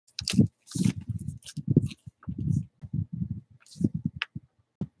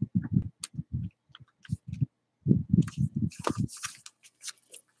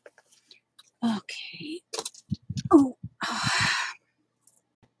Okay. Oh.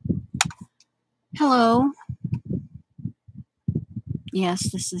 Hello.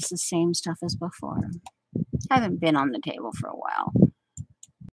 Yes, this is the same stuff as before. I haven't been on the table for a while.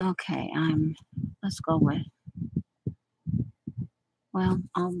 Okay, let's go with, well,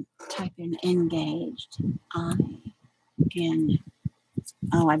 I'll type in engaged. I can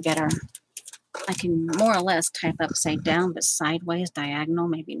more or less type upside down, but sideways, diagonal,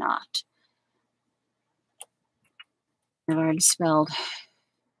 maybe not. I've already spelled.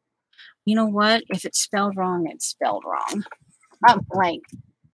 You know what? If it's spelled wrong, it's spelled wrong. I'm like,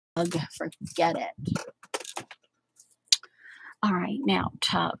 forget it. All right, now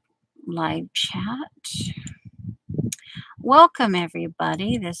top live chat. Welcome,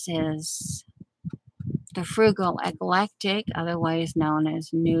 everybody. This is the Frugal Eclectic, otherwise known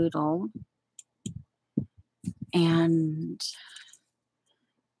as Noodle. And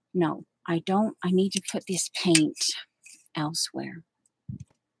no, I don't. I need to put this paint elsewhere.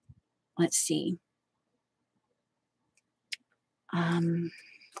 Let's see.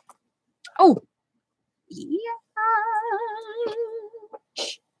 Oh, yeah.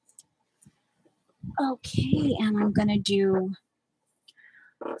 Okay, and I'm going to do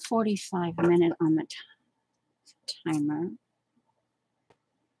 45 minutes on the timer.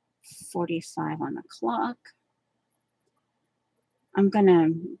 45 on the clock. I'm going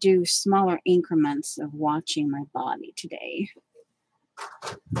to do smaller increments of watching my body today.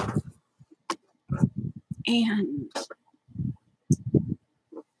 And,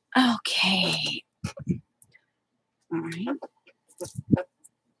 okay. All right.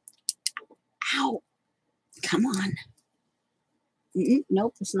 Ow. Come on.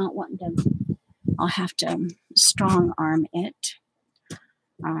 Nope, it's not wanting to. I'll have to strong arm it.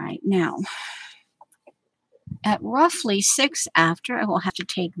 All right, now, at roughly 6 after, I will have to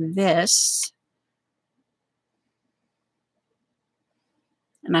take this.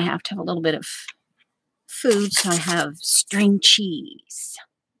 And I have to have a little bit of food, so I have string cheese.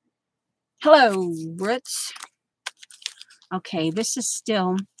 Hello, Brits. Okay, this is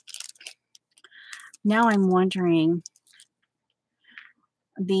still, now I'm wondering,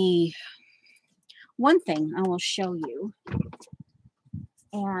 the one thing I will show you,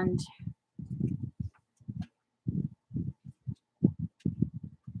 and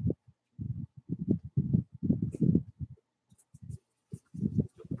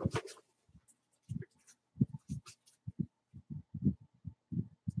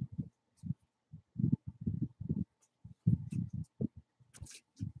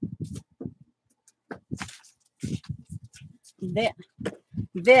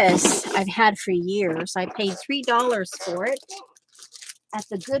this I've had for years. I paid $3 for it at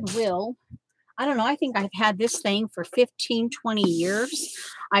the Goodwill. I don't know. I think I've had this thing for 15, 20 years.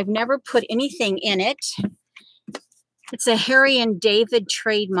 I've never put anything in it. It's a Harry and David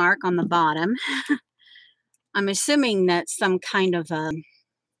trademark on the bottom. I'm assuming that's some kind of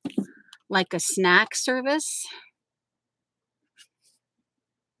like a snack service.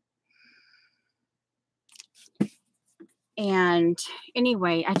 And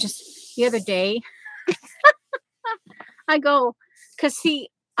anyway, the other day, I go, because see,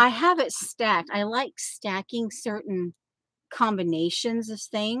 I have it stacked. I like stacking certain combinations of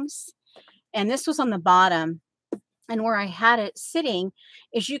things. And this was on the bottom. And where I had it sitting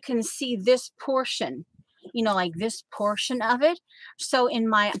is you can see this portion, like this portion of it. So in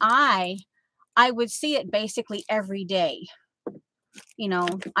my eye, I would see it basically every day.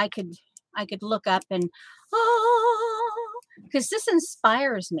 I could look up and, because this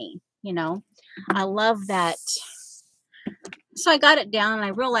inspires me, I love that. So I got it down and I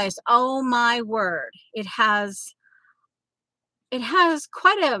realized, oh my word, it has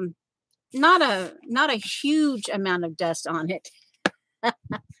quite a, not a huge amount of dust on it, but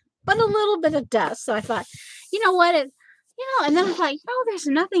a little bit of dust. So I thought, you know what, and then I thought, there's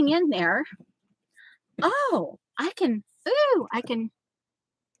nothing in there. Oh, I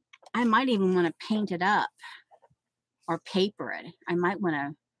might even want to paint it up or paper it. I might want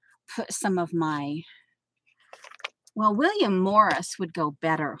to put some of my, well, William Morris would go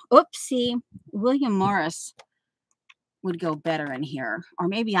better. Oopsie, William Morris would go better in here. Or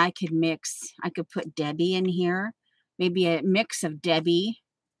maybe I could put Debbie in here. Maybe a mix of Debbie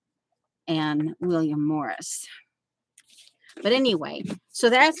and William Morris. But anyway, so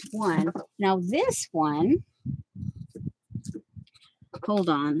that's one. Now this one, hold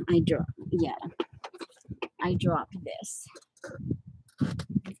on, I dropped this.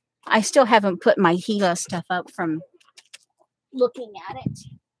 I still haven't put my Gila stuff up from looking at it.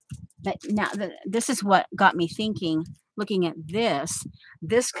 But now this is what got me thinking, looking at this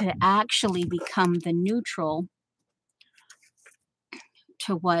could actually become the neutral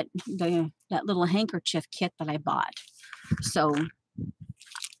to what that little handkerchief kit that I bought. So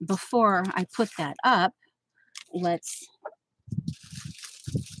before I put that up, where's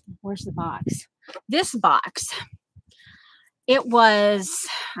the box? This box, it was,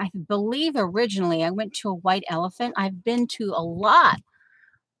 I believe originally I went to a White Elephant. I've been to a lot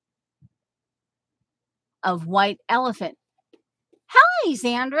of White Elephant. Hi,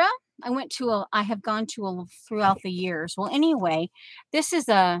 Zandra. I have gone to throughout the years. Well, anyway, this is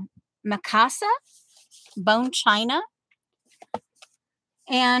a Mikasa bone china.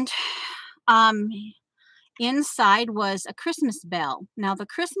 And inside was a Christmas bell. Now, the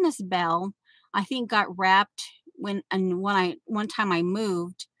Christmas bell, I think, got wrapped one time I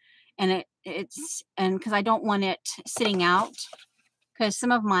moved, and it's because I don't want it sitting out, because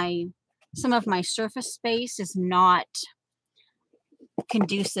some of my surface space is not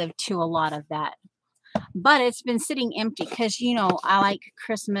conducive to a lot of that. But it's been sitting empty because, I like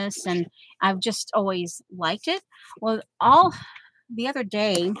Christmas and I've just always liked it. Well, the other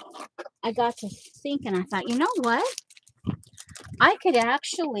day I got to think and I thought, you know what? I could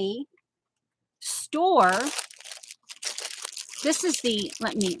actually store, this is the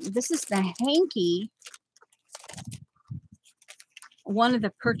hanky, one of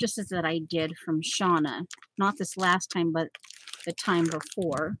the purchases that I did from Shauna, not this last time, but the time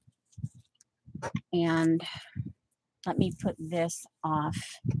before. And let me put this off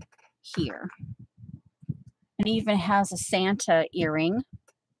here. It even has a Santa earring.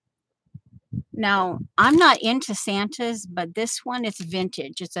 Now, I'm not into Santas, but this one, it's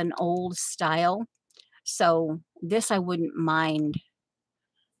vintage. It's an old style. So this I wouldn't mind.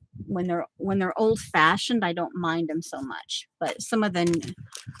 When they're old fashioned, I don't mind them so much. But some of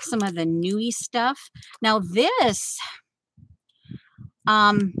the newy stuff. Now this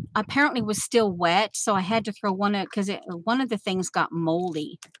apparently was still wet, so I had to throw one out because one of the things got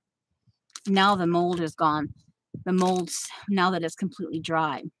moldy. Now the mold is gone. The molds, now that it's completely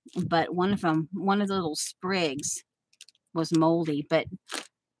dry, but one of the little sprigs was moldy, but a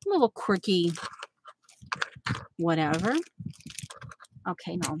little quirky, whatever.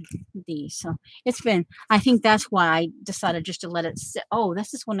 Okay, no, these. So it's been, I think that's why I decided just to let it sit. Oh,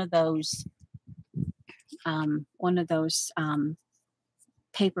 this is one of those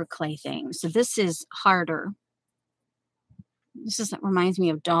paper clay things. So this is harder. That reminds me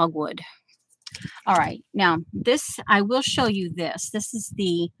of dogwood. All right, now this, I will show you this. This is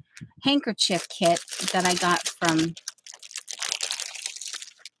the handkerchief kit that I got from,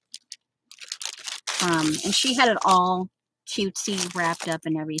 and she had it all cutesy wrapped up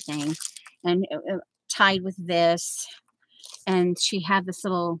and everything, and tied with this, and she had this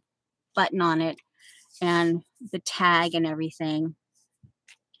little button on it and the tag and everything.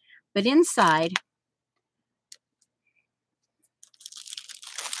 But inside,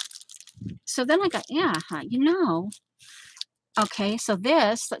 so then I got, okay, so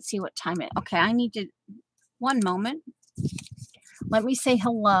this, let's see what time it, okay, I need to, one moment. Let me say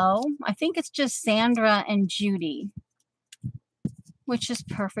hello. I think it's just Sandra and Judy, which is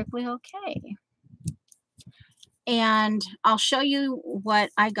perfectly okay. And I'll show you what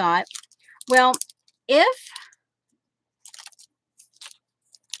I got. Well, if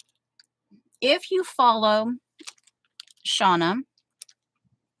you follow Shauna,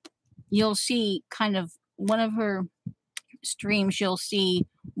 you'll see kind of one of her streams, you'll see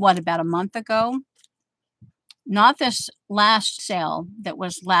about a month ago. Not this last sale that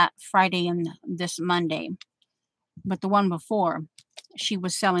was Friday and this Monday, but the one before, she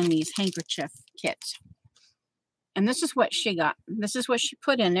was selling these handkerchief kits. And this is what she got. This is what she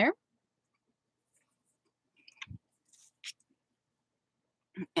put in there.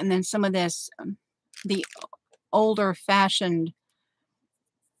 And then some of this, the older fashioned,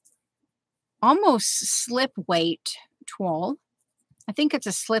 almost slip weight twill. I think it's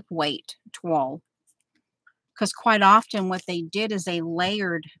a slip weight twill. Because quite often what they did is they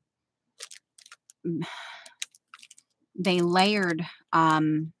layered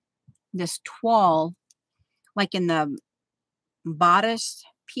this twill like in the bodice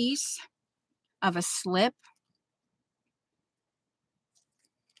piece of a slip.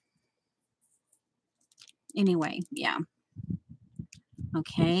 Anyway, yeah.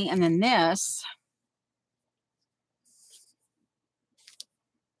 Okay, and then this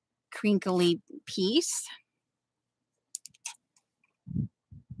crinkly piece.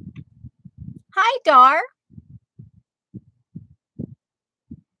 Hi, Dar.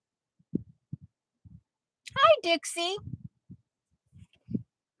 Dixie.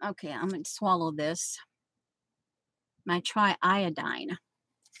 Okay, I'm going to swallow this. My triiodine.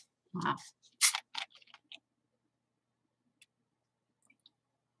 Wow.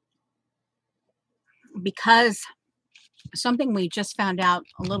 Because something we just found out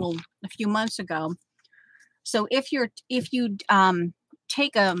a few months ago. So if you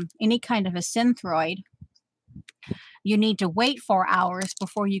take any kind of a Synthroid, you need to wait 4 hours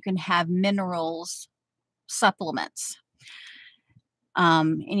before you can have minerals supplements.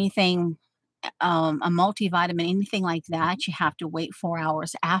 Anything, a multivitamin, anything like that, you have to wait 4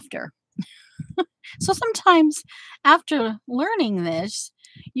 hours after. So sometimes after learning this,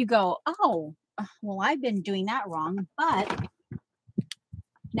 you go, oh, well, I've been doing that wrong. But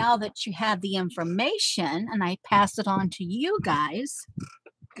now that you have the information and I pass it on to you guys,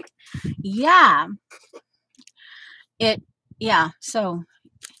 yeah, so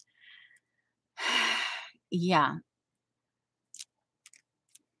yeah.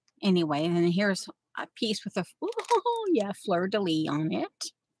 Anyway, and then here's a piece with fleur-de-lis on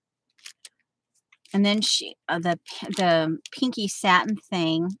it. And then the pinky satin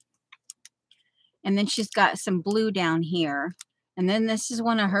thing. And then she's got some blue down here. And then this is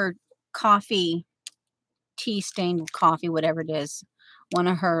one of her tea stained coffee, whatever it is. One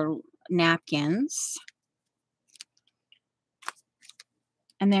of her napkins.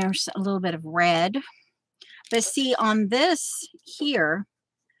 And there's a little bit of red. But see, on this here,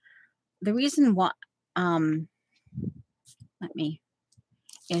 the reason why,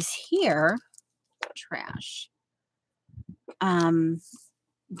 is here, trash.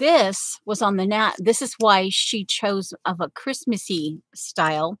 This was on this is why she chose of a Christmassy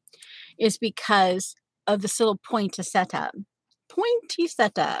style, is because of this little poinsettia.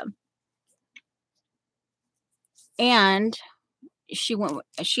 And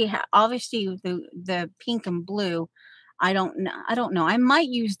obviously the pink and blue. I don't know. I might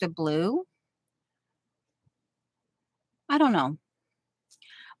use the blue. I don't know.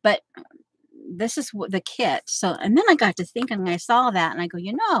 But this is what the kit. So, and then I got to thinking, and I saw that, and I go,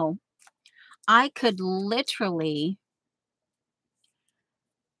 I could literally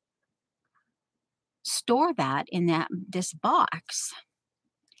store that in this box.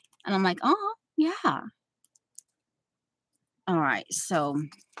 And I'm like, oh, yeah. All right, so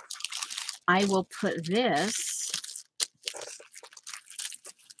I will put this.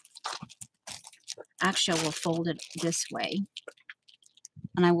 Actually, I will fold it this way.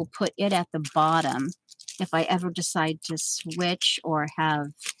 And I will put it at the bottom if I ever decide to switch or have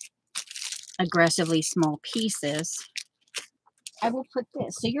aggressively small pieces. I will put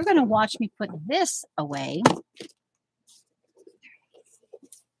this. So you're going to watch me put this away.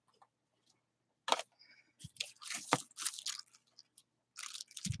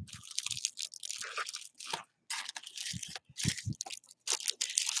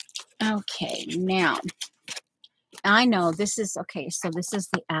 Okay, now I know this is okay. So this is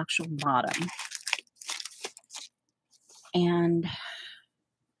the actual bottom. And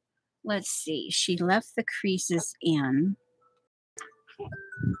let's see, she left the creases in.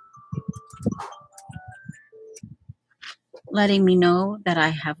 Letting me know that I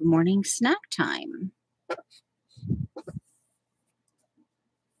have morning snack time.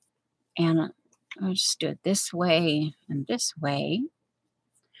 And I'll just do it this way and this way.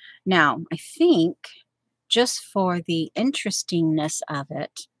 Now, I think just for the interestingness of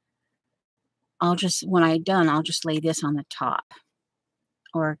it, when I'm done, I'll just lay this on the top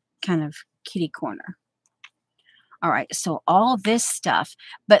or kind of kitty corner. All right, so all this stuff,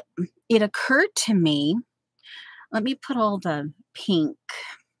 but it occurred to me, let me put all the pink.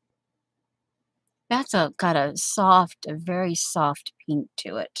 That's got a very soft pink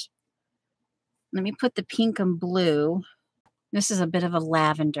to it. Let me put the pink and blue. This is a bit of a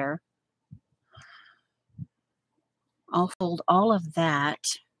lavender. I'll fold all of that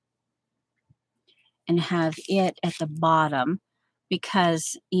and have it at the bottom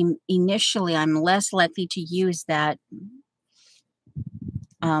because initially I'm less likely to use that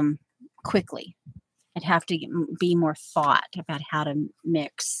quickly. I'd have to be more thought about how to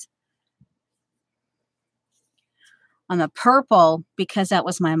mix. On the purple, because that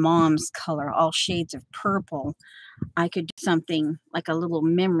was my mom's color, all shades of purple, I could do something like a little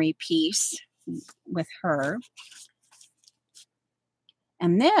memory piece with her.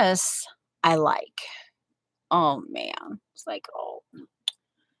 And this I like. Oh man, it's like, oh.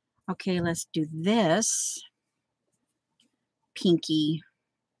 Okay, let's do this. Pinky.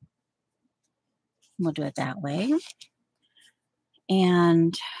 We'll do it that way.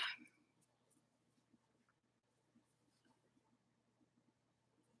 And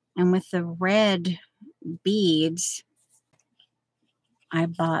with the red beads I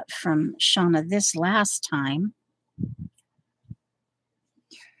bought from Shauna this last time.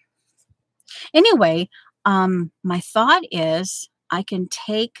 Anyway, my thought is I can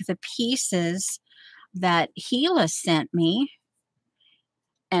take the pieces that Gila sent me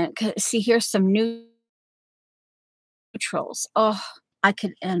and see, here's some neutrals. Oh, I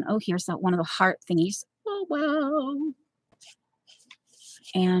could, and oh, here's that one of the heart thingies. Oh, wow.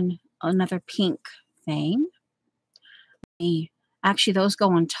 And another pink thing. Actually, those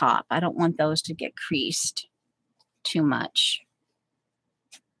go on top. I don't want those to get creased too much.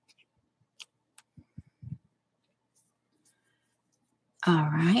 All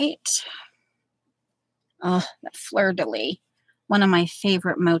right. Oh, that fleur-de-lis, one of my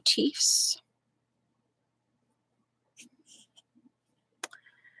favorite motifs.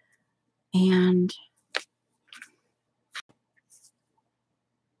 And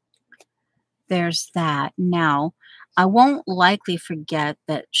there's that. Now, I won't likely forget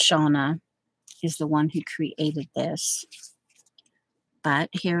that Shauna is the one who created this. But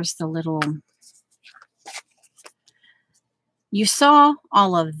here's the little, you saw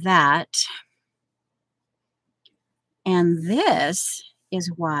all of that. And this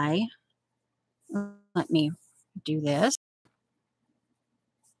is why, let me do this.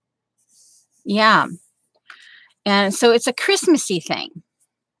 Yeah. And so it's a Christmassy thing.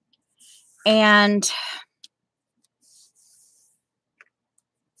 And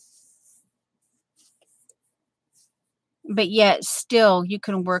but yet still you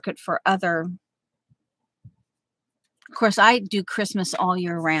can work it for other. Of course, I do Christmas all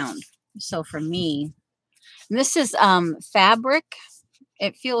year round. So for me, and this is fabric.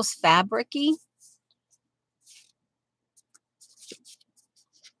 It feels fabricy.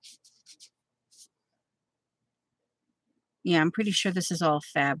 Yeah, I'm pretty sure this is all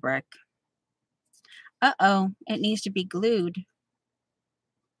fabric. Uh-oh, it needs to be glued.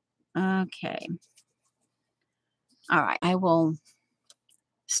 Okay. All right, I will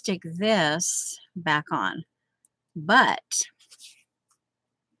stick this back on. But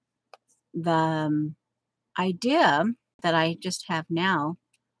the idea that I just have now,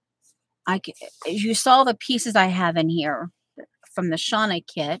 you saw the pieces I have in here from the Shauna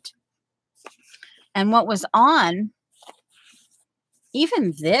kit. And what was on,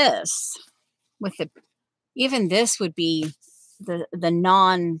 even this, with the, even this would be the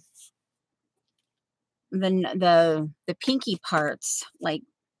non, the pinky parts. Like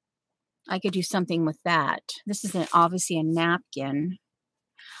I could do something with that. This is obviously a napkin.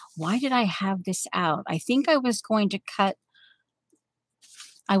 Why did I have this out? I think I was going to cut,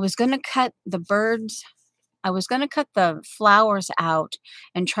 the birds. I was going to cut the flowers out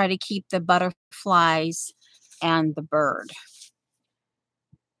and try to keep the butterflies and the bird.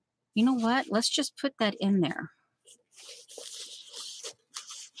 You know what? Let's just put that in there.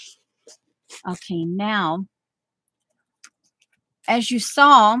 Okay, now, as you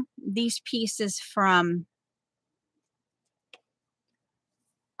saw, these pieces from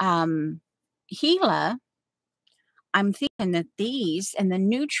Gila, I'm thinking that these and the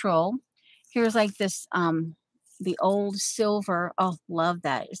neutral, here's like this, the old silver. Oh, love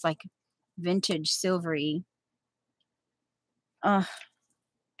that. It's like vintage silvery.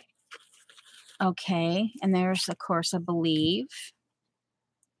 Okay, and there's, of course, I believe.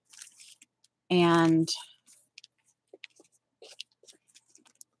 And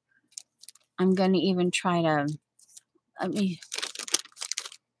I'm going to even try to, I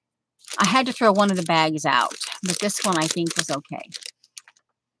had to throw one of the bags out, but this one I think was okay.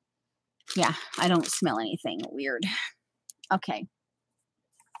 Yeah, I don't smell anything weird. Okay.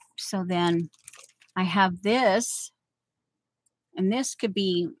 So then I have this, and this could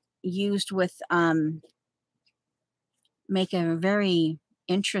be used with, make a very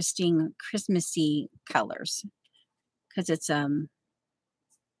interesting Christmassy colors. Because it's,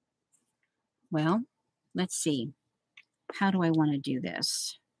 well, let's see. How do I want to do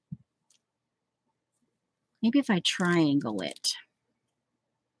this? Maybe if I triangle it.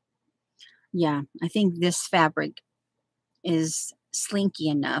 Yeah, I think this fabric is slinky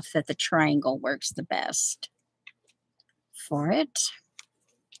enough that the triangle works the best for it.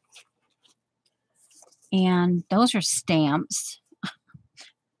 And those are stamps.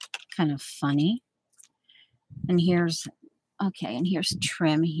 Kind of funny. And here's, okay, and here's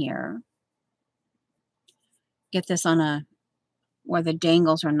trim here. Get this on a, where the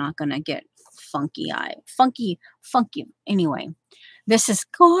dangles are not going to get funky eye. Funky. Anyway, this is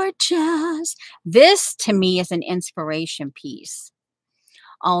gorgeous. This to me is an inspiration piece.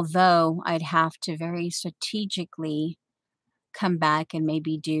 Although I'd have to very strategically come back and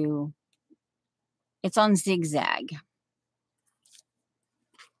maybe do It's on zigzag.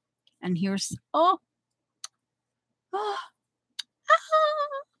 And here's, oh, oh,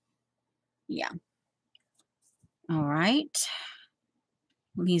 ah, yeah. All right.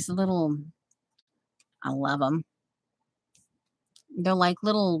 These little, I love them. They're like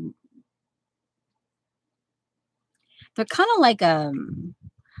little, they're kind of like um,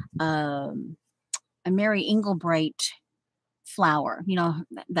 a Mary Engelbreit flower, you know,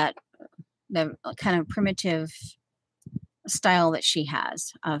 that the kind of primitive style that she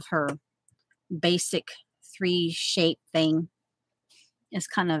has of her basic three shape thing is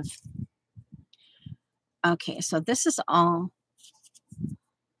kind of okay. So this is all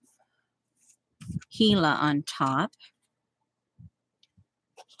Gila on top,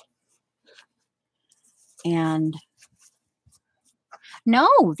 and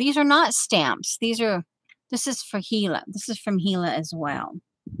no, these are not stamps. This is for Gila. This is from Gila as well.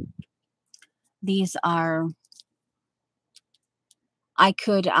 These are, I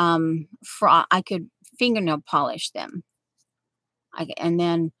could I could fingernail polish them. And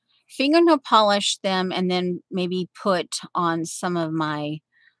then fingernail polish them, and then maybe put on some of my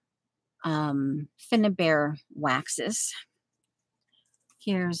Finnabair waxes.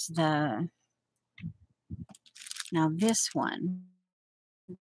 Here's the, now this one,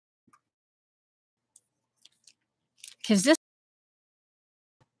 because this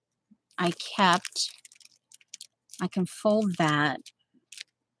I kept, I can fold that.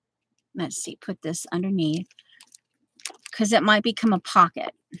 Let's see, put this underneath because it might become a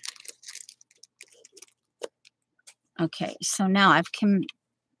pocket. Okay, so now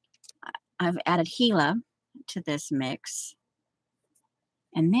I've added Gila to this mix.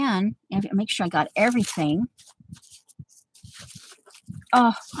 And then make sure I got everything.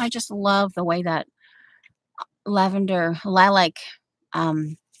 Oh, I just love the way that lavender lilac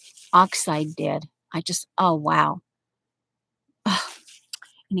oxide did. I just, oh wow. Oh,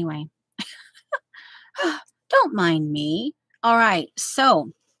 anyway, don't mind me. All right,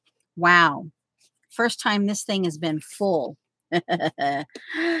 so wow, first time this thing has been full. And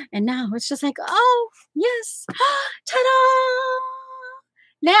now it's just like, oh yes, ta-da.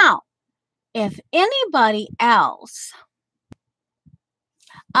 Now if anybody else,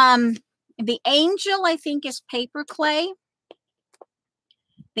 the angel I think is paper clay.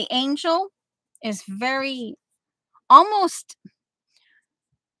 The angel is very almost,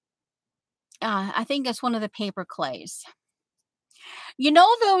 I think it's one of the paper clays. You know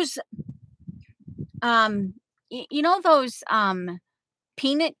those, you know those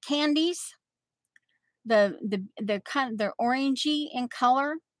peanut candies? The kind of, they're orangey in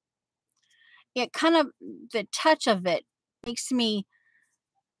color. It kind of, the touch of it makes me.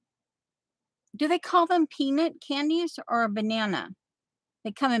 Do they call them peanut candies or banana?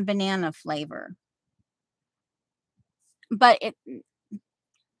 They come in banana flavor. But it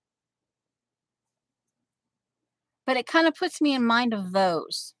kind of puts me in mind of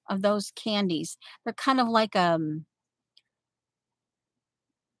those candies. They're kind of like oh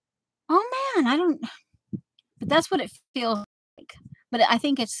man, I don't, but that's what it feels like. But I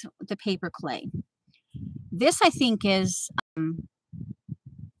think it's the paper clay. This I think is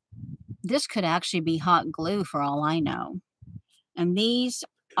this could actually be hot glue for all I know. And these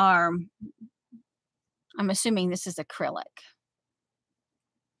are, I'm assuming this is acrylic.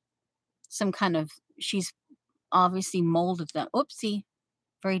 Some kind of, she's obviously molded them. Oopsie,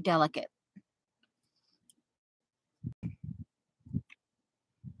 very delicate.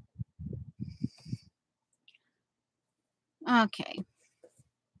 Okay.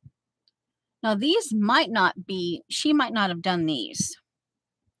 Now these might not be, she might not have done these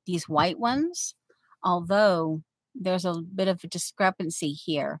white ones, although there's a bit of a discrepancy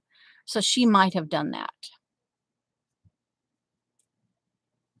here. So she might have done that.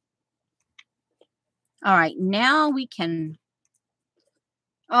 All right, now we can,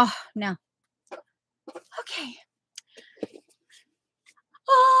 oh, now, okay.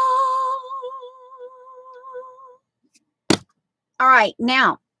 Oh. All right,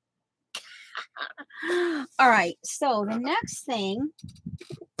 now. All right, so the next thing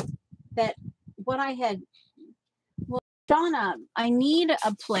that what I had, well, Donna, I need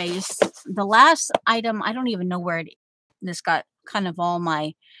a place. The last item, I don't even know where it is. This got kind of all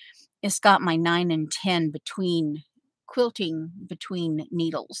my, it's got my 9 and 10 between quilting between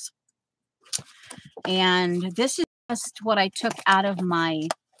needles. And this is just what I took out of my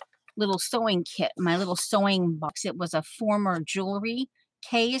little sewing kit, my little sewing box. It was a former jewelry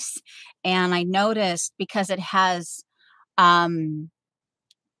case, and I noticed because it has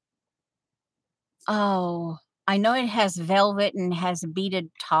oh, I know it has velvet and has a beaded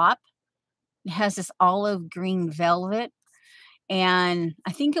top. It has this olive green velvet, and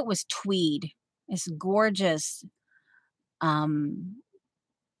I think it was tweed. It's gorgeous um,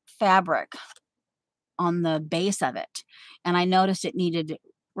 fabric on the base of it, and I noticed it needed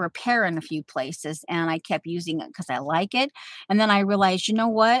repair in a few places, and I kept using it because I like it, and then I realized, you know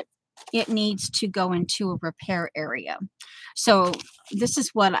what? It needs to go into a repair area. So this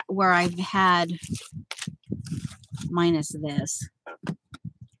is where I've had minus this.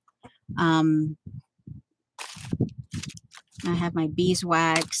 Um, I have my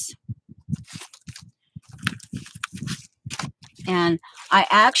beeswax, and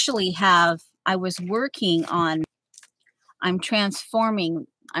I was working on, I'm transforming,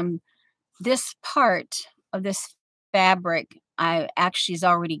 this part of this fabric, I actually is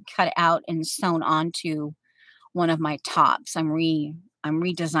already cut out and sewn onto one of my tops. I'm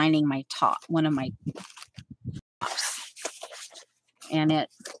redesigning my top, one of my tops. And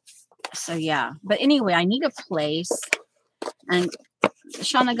so yeah. But anyway, I need a place, and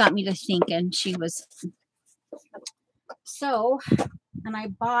Shauna got me to thinking. And I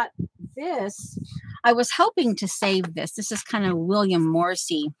bought this. I was hoping to save this. This is kind of William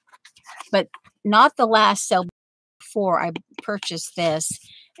Morrissey, but not the last sale before I purchased this.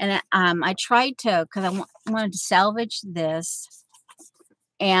 And I tried to, because I wanted to salvage this,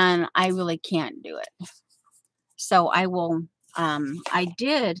 and I really can't do it. So I will, I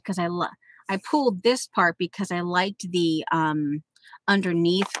did, because I pulled this part because I liked the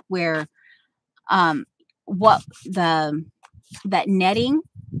underneath where that netting,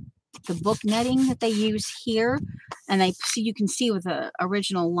 the book netting that they use here, and you can see with the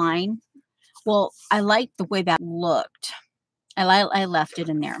original line. Well, I liked the way that looked. I left it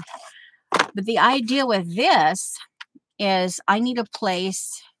in there. But the idea with this is I need a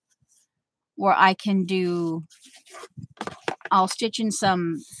place where I'll stitch in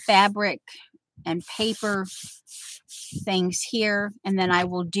some fabric and paper things here, and then I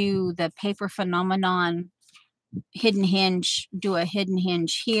will do the Paper Phenomenon hidden hinge, do a hidden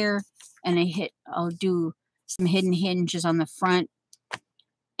hinge here, and I'll do some hidden hinges on the front,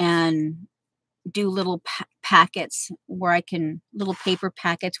 and do little packets little paper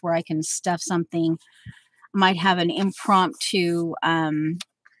packets where I can stuff something. I might have an impromptu,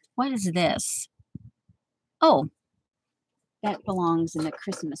 what is this? Oh, that belongs in the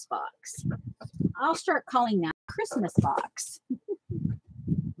Christmas box. I'll start calling that Christmas box.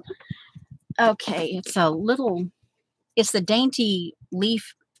 Okay, it's the dainty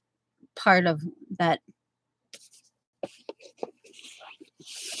leaf part of that.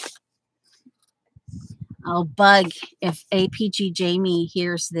 I'll bug if APG Jamie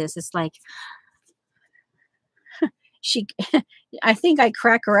hears this. It's like, I think I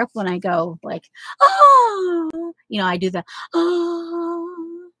crack her up when I go like, oh, I do the,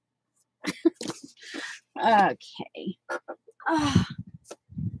 oh. Okay.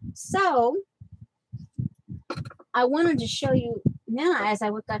 So I wanted to show you now, as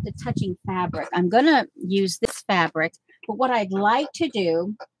I got to touching fabric, I'm going to use this fabric, but what I'd like to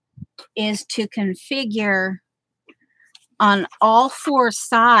do is to configure on all four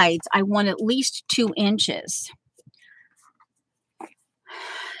sides. I want at least 2 inches.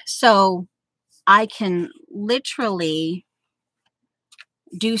 So I can literally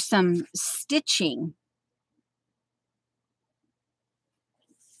do some stitching,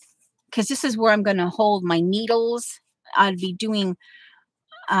 because this is where I'm going to hold my needles. I'd be doing,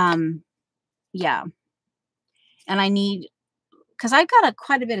 yeah. And I need, because I've got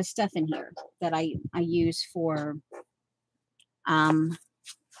quite a bit of stuff in here that I use for,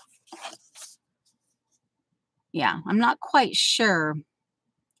 yeah, I'm not quite sure.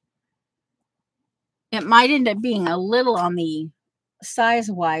 It might end up being a little on the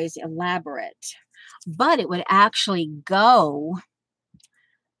size-wise elaborate, but it would actually go,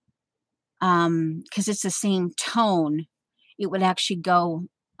 because it's the same tone, it would actually go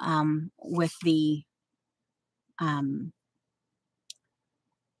with the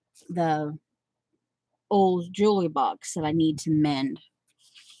old jewelry box that I need to mend.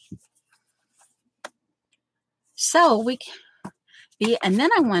 So and then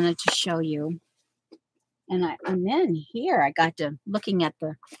I wanted to show you, and then here I got to looking at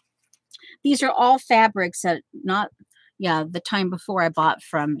these are all fabrics that the time before I bought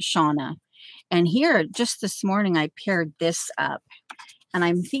from Shauna. And here, just this morning, I paired this up, and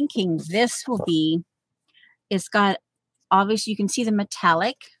I'm thinking this will be, it's got, obviously you can see the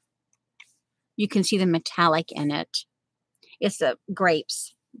metallic. You can see the metallic in it. It's the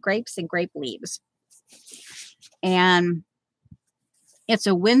grapes and grape leaves. And it's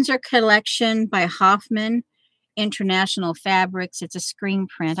a Windsor collection by Hoffman. International Fabrics. It's a screen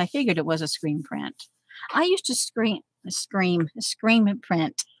print. I figured it was a screen print. I used to screen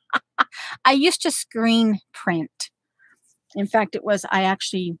print. I used to screen print. In fact, I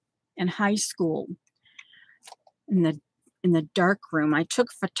actually, in high school, in the dark room, I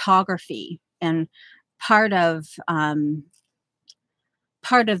took photography, and part of um,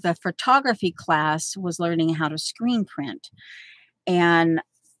 part of the photography class was learning how to screen print. And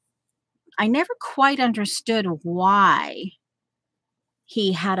I never quite understood why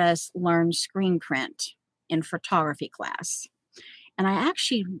he had us learn screen print in photography class. And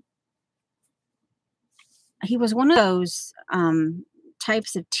he was one of those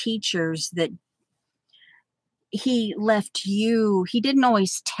types of teachers that he didn't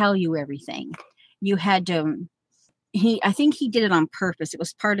always tell you everything. You had to, I think he did it on purpose. It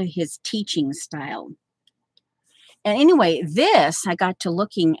was part of his teaching style. And anyway, this I got to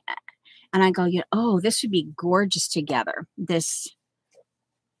looking at, and I go, yeah, oh, this would be gorgeous together. This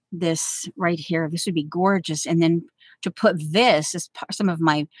right here, this would be gorgeous. And then to put this as some of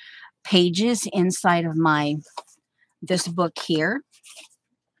my pages inside of this book here,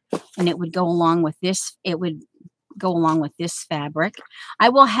 and it would go along with this. It would go along with this fabric. I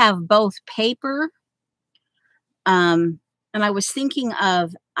will have both paper, and I was thinking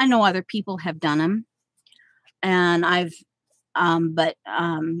of, I know other people have done them, and but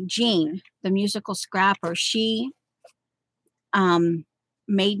Jean, the musical scrapper, she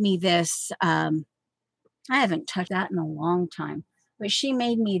made me this. I haven't touched that in a long time, but she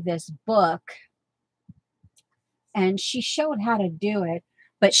made me this book, and she showed how to do it.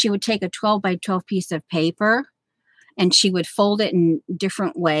 But she would take a 12 by 12 piece of paper, and she would fold it in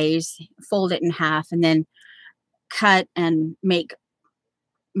different ways, fold it in half, and then cut and make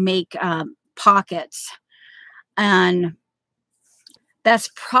pockets. And that's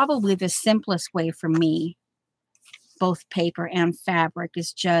probably the simplest way for me, both paper and fabric,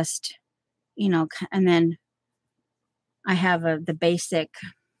 is just, and then I have the basic,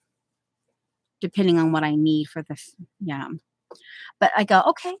 depending on what I need for yeah. But I go,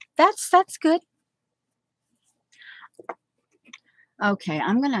 okay, that's good. Okay,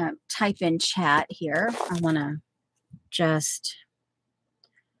 I'm going to type in chat here. I'll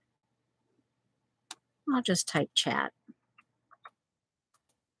just type chat.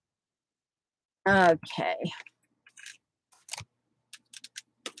 Okay.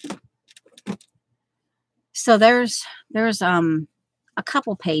 So there's a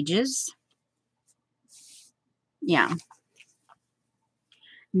couple pages. Yeah.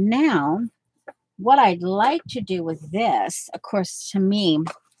 Now, what I'd like to do with this, of course, to me,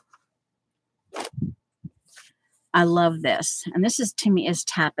 I love this. And this is, to me, is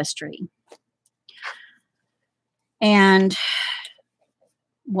tapestry. And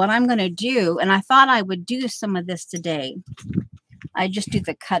what I'm going to do, and I thought I would do some of this today. I just do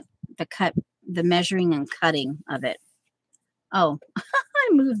the measuring and cutting of it. Oh, I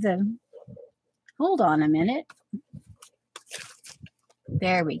moved them. Hold on a minute.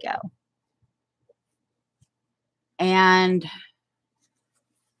 There we go. And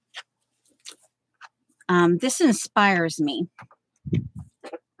this inspires me.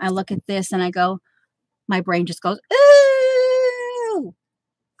 I look at this and I go, my brain just goes, ooh.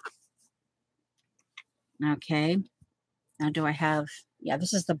 Okay. Now do I have, yeah,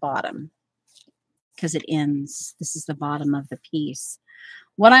 this is the bottom because it ends. This is the bottom of the piece.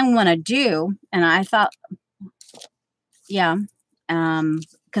 What I'm going to do, and I thought, yeah,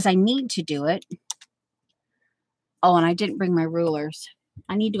 because I need to do it. Oh, and I didn't bring my rulers.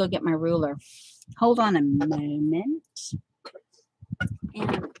 I need to go get my ruler. Hold on a moment.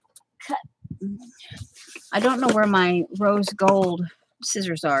 And cut. I don't know where my rose gold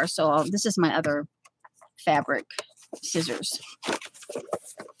scissors are, so this is my other fabric scissors.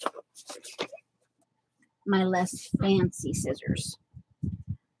 My less fancy scissors.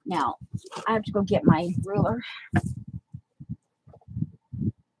 Now, I have to go get my ruler.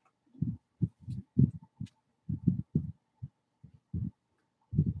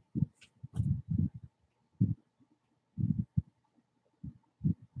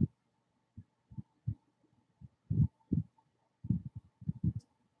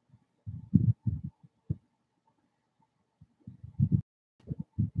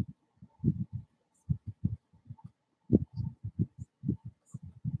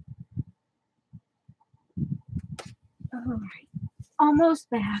 All right, almost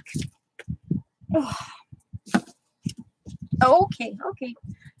back. Oh. Okay.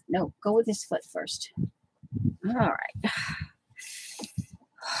 No, go with this foot first. All right.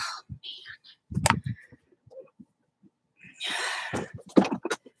 Oh,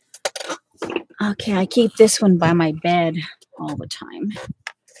 man. Okay, I keep this one by my bed all the time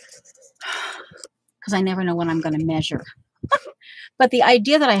because I never know when I'm going to measure. But the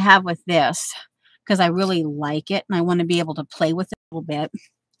idea that I have with this, because I really like it and I want to be able to play with it a little bit.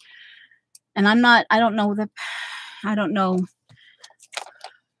 And I don't know I don't know.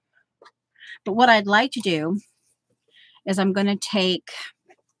 But what I'd like to do is I'm going to take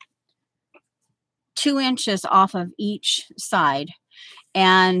 2 inches off of each side.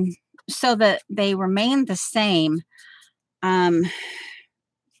 And so that they remain the same, um,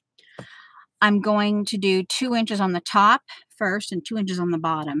 I'm going to do 2 inches on the top first and 2 inches on the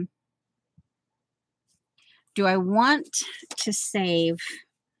bottom. Do I want to save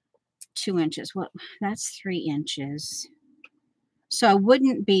 2 inches? Well, that's 3 inches. So I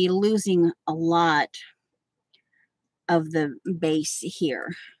wouldn't be losing a lot of the base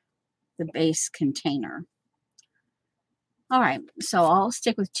here, the base container. All right, so I'll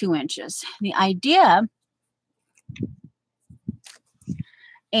stick with 2 inches. The idea,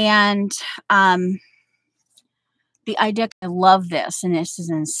 and the idea, I love this, and this is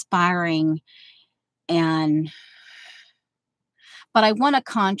inspiring, but I want a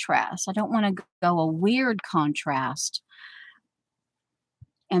contrast. I don't want to go a weird contrast.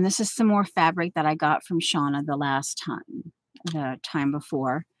 And this is some more fabric that I got from Shauna the time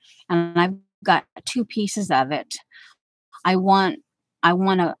before. And I've got 2 pieces of it. I want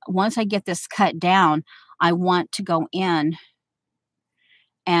to, once I get this cut down, I want to go in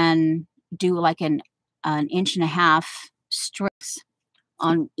and do like an inch and a half strips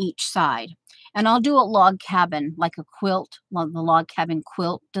on each side. And I'll do a log cabin, like a quilt, the log cabin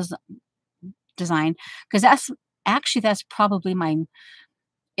quilt design, because that's probably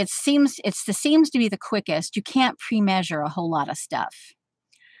seems to be the quickest. You can't pre-measure a whole lot of stuff.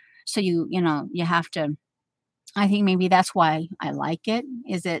 So you have to, I think maybe that's why I like it,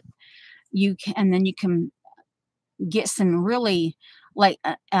 is that you can, and then you can get some really like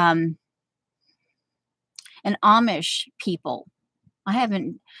an Amish people. I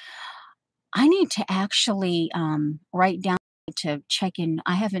need to actually write down to check in.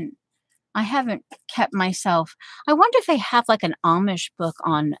 I haven't kept myself. I wonder if they have like an Amish book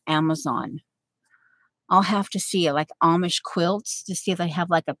on Amazon. I'll have to see it, like Amish quilts, to see if they have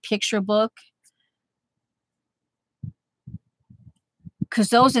like a picture book, because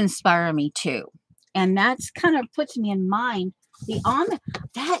those inspire me too. And that's kind of puts me in mind the Amish,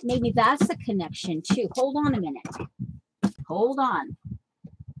 that maybe that's the connection too. Hold on a minute. Hold on.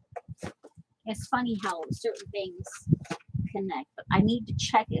 It's funny how certain things connect, but I need to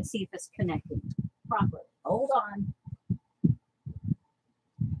check it, see if it's connected properly. Hold on.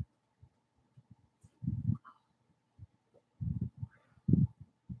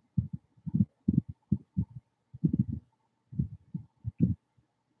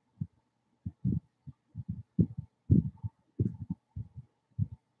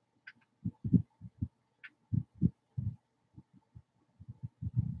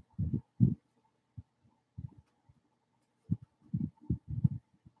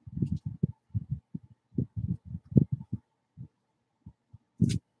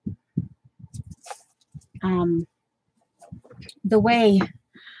 The way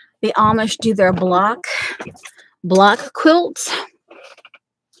the Amish do their block quilts.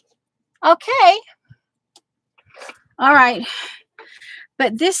 Okay. All right.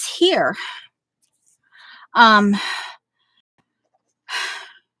 But this here,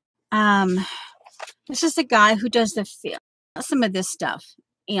 this is the guy who does some of this stuff.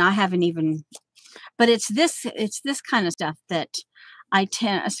 I haven't even, but it's this kind of stuff that I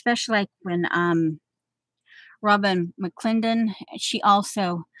tend, especially like when Robin McClendon, she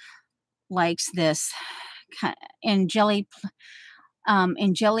also likes this in jelly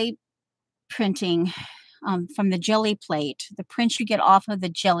printing, from the jelly plate, the prints you get off of the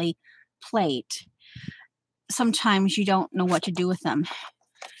jelly plate. Sometimes you don't know what to do with them.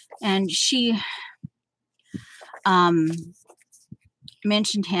 And she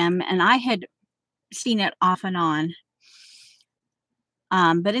mentioned him, and I had seen it off and on.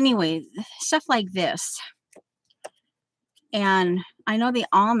 But anyway, stuff like this. And I know the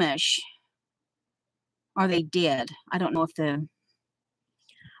Amish, or they did. I don't know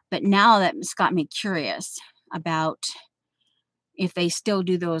but now that's got me curious about if they still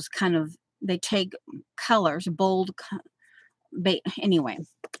do those kind of, they take colors, bold, anyway.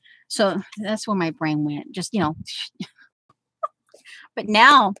 So that's where my brain went, just, but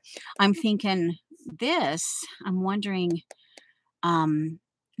now I'm thinking I'm wondering,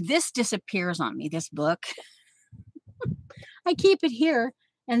 this disappears on me, this book. I keep it here,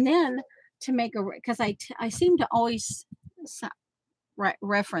 and then to make because I seem to always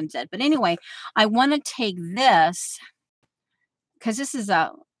reference it. But anyway, I want to take this because this is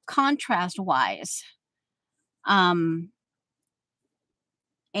a contrast wise. And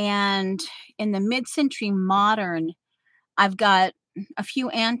in the mid-century modern, I've got a few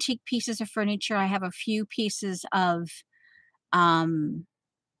antique pieces of furniture. I have a few pieces of um,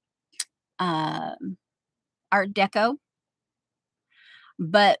 uh, Art Deco,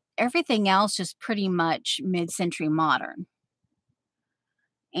 but everything else is pretty much mid-century modern.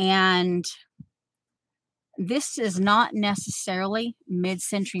 And this is not necessarily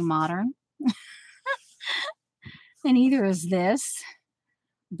mid-century modern, and neither is this,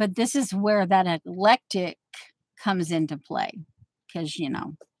 but this is where that eclectic comes into play because,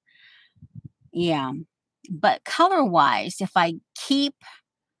 yeah. But color-wise, if I keep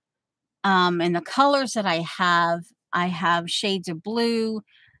and the colors that I have shades of blue,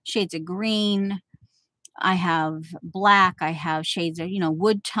 shades of green, I have black, I have shades of,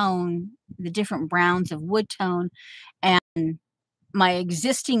 wood tone, the different browns of wood tone. And my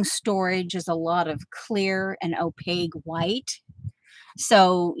existing storage is a lot of clear and opaque white.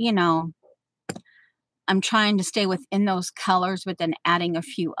 So, I'm trying to stay within those colors, but then adding a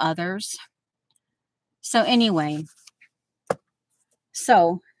few others. So anyway,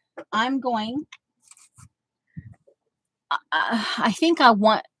 so I'm going, I think I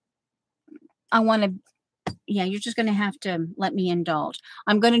want to, yeah, you're just going to have to let me indulge.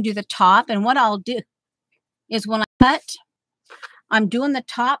 I'm going to do the top. And what I'll do is when I cut, I'm doing the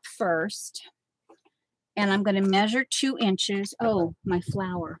top first. And I'm going to measure 2 inches. Oh, my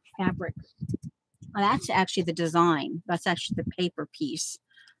flower fabric. Well, that's actually the design. That's actually the paper piece,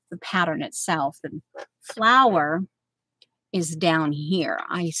 the pattern itself. The flower is down here.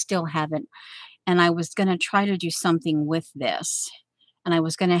 I still haven't. And I was going to try to do something with this. And I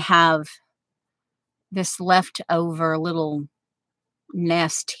was going to have this leftover little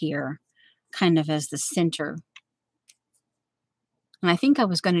nest here, kind of as the center. And I think I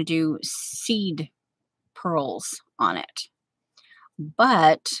was going to do seed pearls on it.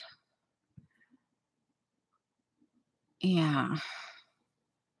 But, yeah.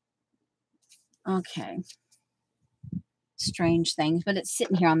 Okay. Strange things, but it's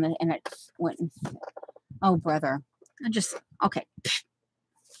sitting here and it went, oh, brother. Okay.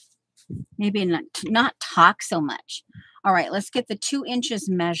 Maybe not talk so much. All right, let's get the 2 inches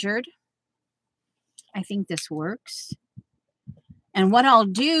measured. I think this works. And what I'll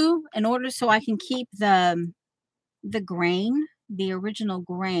do in order so I can keep the grain, the original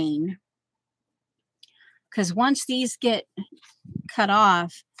grain, because once these get cut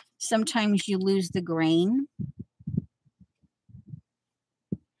off, sometimes you lose the grain.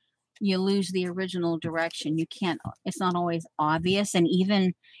 You lose the original direction. You can't, it's not always obvious. And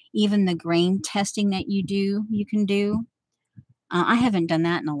even the grain testing that you can do. I haven't done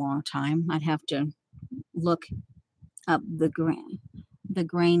that in a long time. I'd have to look up the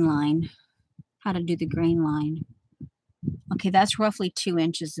grain line, how to do the grain line. Okay, that's roughly 2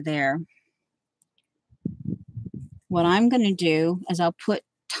 inches there. What I'm going to do is I'll put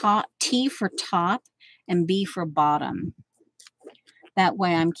T for top and B for bottom. That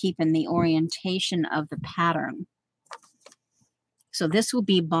way I'm keeping the orientation of the pattern. So this will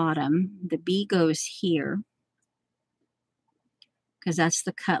be bottom. The B goes here because that's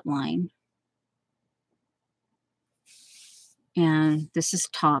the cut line. And this is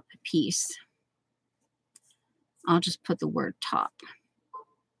top piece. I'll just put the word top.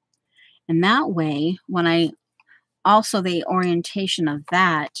 And that way, also the orientation of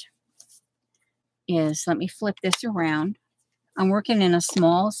that is, let me flip this around. I'm working in a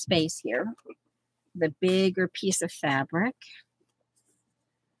small space here, the bigger piece of fabric.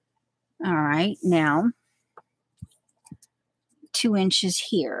 All right, now 2 inches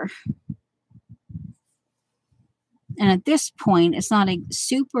here. And at this point, it's not a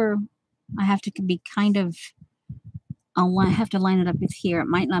super, I have to be kind of, I have to line it up with here. It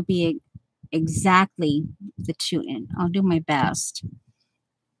might not be exactly the 2 inch. I'll do my best.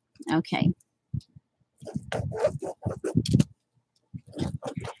 Okay.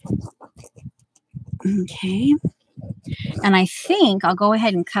 Okay. And I think I'll go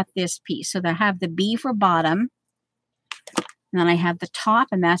ahead and cut this piece so that I have the B for bottom. And then I have the top,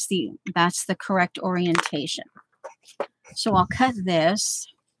 and that's the correct orientation. So I'll cut this.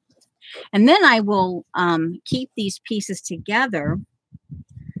 And then I will keep these pieces together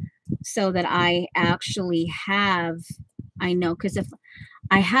so that I actually have, I know, because if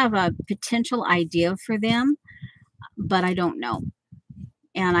I have a potential idea for them, but I don't know.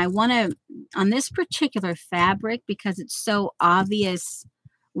 And I want to, on this particular fabric, because it's so obviously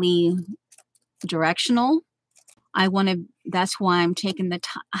directional, I want to That's why I'm taking the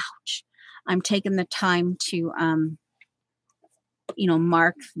time. Ouch. I'm taking the time to,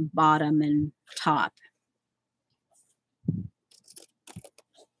 mark bottom and top.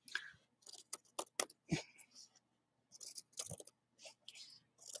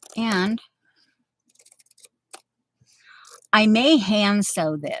 And I may hand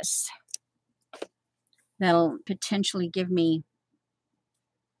sew this. That'll potentially give me.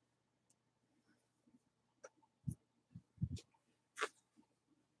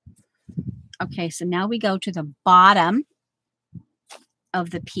 Okay, so now we go to the bottom of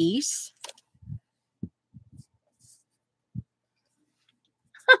the piece.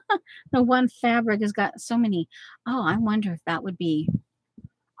 The one fabric has got so many. Oh, I wonder if that would be.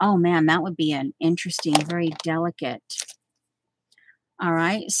 Oh man, that would be an interesting, very delicate. All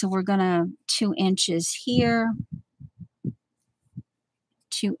right, so we're gonna 2 inches here,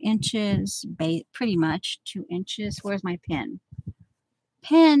 2 inches, pretty much 2 inches. Where's my pin?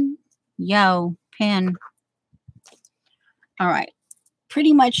 Pin, yo, pin. All right,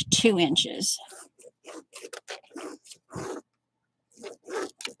 pretty much 2 inches.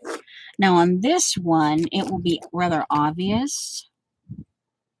 Now on this one, it will be rather obvious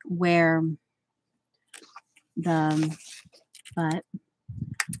where the butt.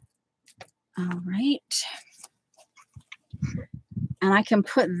 All right. And I can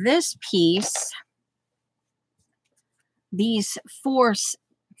put this piece, these four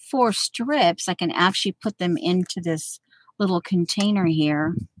strips, I can actually put them into this little container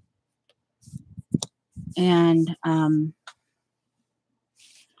here. And,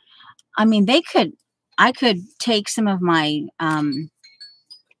 I mean, I could take some of my,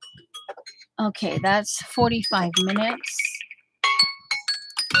 okay, that's 45 minutes.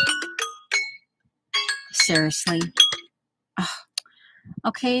 Seriously. Oh,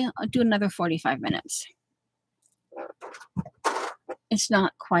 okay, I'll do another 45 minutes. It's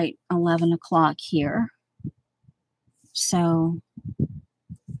not quite 11 o'clock here. So,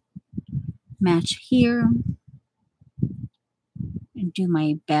 match here. And do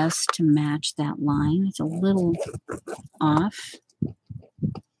my best to match that line. It's a little off.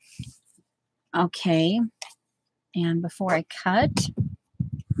 Okay. And before I cut,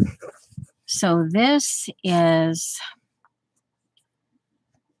 so this is,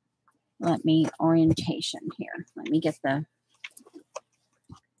 orientation here. Let me get the,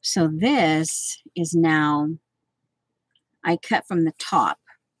 so this is now, I cut from the top.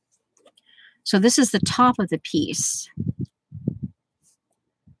 So this is the top of the piece.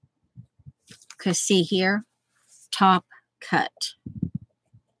 Because see here, top cut.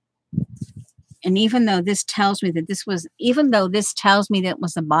 And even though this tells me that this was, even though this tells me that it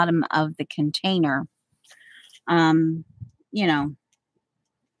was the bottom of the container, you know,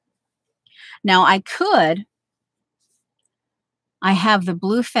 now I have the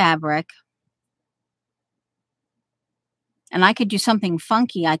blue fabric and I could do something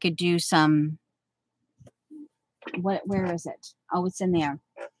funky. I could do some, where is it? Oh, it's in there.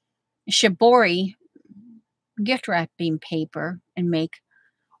 Shibori gift wrapping paper and make,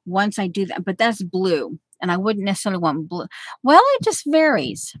 once I do that, but that's blue and I wouldn't necessarily want blue. Well, it just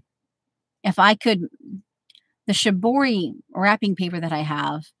varies. If I could, the Shibori wrapping paper that I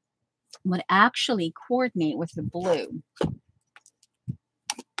have would actually coordinate with the blue.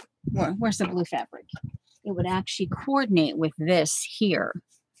 Where's the blue fabric? It would actually coordinate with this here.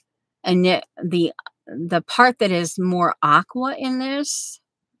 And the part that is more aqua in this,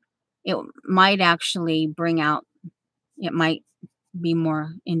 it might actually bring out, it might be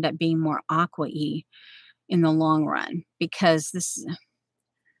more, end up being more aqua-y in the long run, because this,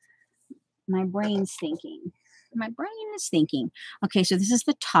 my brain's thinking. My brain is thinking. Okay, so this is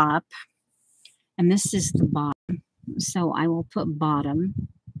the top, and this is the bottom. So I will put bottom.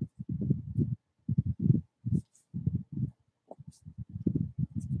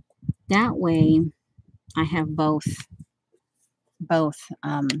 That way, I have both. I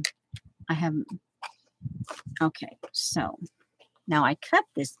have. Okay, so now I cut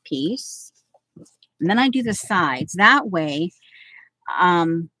this piece, and then I do the sides. That way,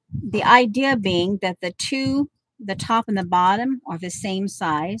 the idea being that the top and the bottom are the same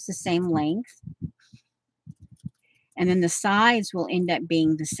size, the same length. And then the sides will end up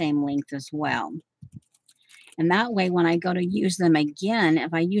being the same length as well. And that way, when I go to use them again,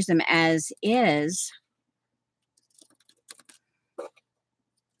 if I use them as is,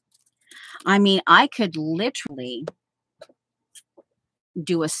 I mean, I could literally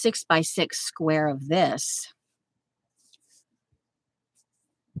do a 6x6 square of this,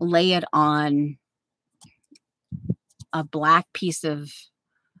 lay it on a black piece of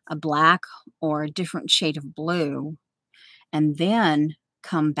a black or a different shade of blue, and then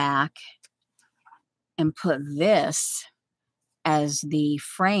come back and put this as the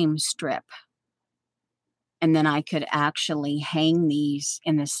frame strip. And then I could actually hang these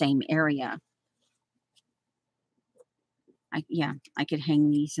in the same area. Yeah, I could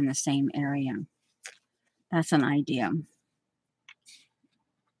hang these in the same area. That's an idea.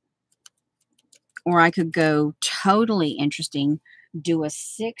 Or I could go totally interesting, do a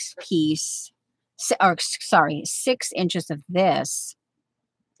 6-piece, or sorry, 6 inches of this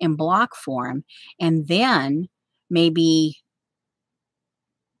in block form, and then maybe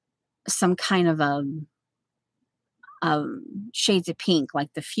some kind of a shades of pink,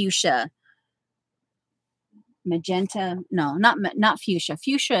 like the fuchsia, magenta. No, not fuchsia.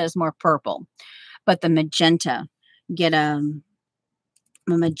 Fuchsia is more purple, but the magenta. Get a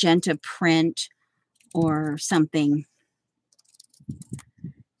magenta print or something,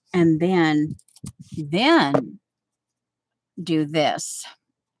 and then do this.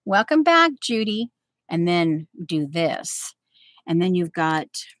 Welcome back, Judy. And then do this. And then you've got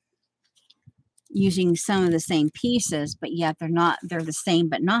using some of the same pieces, but yet they're the same,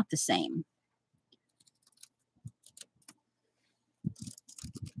 but not the same.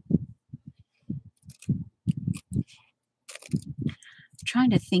 I'm trying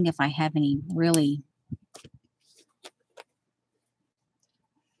to think if I have any really.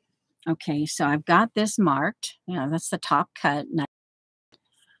 Okay, so I've got this marked. That's the top cut.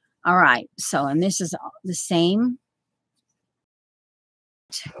 All right, so, and this is the same.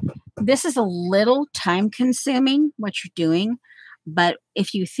 This is a little time consuming, what you're doing, but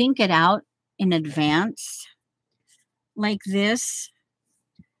if you think it out in advance, like this,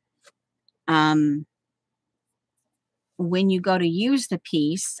 when you go to use the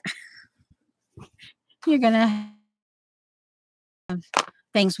piece, you're gonna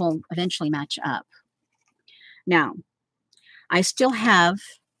things will eventually match up. Now, I still have,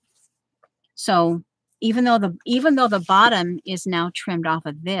 so even though the bottom is now trimmed off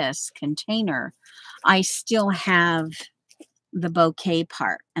of this container, I still have the bouquet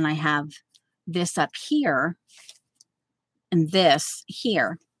part, and I have this up here and this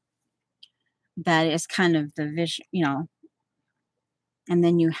here. That is kind of the vision, and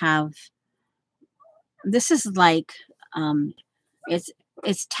then you have, this is like,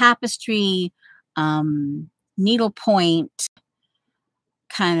 it's tapestry, needlepoint,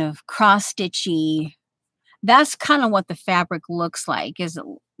 kind of cross stitchy. That's kind of what the fabric looks like, is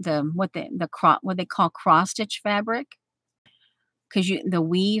what they call cross stitch fabric, because the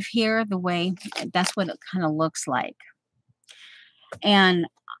weave here, the way, that's what it kind of looks like. And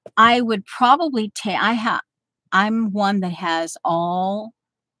I would probably I'm one that has all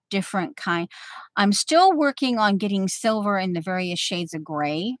different kind. I'm still working on getting silver in the various shades of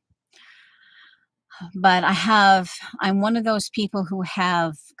gray, but I'm one of those people who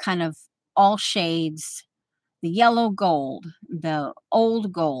have kind of all shades, the yellow gold, the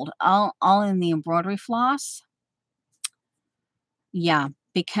old gold, all in the embroidery floss. Yeah,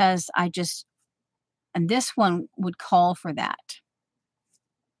 because and this one would call for that.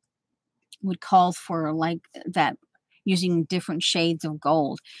 Would call for like that, using different shades of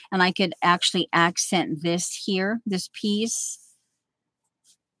gold. And I could actually accent this here, this piece,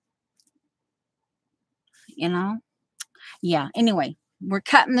 Yeah, anyway, we're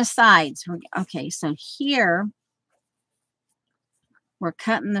cutting the sides. Okay, so here we're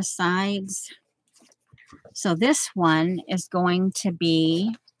cutting the sides. So this one is going to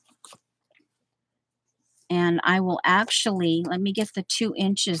be, and I will actually, let me get the 2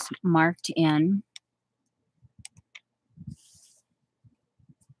 inches marked in.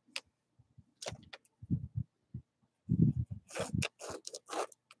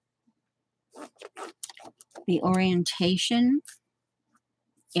 The orientation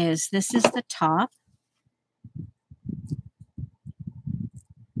is, this is the top.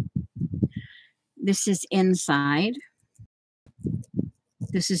 This is inside.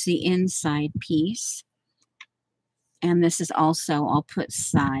 This is the inside piece. And this is also, I'll put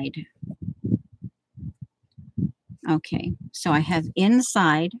side. Okay, so I have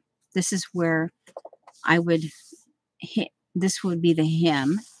inside. This is where I would hit, this would be the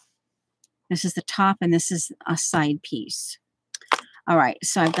hem. This is the top, and this is a side piece. All right,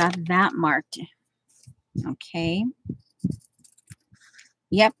 so I've got that marked. Okay.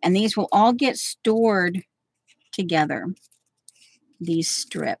 Yep, and these will all get stored together, these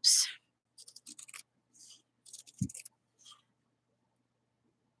strips.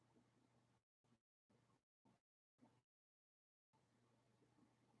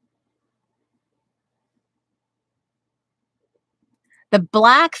 The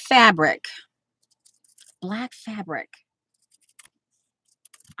black fabric.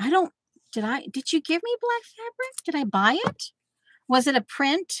 I don't, did you give me black fabric? Did I buy it? Was it a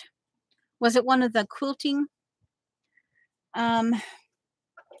print? Was it one of the quilting? I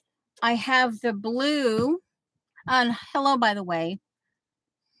have the blue. Hello, by the way.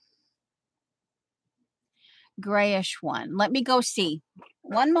 Grayish one. Let me go see.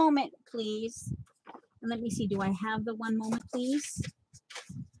 One moment, please. Let me see. Do I have the one moment, please?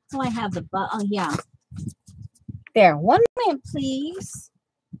 Oh, I have the, oh, yeah. There. One moment, please.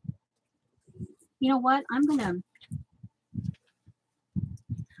 You know what? I'm going to.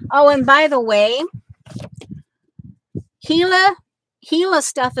 Oh, and by the way, Gila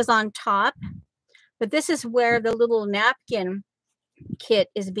stuff is on top, but this is where the little napkin kit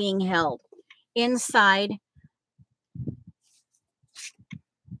is being held inside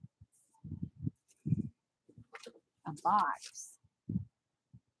a box.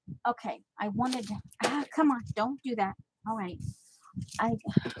 Okay, I wanted to, come on, don't do that. All right.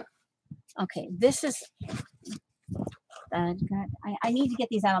 Okay, this is, I need to get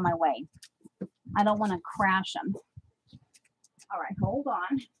these out of my way. I don't want to crash them. All right, hold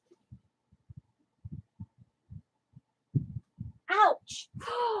on. Ouch.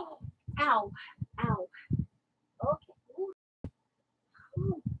 Ow. Ow. Okay. Ooh.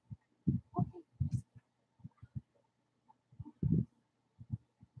 Ooh. Okay.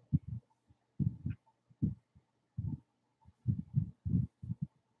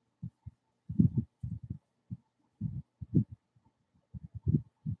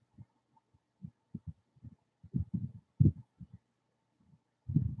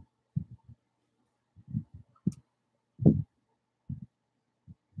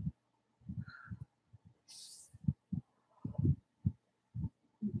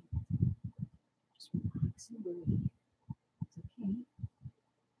 Just relax and breathe.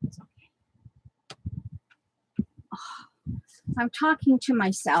 It's okay. It's okay. Oh, I'm talking to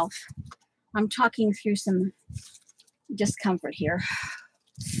myself. I'm talking through some discomfort here.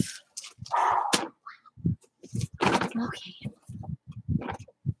 Okay.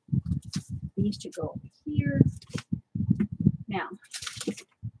 These should go over here. Now,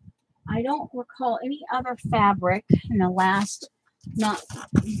 I don't recall any other fabric in the last, not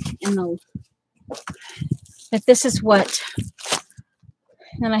in the, but this is what,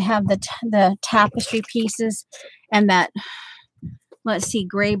 then I have the tapestry pieces and that, let's see,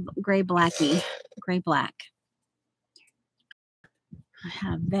 gray black. I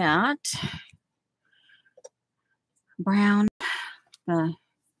have that. Brown, the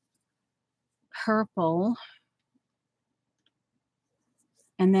purple,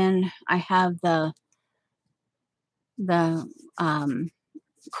 and then I have the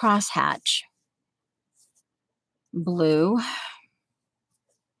crosshatch blue.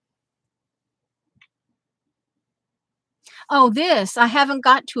 Oh, this, I haven't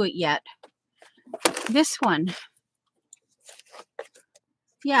got to it yet. This one.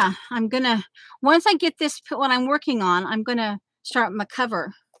 Yeah, I'm gonna, once I get this, what I'm working on, I'm gonna start my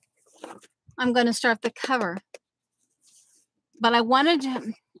cover. I'm gonna start the cover. But I wanted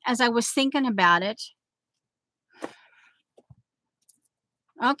to, as I was thinking about it,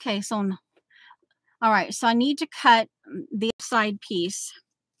 okay, so, all right, so I need to cut the side piece.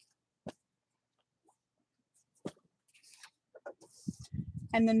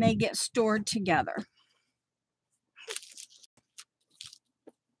 And then they get stored together.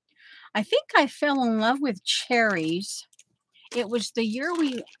 I think I fell in love with cherries. It was the year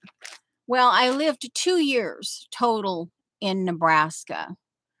I lived 2 years total in Nebraska.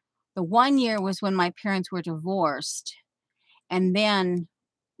 The 1 year was when my parents were divorced. And then,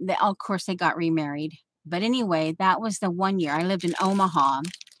 of course, they got remarried. But anyway, that was the 1 year. I lived in Omaha,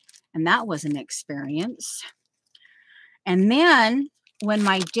 and that was an experience. And then when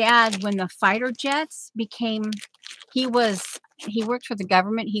my dad, when the fighter jets became, he worked for the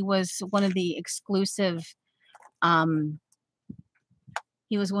government. He was one of the exclusive,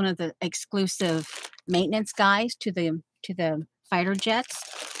 maintenance guys to the fighter jets.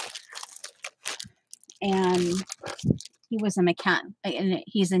 And he was a mechanic, and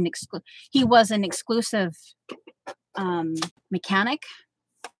he was an exclusive mechanic.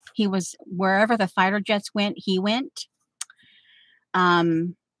 He was wherever the fighter jets went, he went.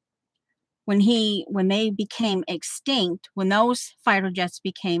 When they became extinct, when those fighter jets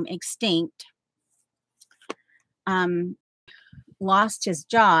became extinct, lost his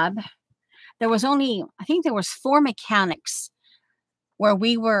job. There was only, I think there was 4 mechanics where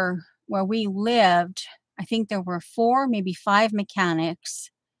we lived. I think there were 4, maybe 5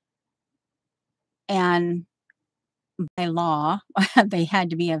 mechanics. And by law, they had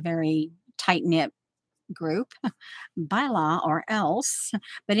to be a very tight-knit group by law or else.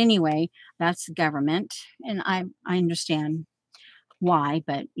 But anyway, that's government, and I understand why,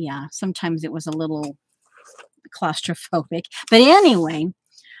 but yeah, sometimes it was a little claustrophobic. But anyway,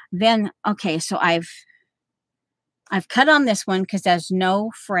 then okay, so I've cut on this one because there's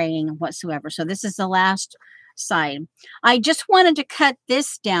no fraying whatsoever. So this is the last side. I just wanted to cut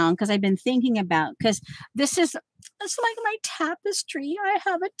this down because I've been thinking about, because this is, it's like my tapestry. I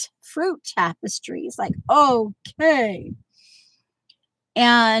have a fruit tapestry. It's like, okay.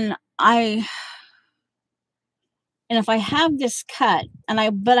 And if I have this cut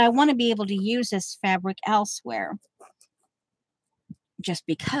but I want to be able to use this fabric elsewhere just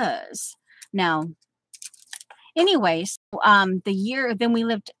because. Now, anyways, the year, then we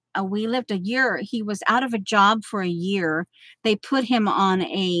lived a year. He was out of a job for a year. They put him on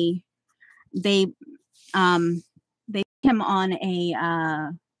they um they put him on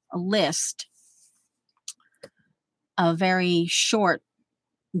a list, a very short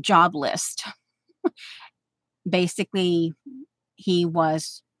job list. Basically, he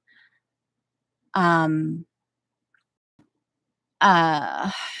was um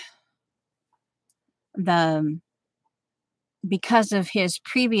uh the because of his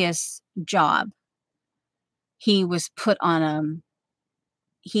previous job, he was put on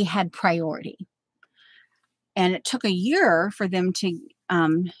he had priority. And it took a year for them to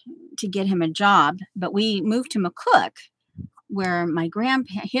get him a job, but we moved to McCook where my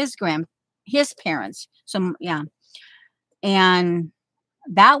his parents. So yeah. And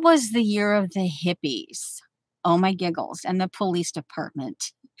that was the year of the hippies. Oh my giggles, and the police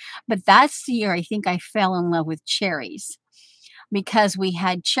department. But that's the year I think I fell in love with cherries, because we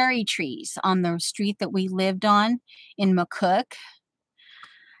had cherry trees on the street that we lived on in McCook.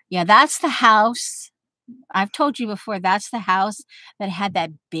 Yeah, that's the house. I've told you before, that's the house that had that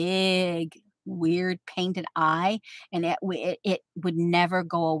big, weird painted eye, and it would never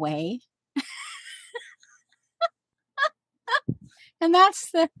go away. And that's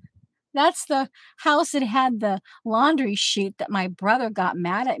the house that had the laundry chute that my brother got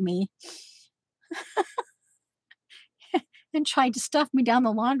mad at me and tried to stuff me down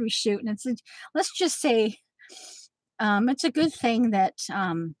the laundry chute. And it's, let's just say, it's a good thing that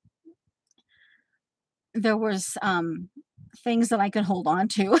there was things that I could hold on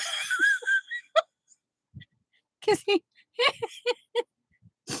to. Because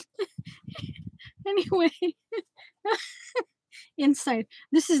anyway, inside,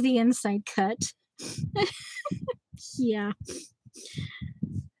 this is the inside cut. Yeah.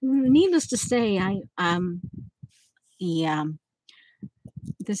 Needless to say, yeah,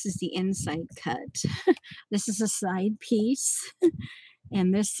 this is the inside cut. This is a side piece,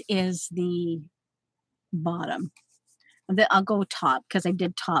 and this is the bottom. I'll go top because I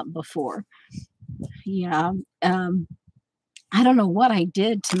did top before. Yeah. I don't know what I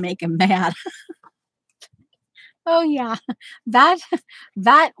did to make him mad. Oh yeah, that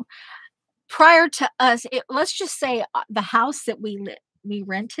that prior to us, let's just say the house that we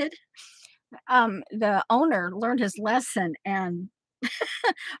rented, the owner learned his lesson, and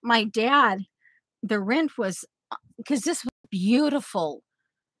my dad, the rent was, because this was beautiful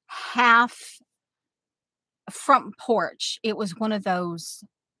half front porch. It was one of those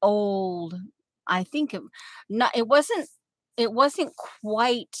old, I think it wasn't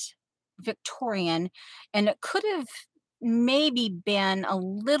quite Victorian, and it could have maybe been a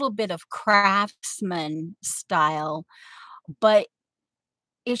little bit of craftsman style, but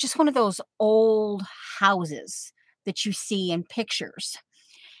it's just one of those old houses that you see in pictures.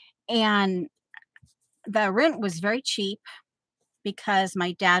 And the rent was very cheap because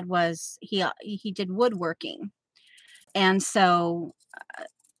my dad he did woodworking. And so,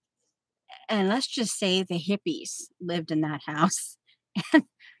 and let's just say the hippies lived in that house. And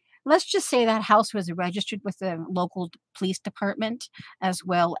let's just say that house was registered with the local police department, as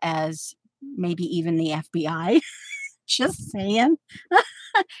well as maybe even the FBI. Just saying.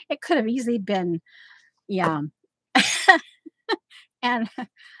 It could have easily been, yeah. And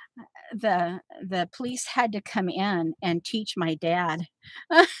the police had to come in and teach my dad,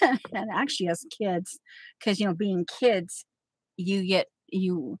 and actually us kids, because being kids, you get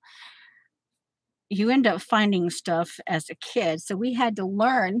you end up finding stuff as a kid. So we had to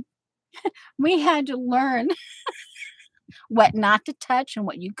learn what not to touch and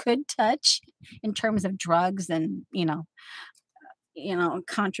what you could touch in terms of drugs and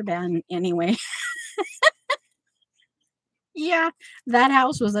contraband anyway. Yeah, that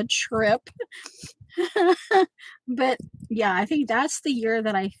house was a trip. But yeah, I think that's the year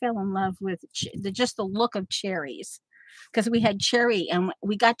that I fell in love with just the look of cherries. because we had cherry and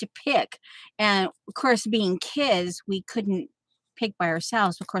we got to pick. And of course, being kids, we couldn't pick by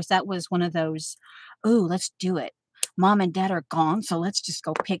ourselves. Of course, that was one of those, oh, let's do it. Mom and dad are gone, so let's just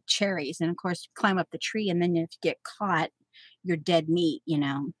go pick cherries. And of course, climb up the tree, and then if you get caught, you're dead meat, you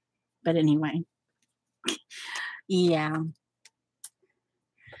know. But anyway, yeah.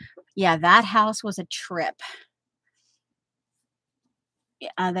 Yeah, that house was a trip.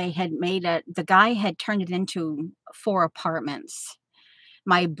 They had made it, the guy had turned it into 4 apartments.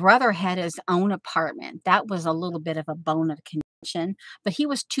 My brother had his own apartment. That was a little bit of a bone of contention, but he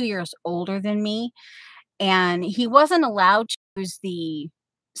was 2 years older than me, and he wasn't allowed to use the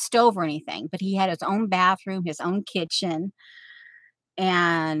stove or anything, but he had his own bathroom, his own kitchen,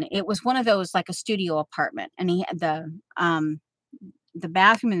 and it was one of those like a studio apartment, and he had the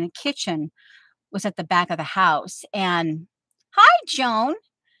bathroom and the kitchen was at the back of the house, and hi, Joan.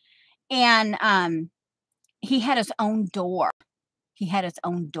 And, he had his own door. He had his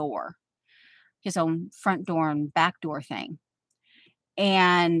own door, his own front door and back door thing.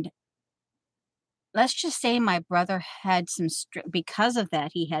 And let's just say my brother had some strict, because of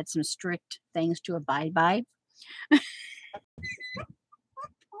that, he had some strict things to abide by.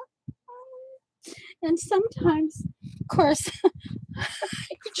 And sometimes, of course,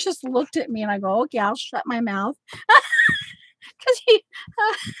 he just looked at me and I go, okay, I'll shut my mouth. Because he,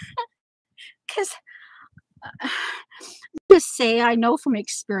 because to say I know from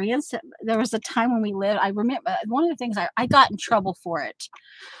experience that there was a time when we lived, I remember one of the things I got in trouble for it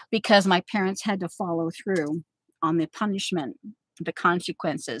because my parents had to follow through on the punishment, the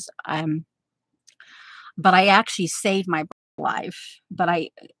consequences. But I actually saved my life. But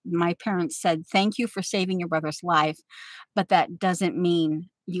my parents said, "Thank you for saving your brother's life, but that doesn't mean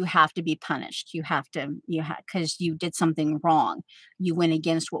you have to be punished. Because you did something wrong. You went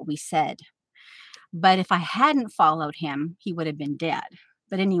against what we said." But if I hadn't followed him, he would have been dead.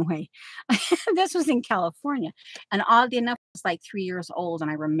 But anyway, this was in California. And oddly enough, I was like 3 years old, and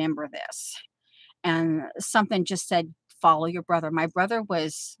I remember this. And something just said, follow your brother. My brother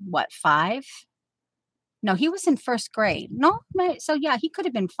was, what, 5? No, he was in first grade. No, so yeah, he could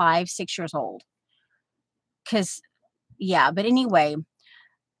have been 5, 6 years old. Because, yeah, but anyway,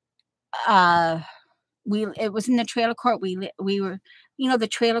 uh, it was in the trailer court. We were, the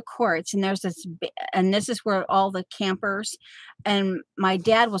trailer courts, and there's and this is where all the campers, and my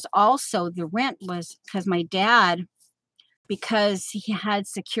dad was also, the rent was because my dad, because he had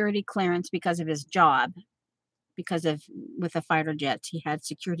security clearance because of his job, because of with the fighter jets, he had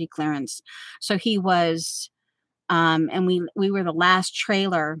security clearance. So he was, and we were the last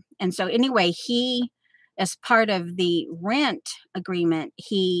trailer. And so anyway, he, as part of the rent agreement,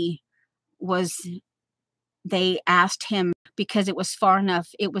 was they asked him, because it was far enough,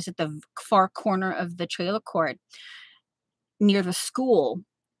 it was at the far corner of the trailer court near the school.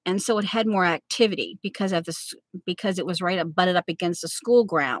 And so it had more activity because because it was right up, butted up against the school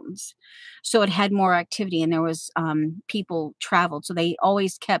grounds. So it had more activity, and there was people traveled. So they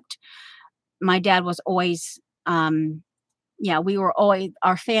always kept, my dad was always, yeah, we were always,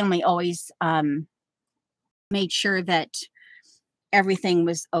 our family always made sure that everything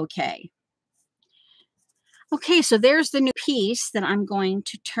was okay. Okay, so there's the new piece that I'm going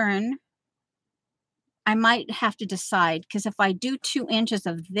to turn. I might have to decide, because if I do 2 inches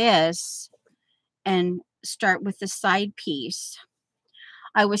of this and start with the side piece,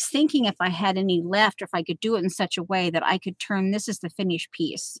 I was thinking if I had any left, or if I could do it in such a way that I could turn this as the finished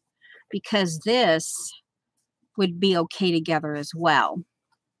piece, because this would be okay together as well.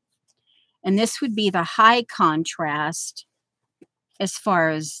 And this would be the high contrast as far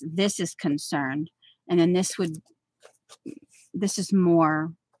as this is concerned. And then this is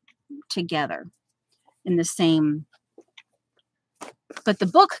more together in the same, but the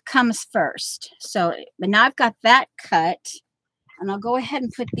book comes first. So, but now I've got that cut, and I'll go ahead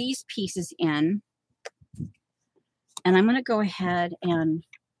and put these pieces in, and I'm going to go ahead and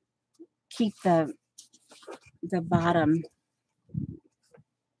keep the bottom,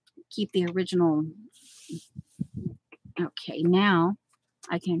 keep the original. Okay, now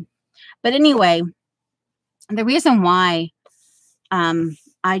I can, but anyway, the reason why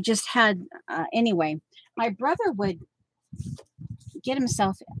I just had, anyway, my brother would get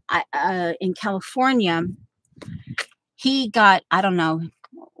himself, in California, he got, I don't know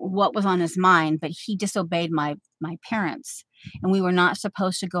what was on his mind, but he disobeyed my parents, and we were not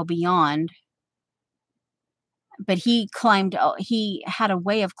supposed to go beyond, but he had a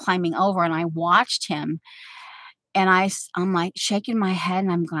way of climbing over, and I watched him, and I'm like shaking my head,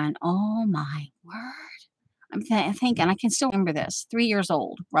 and I'm going, oh my word. I'm thinking, I can still remember this, 3 years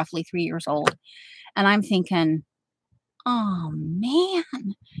old, roughly 3 years old. And I'm thinking, oh man,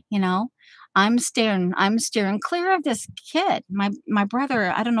 you know, I'm steering clear of this kid. My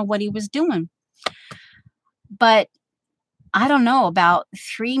brother, I don't know what he was doing, but I don't know, about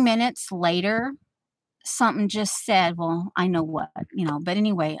 3 minutes later, something just said, well, I know what, but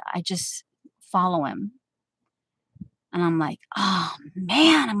anyway, I just follow him. And I'm like, oh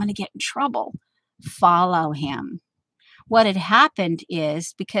man, I'm gonna get in trouble. Follow him. What had happened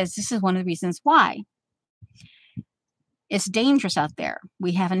is, because this is one of the reasons why it's dangerous out there.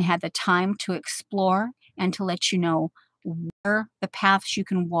 We haven't had the time to explore and to let you know where the paths you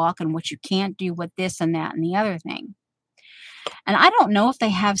can walk and what you can't do, with this and that and the other thing. And I don't know if they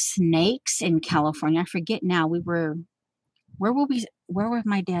have snakes in California. I forget now. Where was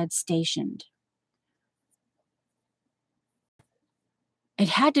my dad stationed? It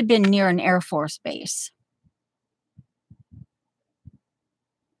had to have been near an Air Force base.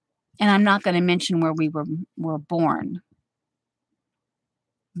 And I'm not going to mention where we were born.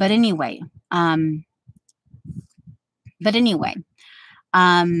 But anyway, um, but anyway,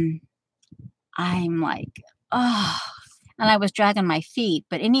 um, I'm like, oh, and I was dragging my feet.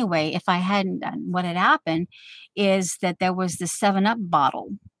 But anyway, if I hadn't done, what had happened is that there was this 7-Up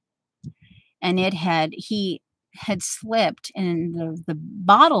bottle, and he had slipped, and the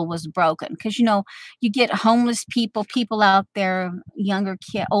bottle was broken. Because, you get homeless people out there,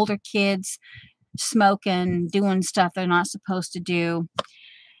 older kids, smoking, doing stuff they're not supposed to do.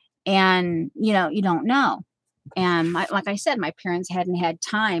 And, you don't know. And like I said, my parents hadn't had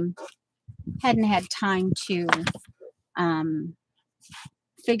time to um,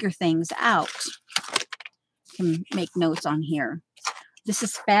 figure things out. Can make notes on here. This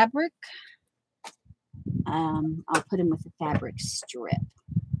is fabric. I'll put them with a fabric strip.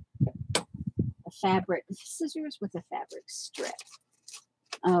 A fabric scissors with a fabric strip.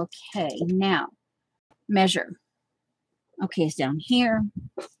 Okay, now measure. Okay, it's down here.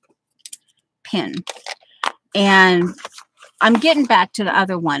 Pin. And I'm getting back to the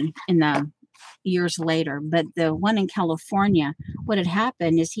other one in the years later, but the one in California, what had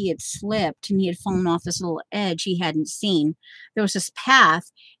happened is he had slipped and he had fallen off this little edge he hadn't seen. There was this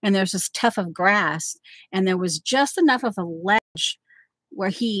path and there's this tuft of grass, and there was just enough of a ledge where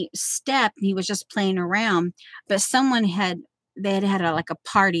he stepped and he was just playing around, but they had like a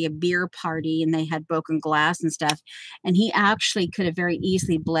party, a beer party, and they had broken glass and stuff, and he actually could have very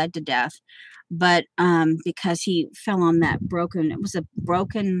easily bled to death. But because he fell on it was a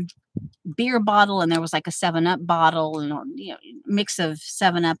broken beer bottle, and there was like a 7-Up bottle, and mix of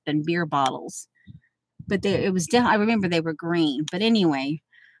 7-Up and beer bottles. But I remember they were green. But anyway,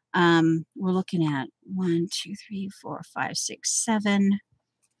 we're looking at 1, 2, 3, 4, 5, 6, 7,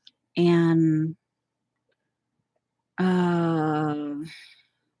 and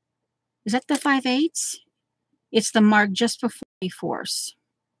is that the 5/8? It's the mark just before force.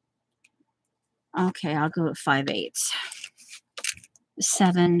 Okay, I'll go with 5/8.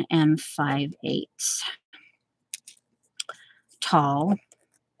 7 and 5/8. Tall.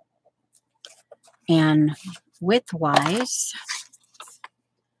 And width-wise,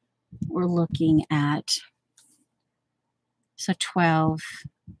 we're looking at, so 12,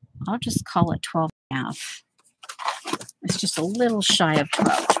 I'll just call it 12 and a half. It's just a little shy of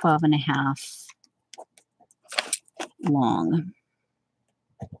 12 and a half long.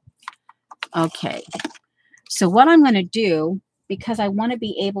 Okay, so what I'm going to do, because I want to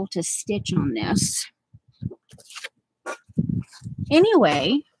be able to stitch on this.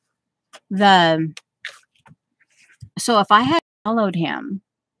 Anyway, so if I had followed him,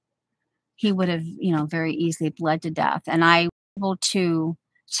 he would have, very easily bled to death. And I was able to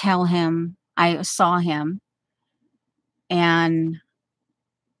tell him, I saw him, and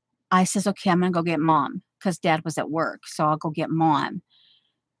I says, okay, I'm going to go get Mom, because Dad was at work. So I'll go get Mom.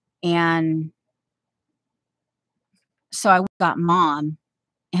 And so I got Mom,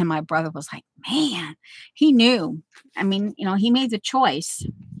 and my brother was like, man, he knew. I mean, he made the choice.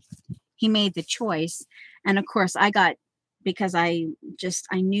 He made the choice. And of course, because I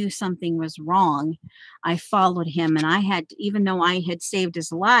knew something was wrong, I followed him, and even though I had saved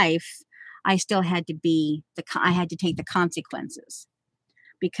his life, I still had to I had to take the consequences,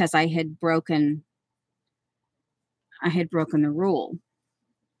 because I had broken the rule.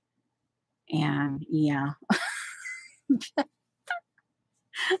 And yeah.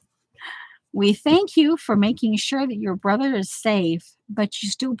 We thank you for making sure that your brother is safe, but you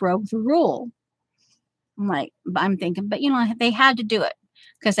still broke the rule. I'm thinking, but they had to do it,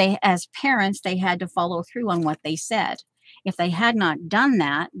 because as parents, they had to follow through on what they said. If they had not done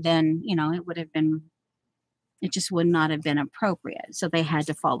that, then, it just would not have been appropriate. So they had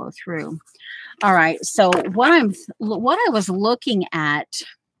to follow through. All right. So what I was looking at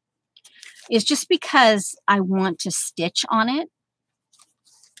is just because I want to stitch on it.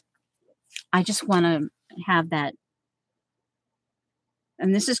 I just want to have that.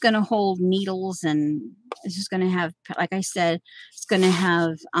 And this is going to hold needles, and this is going to have, like I said, it's going to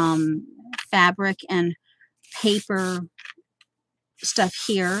have fabric and paper stuff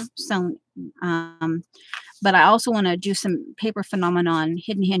here. So, but I also want to do some paper phenomenon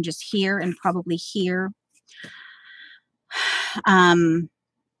hidden hinges here and probably here. And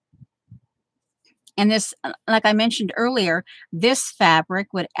this, like I mentioned earlier, this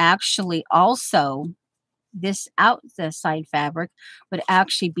fabric would actually also, this outside fabric would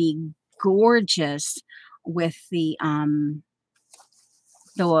actually be gorgeous with the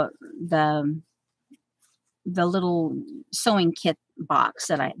the little sewing kit box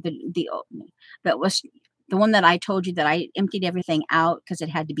that that was the one that I told you that I emptied everything out because it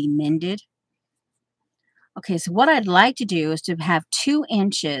had to be mended. Okay, so what I'd like to do is to have 2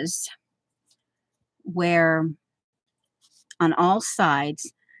 inches where on all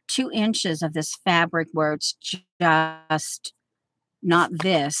sides, 2 inches of this fabric where it's just not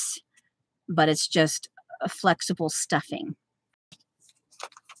this, but it's just a flexible stuffing.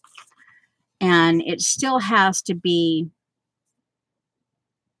 And it still has to be,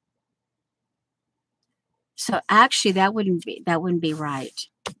 so actually that wouldn't be right.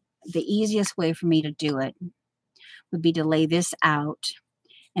 The easiest way for me to do it would be to lay this out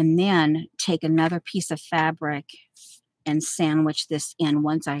and then take another piece of fabric and sandwich this in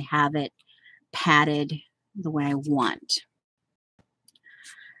once I have it padded the way I want.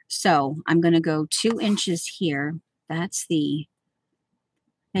 So I'm going to go 2 inches here. That's they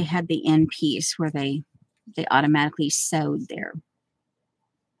had the end piece where they automatically sewed there.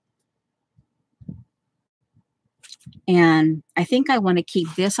 And I think I want to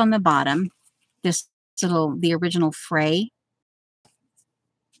keep this on the bottom, the original fray.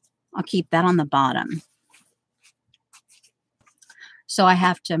 I'll keep that on the bottom. So I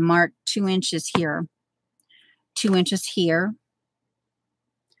have to mark 2 inches here, 2 inches here.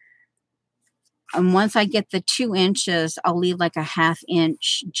 And once I get the 2 inches, I'll leave like a 1/2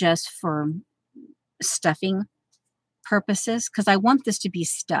 inch just for stuffing purposes because I want this to be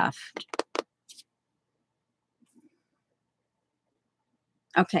stuffed.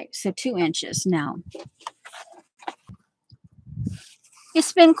 Okay, so 2 inches now.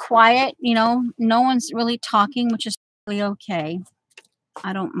 It's been quiet, you know, no one's really talking, which is really okay.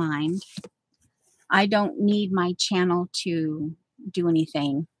 I don't mind. I don't need my channel to do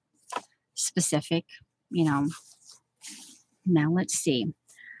anything specific, you know. Now let's see.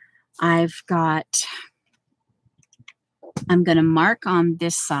 I'm going to mark on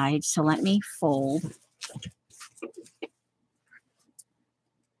this side, so let me fold.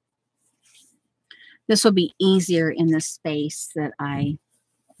 This will be easier in the space that I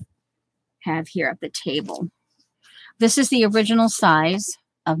have here at the table. This is the original size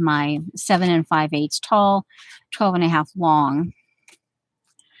of my 7 5/8 tall, 12 1/2 long.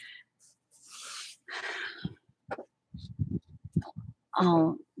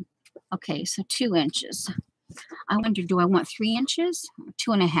 Oh, okay, so 2 inches. I wonder, do I want 3 inches?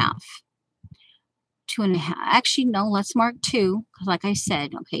 2 1/2. 2 1/2. Actually, no, let's mark 2, because like I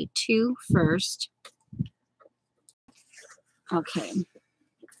said, okay, 2 first. Okay.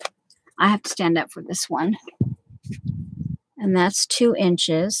 I have to stand up for this one. And that's 2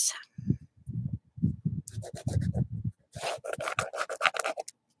 inches.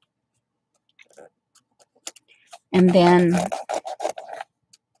 And then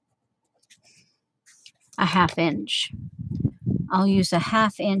a 1/2 inch. I'll use a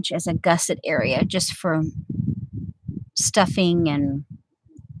 1/2 inch as a gusset area just for stuffing and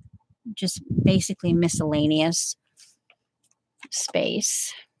just basically miscellaneous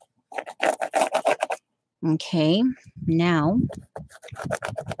space. Okay, now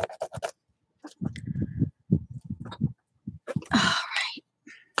all right,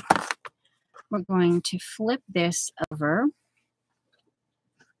 we're going to flip this over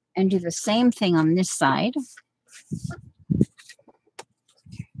and do the same thing on this side.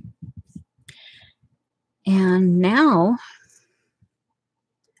 And now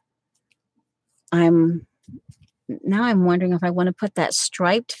I'm wondering if I want to put that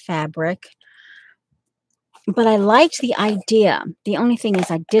striped fabric, but I liked the idea. The only thing is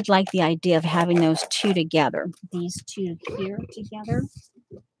I did like the idea of having those two together, these two here together,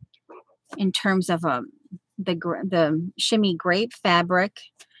 in terms of the shimmy grape fabric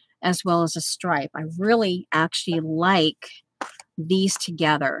as well as a stripe. I really actually like these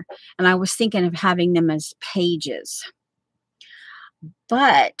together, and I was thinking of having them as pages.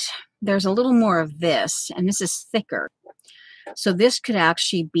 But there's a little more of this, and this is thicker. So this could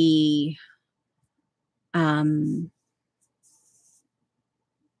actually be I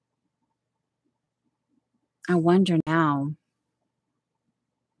wonder now.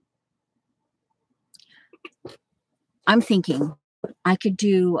 I'm thinking I could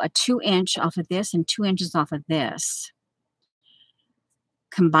do a 2-inch off of this and 2 inches off of this.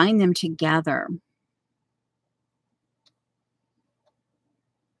 Combine them together.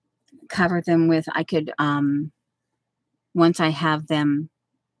 Cover them with, I could, once I have them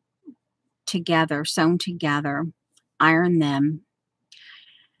together, sewn together, iron them,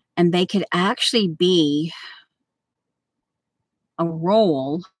 and they could actually be a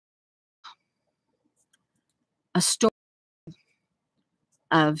roll, a story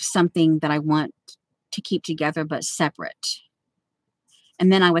of something that I want to keep together but separate.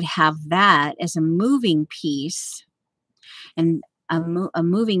 And then I would have that as a moving piece, and a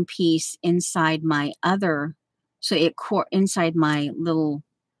moving piece inside my other, so it inside my little,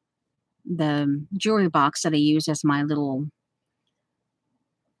 the jewelry box that I use as my little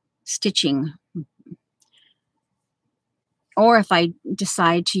stitching. Or if I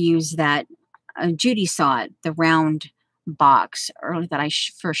decide to use that, Judy saw it, the round box earlier that I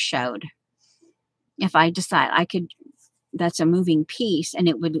first showed. If I decide I could, that's a moving piece,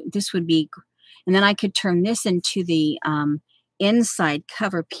 and this would be, and then I could turn this into the inside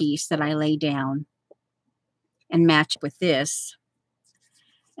cover piece that I lay down and match with this,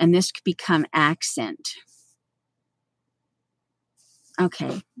 and this could become accent.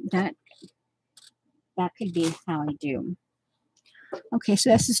 Okay, that could be how I do. Okay,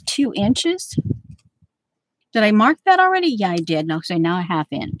 so this is 2 inches. Did I mark that already? Yeah, I did. No, so now a 1/2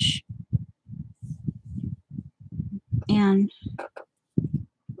 inch. And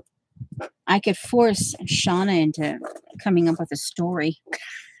I could force Shauna into coming up with a story.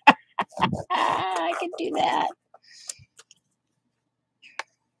 I could do that.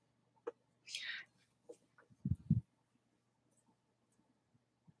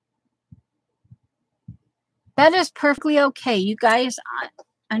 That is perfectly okay. You guys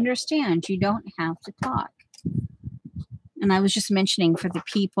understand. You don't have to talk. And I was just mentioning for the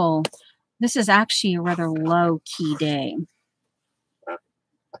people, this is actually a rather low-key day.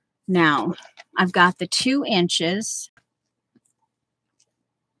 Now, I've got the 2 inches.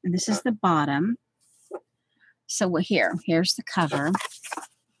 And this is the bottom. So here's the cover.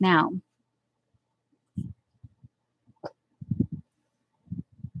 Now,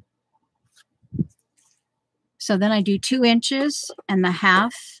 so then I do 2 inches and the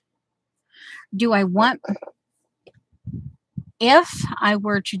 1/2. Do I want, if I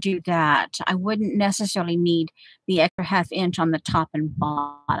were to do that, I wouldn't necessarily need the extra 1/2 inch on the top and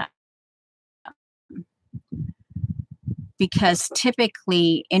bottom. Because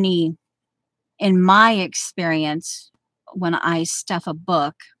typically in my experience, when I stuff a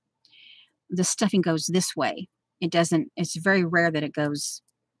book, the stuffing goes this way. It's very rare that it goes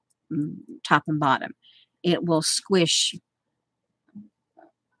top and bottom. It will squish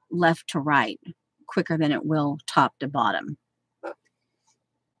left to right quicker than it will top to bottom.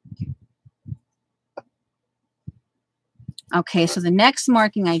 Okay, so the next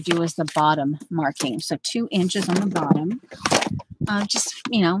marking I do is the bottom marking. So 2 inches on the bottom. Just,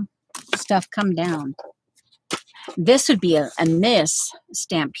 stuff come down. This would be a this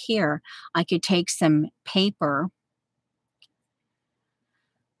stamp here. I could take some paper.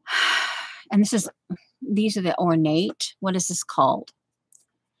 And these are the ornate. What is this called?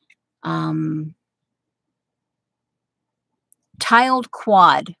 Tiled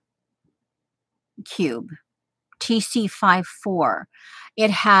quad cube. TC54.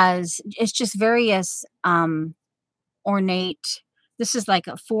 It's just various ornate. This is like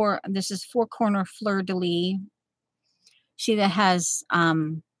this is 4-corner fleur-de-lis. See, that has,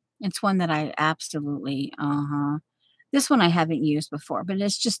 it's one that I absolutely, this one I haven't used before, but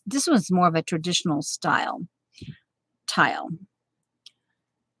this one's more of a traditional style tile.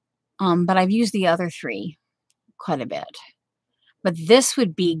 But I've used the other 3 quite a bit. But this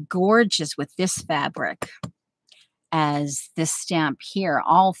would be gorgeous with this fabric as this stamp here.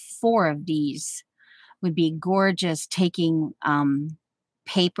 All 4 of these would be gorgeous, taking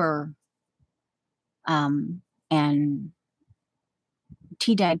paper and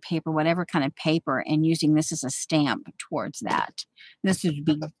tea-dyed paper, whatever kind of paper, and using this as a stamp towards that. This would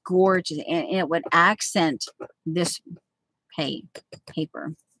be gorgeous, and it would accent this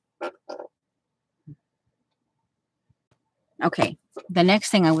paper. Okay, the next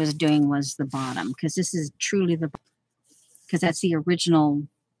thing I was doing was the bottom, because this is truly because that's the original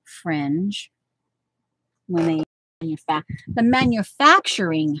fringe when they the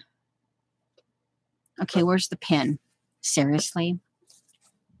manufacturing. Okay, where's the pin? Seriously?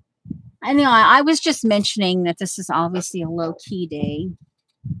 I know I was just mentioning that this is obviously a low-key day.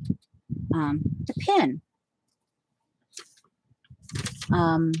 The pin.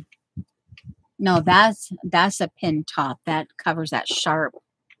 No, that's a pin top that covers that sharp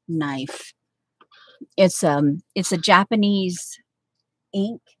knife. It's a Japanese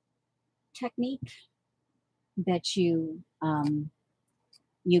ink technique that you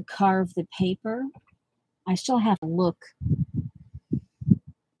carve the paper. I still have to look.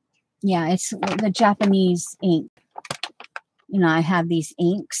 Yeah, it's the Japanese ink. You know, I have these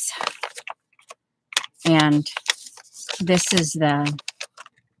inks, and this is the.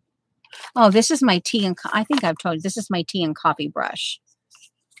 Oh, this is my tea and I think I've told you this is my tea and coffee brush.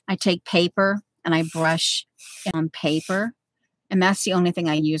 I take paper and I brush it on paper, and that's the only thing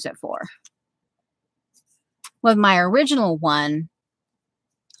I use it for. With my original one,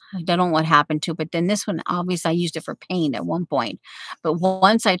 I don't know what happened to, but then this one, obviously I used it for paint at one point. But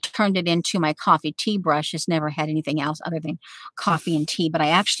once I turned it into my coffee tea brush, it's never had anything else other than coffee and tea. But I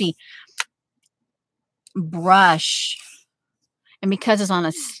actually brush, and because it's on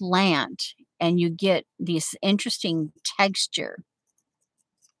a slant, and you get this interesting texture.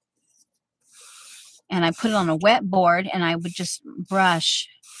 And I put it on a wet board, and I would just brush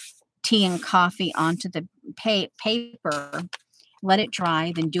tea and coffee onto the paper, let it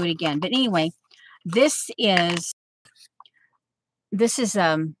dry, then do it again. But anyway, this is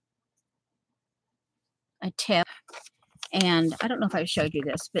a tip, and I don't know if I showed you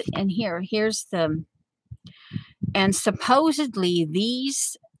this, but and here's the, and supposedly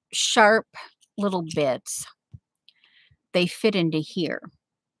these sharp little bits, they fit into here.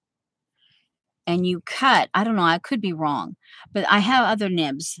 And you cut, I don't know, I could be wrong, but I have other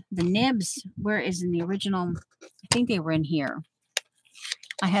nibs. The nibs, where is in the original? I think they were in here.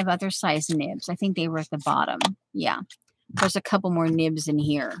 I have other size nibs. I think they were at the bottom. Yeah, there's a couple more nibs in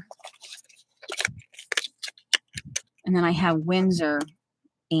here. And then I have Winsor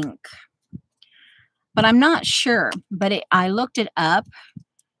ink. But I'm not sure. But I looked it up,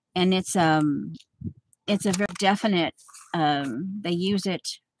 and it's a very definite, they use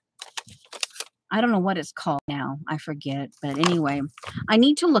it, I don't know what it's called now. I forget. But anyway, I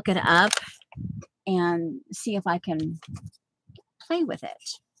need to look it up and see if I can play with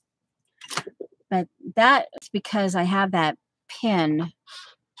it. But that's because I have that pin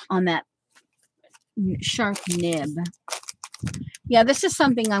on that sharp nib. Yeah, this is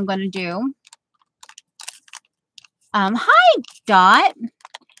something I'm going to do. Hi, Dot.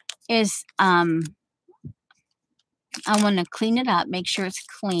 I want to clean it up, make sure it's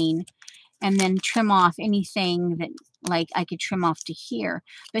clean, and then trim off anything that, like, I could trim off to here.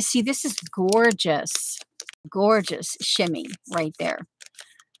 But see, this is gorgeous, gorgeous shimmy right there.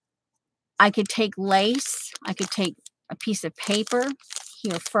 I could take lace. I could take a piece of paper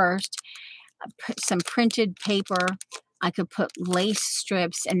here first, some printed paper. I could put lace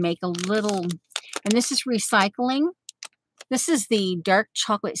strips and make a little, and this is recycling. This is the dark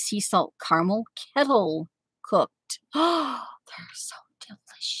chocolate sea salt caramel kettle cooked. Oh, they're so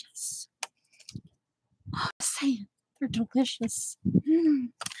delicious. Oh, saying they're delicious.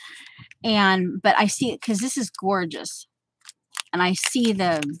 But I see it because this is gorgeous. And I see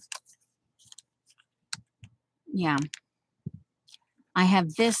yeah. I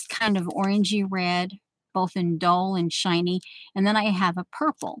have this kind of orangey red, both in dull and shiny. And then I have a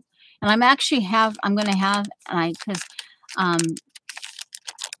purple. And I'm going to have, because I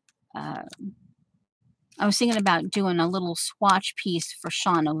was thinking about doing a little swatch piece for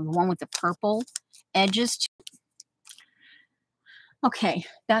Shauna, the one with the purple edges. Okay,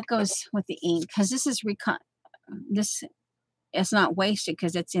 that goes with the ink, because this is it's not wasted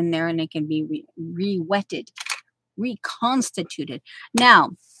because it's in there and it can be re-wetted, reconstituted.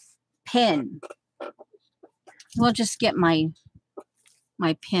 Now, pen. We'll just get my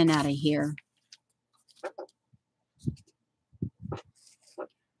pen out of here.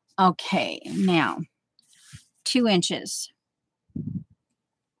 Okay, now 2 inches.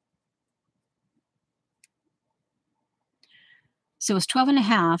 So it's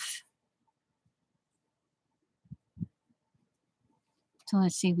 12.5. So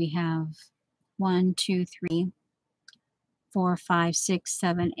let's see, we have 1, 2, 3, 4, 5, 6,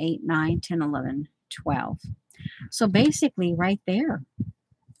 7, 8, 9, 10, 11, 12. So basically right there.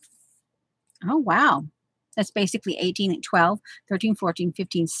 Oh, wow. That's basically 18 and 12, 13, 14,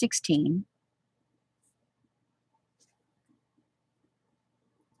 15, 16.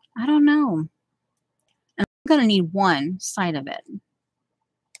 I don't know. And I'm going to need one side of it.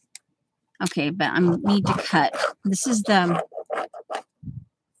 Okay, but I need to cut. This is the...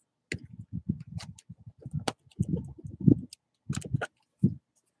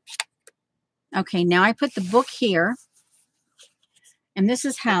 Okay, now I put the book here. And this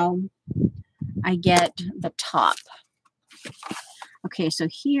is how I get the top. Okay, so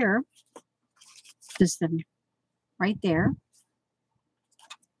here is the... right there.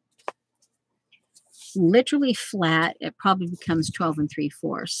 Literally flat. It probably becomes 12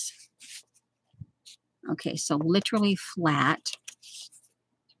 3/4. Okay, so literally flat.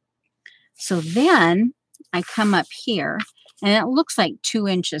 So then I come up here and it looks like 2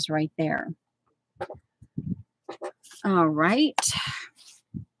 inches right there. All right.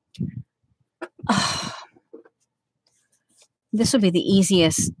 Oh, this will be the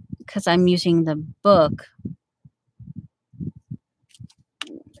easiest because I'm using the book.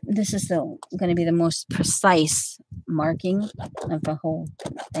 This is going to be the most precise marking of the whole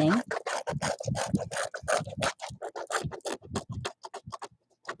thing.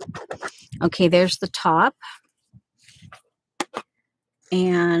 Okay, there's the top.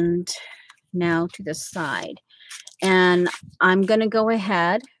 And now to the side. And I'm going to go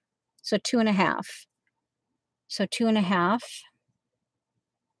ahead. So 2.5. So 2.5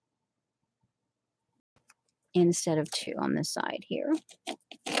 instead of 2 on this side here.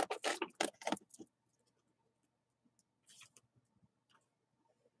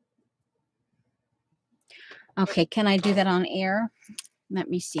 Okay, can I do that on air? Let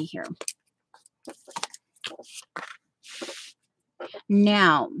me see here.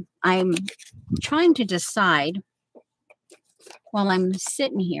 Now, I'm trying to decide, while I'm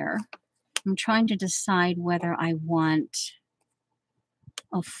sitting here, I'm trying to decide whether I want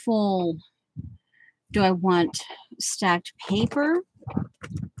a full... do I want stacked paper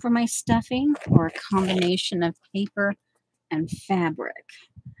for my stuffing or a combination of paper and fabric?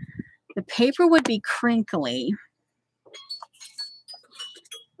 The paper would be crinkly.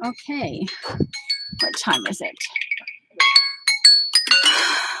 Okay, what time is it?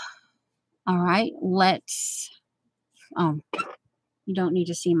 All right, let's... oh, you don't need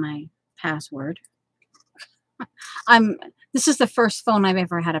to see my password. This is the first phone I've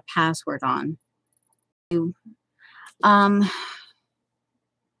ever had a password on.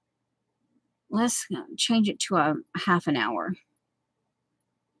 Let's change it to a half an hour.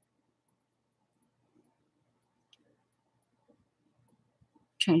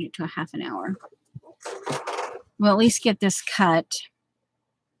 Change it to a half an hour. We'll at least get this cut.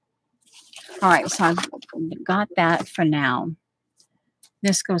 All right, so I've got that for now.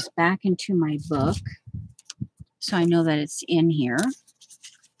 This goes back into my book, so I know that it's in here.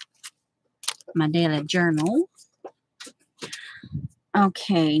 My daily journal.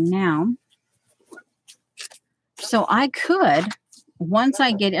 Okay, now, so I could, once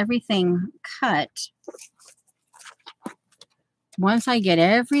I get everything cut,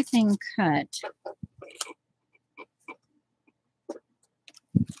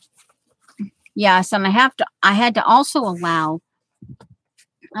 yes, and I had to also allow,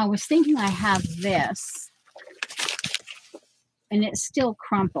 I was thinking I have this, and it's still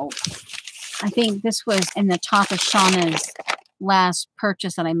crumpled. I think this was in the top of Shauna's last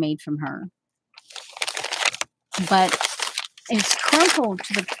purchase that I made from her. But it's crumpled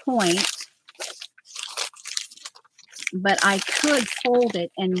to the point, but I could fold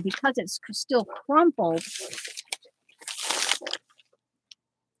it, and because it's still crumpled,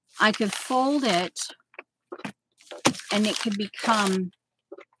 I could fold it, and it could become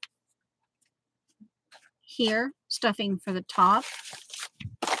here, stuffing for the top,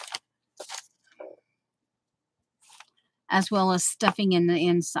 as well as stuffing in the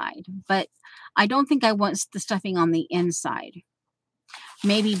inside. But I don't think I want the stuffing on the inside.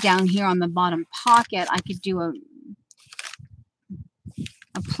 Maybe down here on the bottom pocket, I could do a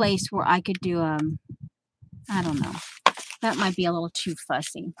place where I could do I don't know. That might be a little too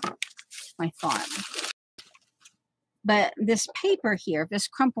fussy, my thought. But this paper here, this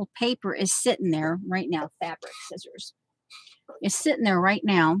crumpled paper is sitting there right now. Fabric scissors is sitting there right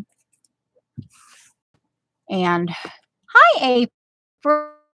now. And hi,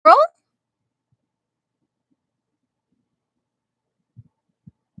 April.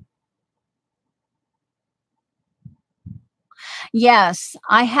 Yes,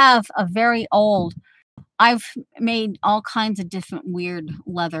 I have a very old... I've made all kinds of different weird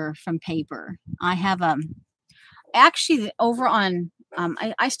leather from paper. I have actually over on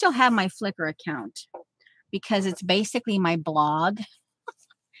I still have my Flickr account because it's basically my blog.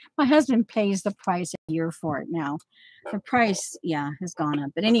 My husband pays the price a year for it now. The price, yeah, has gone up.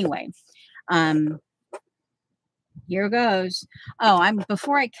 But anyway, here goes. Oh,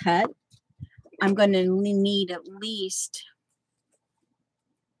 before I cut, I'm going to need at least,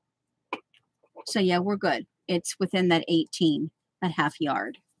 so yeah, we're good. It's within that 18, that half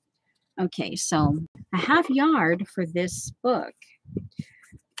yard. Okay, so a half yard for this book.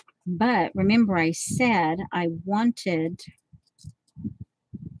 But remember I said I wanted,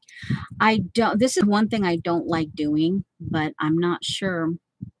 this is one thing I don't like doing, but I'm not sure.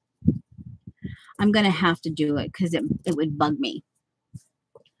 I'm going to have to do it because it would bug me.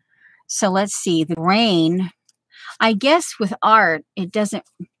 So let's see, the grain, I guess with art, it doesn't,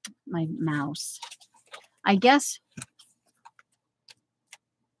 my mouse, I guess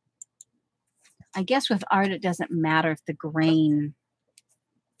with art, it doesn't matter if the grain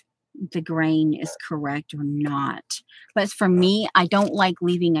is correct or not. But for me, I don't like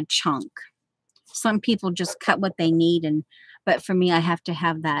leaving a chunk. Some people just cut what they need, but for me, I have to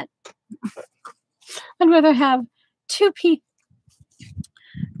have that. I'd rather have two pieces.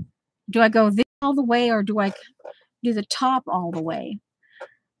 Do I go this all the way, or do I do the top all the way?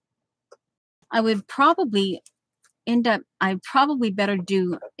 I would probably I'd probably better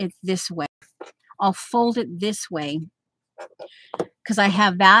do it this way. I'll fold it this way because I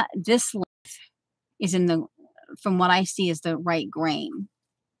have that. This length is from what I see, is the right grain.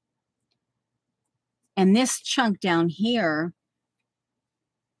 And this chunk down here,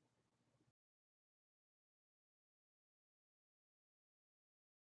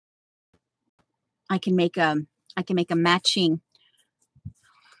 I can make a matching.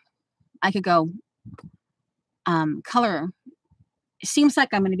 I could go color. It seems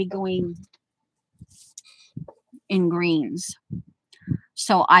like I'm going to be going in greens.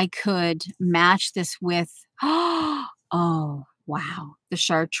 So I could match this with, oh, wow, the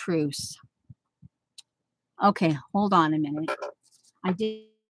chartreuse. Okay, hold on a minute. I didn't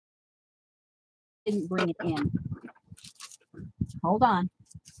bring it in. Hold on.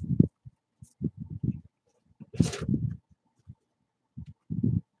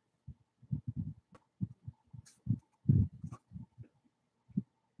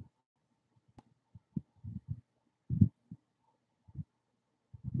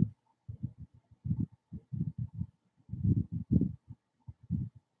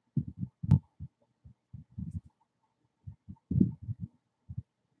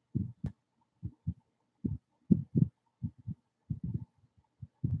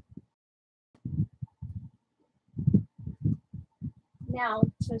 Now,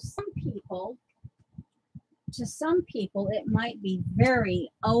 to some people, it might be very,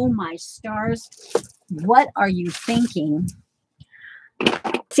 oh my stars, what are you thinking?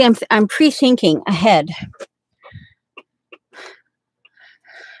 See, I'm pre-thinking ahead.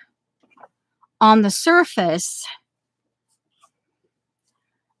 On the surface,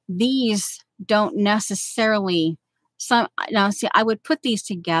 these don't necessarily, now see, I would put these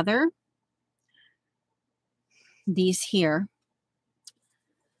together, these here,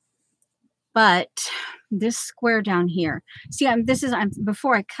 but this square down here, see,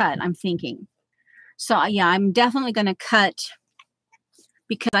 before I cut, I'm thinking. So yeah, I'm definitely going to cut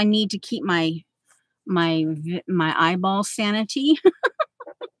because I need to keep my eyeball sanity.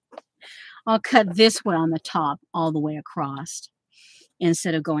 I'll cut this way on the top all the way across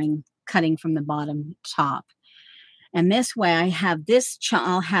instead of cutting from the bottom top. And this way I have this chunk,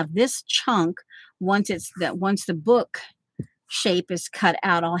 I'll have this chunk once the book shape is cut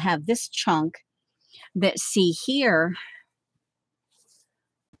out, I'll have this chunk that, see here,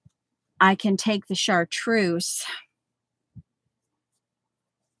 I can take the chartreuse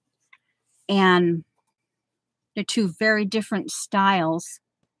and they're two very different styles.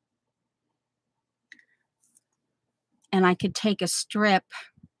 And I could take a strip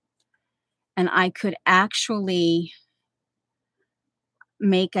and I could actually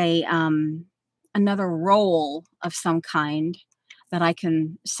make another roll of some kind that I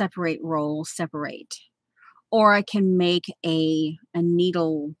can separate. Or I can make a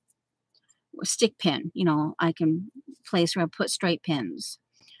needle stick pin. You know, I can place where I put straight pins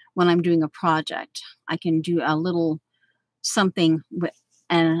when I'm doing a project. I can do a little something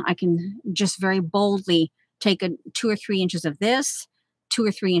and I can just very boldly take 2 or 3 inches of this, 2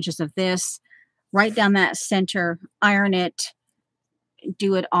 or 3 inches of this, right down that center, iron it,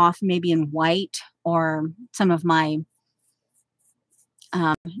 do it off maybe in white or some of my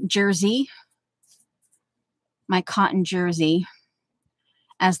jersey, my cotton jersey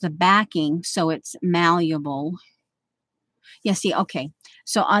as the backing so it's malleable. Yeah, see, okay.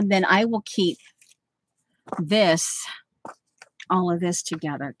 So then I will keep this, all of this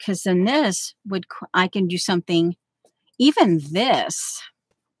together, because then I can do something, even this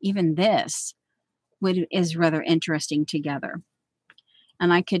is rather interesting together.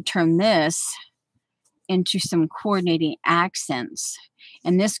 And I could turn this into some coordinating accents.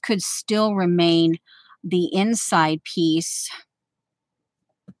 And this could still remain the inside piece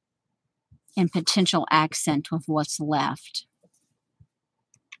and potential accent with what's left.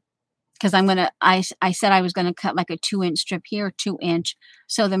 Because I said I was going to cut like a 2-inch strip here, 2-inch,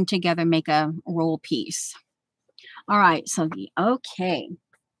 sew them together, make a roll piece. All right, so okay.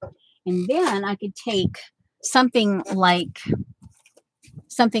 And then I could take something like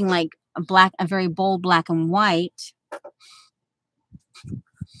a very bold black and white,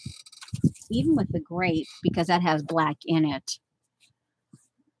 even with the grape, because that has black in it.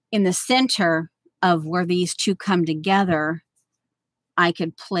 In the center of where these two come together, I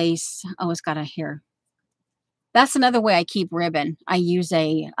could place, oh, it's got a hair. That's another way I keep ribbon. I use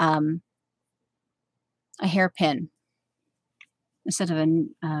a hairpin instead of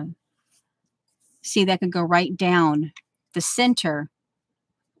a, see, that could go right down the center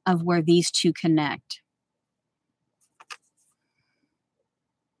of where these two connect.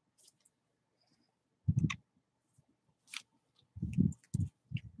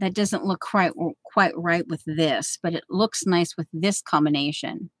 That doesn't look quite right with this, but it looks nice with this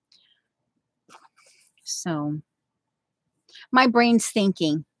combination. So my brain's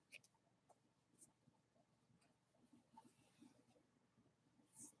thinking.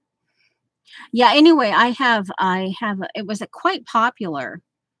 Yeah, anyway, it was quite popular.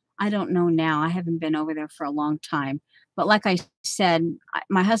 I don't know now. I haven't been over there for a long time. But like I said,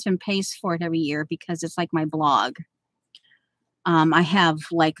 my husband pays for it every year because it's like my blog. I have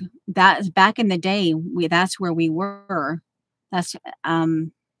like that back in the day. That's where we were. That's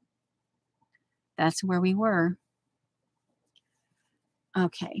where we were.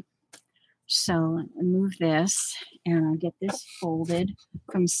 Okay, so move this and I'll get this folded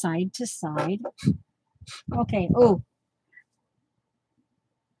from side to side. Okay. Oh,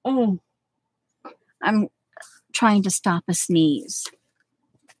 I'm trying to stop a sneeze.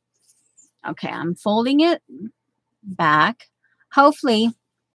 Okay, I'm folding it back. Hopefully,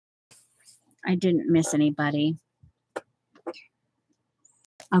 I didn't miss anybody.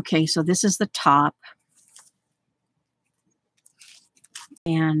 Okay, so this is the top.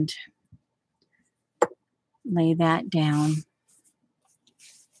 And lay that down.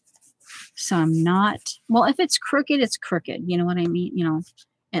 So I'm not, well, if it's crooked, it's crooked. You know what I mean? You know,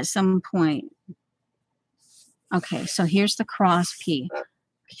 at some point. Okay, so here's the cross piece.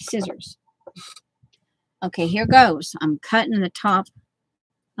 Scissors. Okay, here goes. I'm cutting the top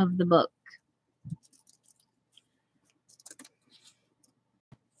of the book.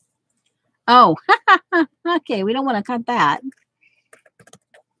 Oh, okay, we don't want to cut that.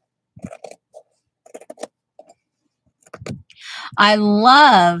 I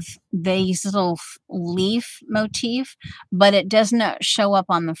love these little leaf motif, but it does not show up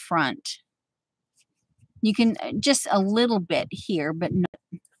on the front. You can just a little bit here, but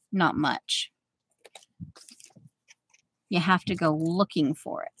not much. You have to go looking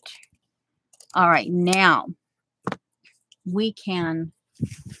for it. All right, now we can,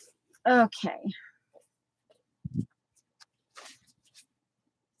 okay.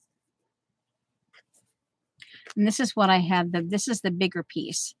 And this is what I have. This is the bigger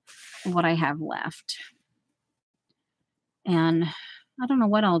piece of what I have left. And I don't know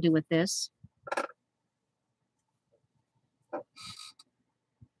what I'll do with this.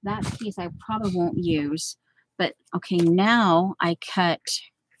 That piece I probably won't use. But okay, now I cut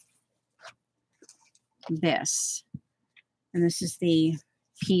this. And this is the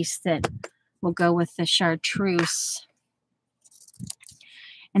piece that will go with the chartreuse.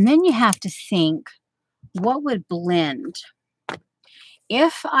 And then you have to think, what would blend?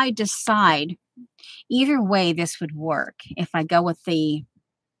 If I decide, either way this would work. If I go with the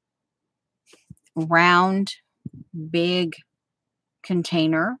round, big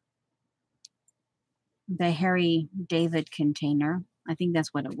container, the Harry David container. I think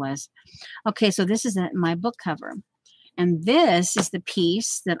that's what it was. Okay, so this is my book cover. And this is the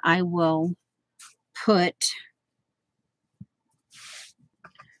piece that I will put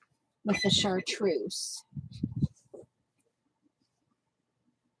with the chartreuse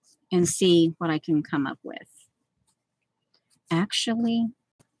and see what I can come up with. Actually,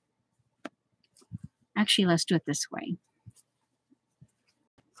 let's do it this way.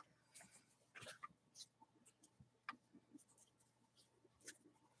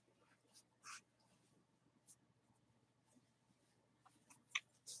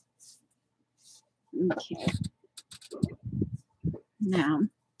 Okay. Now,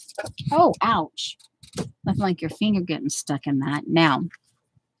 oh, ouch. Nothing like your finger getting stuck in that. Now,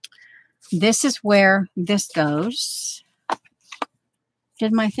 this is where this goes.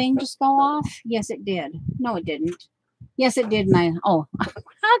 Did my thing just go off? Yes, it did. No, it didn't. Yes, it did. And I, oh,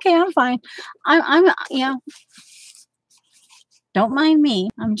 okay, I'm fine. Yeah, don't mind me.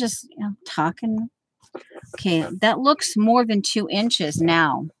 I'm just talking. Okay, that looks more than 2 inches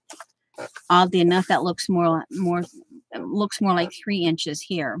now. Oddly enough, that looks more like 3 inches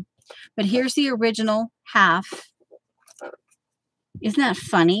here. But here's the original half. Isn't that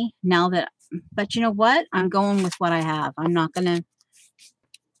funny? Now that, but you know what? I'm going with what I have. I'm not gonna.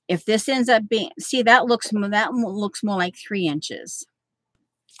 If this ends up being, see, that looks more like 3 inches.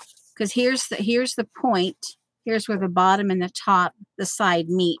 Because here's the point. Here's where the bottom and the top, the side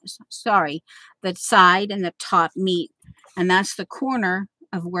meet. Sorry, the side and the top meet, and that's the corner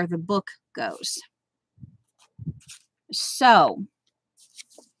of where the book goes. So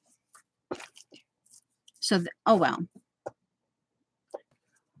oh well.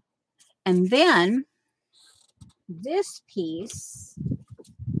 And then this piece,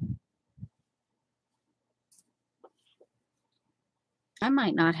 I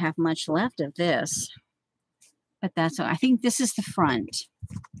might not have much left of this, but that's, I think this is the front.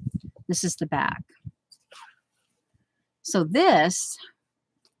 This is the back. So this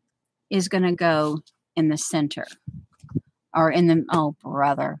is going to go in the center, or in the, oh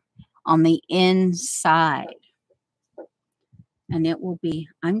brother, on the inside. And it will be,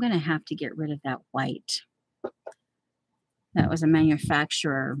 I'm going to have to get rid of that white. That was a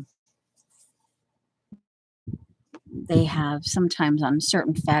manufacturer. They have, sometimes on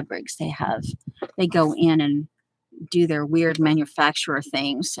certain fabrics, they go in and do their weird manufacturer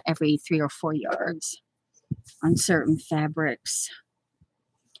things every 3 or 4 yards on certain fabrics.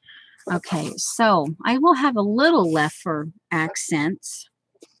 Okay, so I will have a little left for accents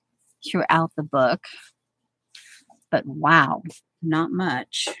throughout the book, but wow, not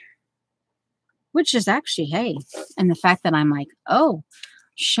much. Which is actually, hey, and the fact that I'm like, oh,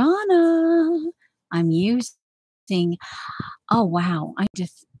 Shauna, I'm using, oh wow,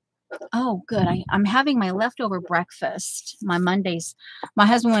 oh good, I'm having my leftover breakfast. My Mondays, my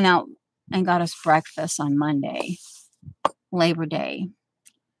husband went out and got us breakfast on Monday, Labor Day,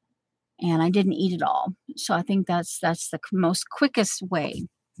 and I didn't eat it all. So I think that's the most quickest way.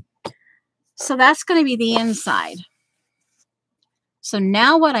 So that's going to be the inside. So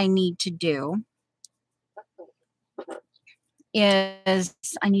now what I need to do is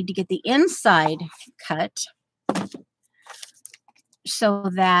I need to get the inside cut so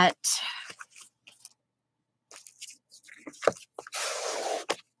that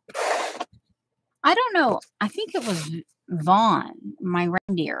I don't know. I think it was Vaughn, my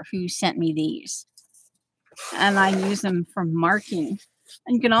reindeer, who sent me these. And I use them for marking.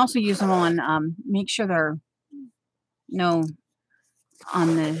 And you can also use them on, make sure they're,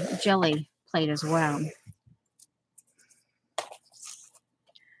 on the jelly plate as well.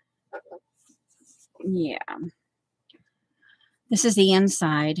 Yeah. This is the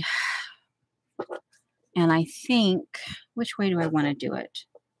inside. And I think, which way do I want to do it?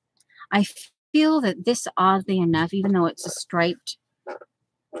 I feel that this, oddly enough, even though it's a striped,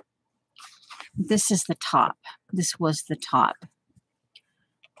 this is the top. This was the top.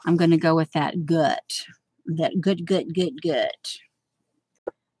 I'm going to go with that gut. That good.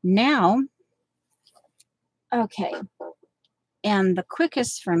 Now, okay. And the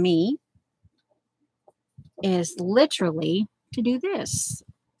quickest for me is literally to do this.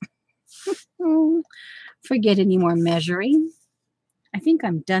 Forget any more measuring. I think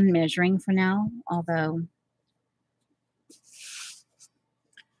I'm done measuring for now, although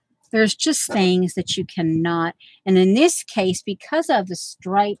there's just things that you cannot. And in this case, because of the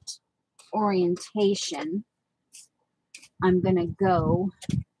striped orientation, I'm going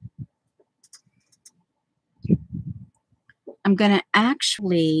to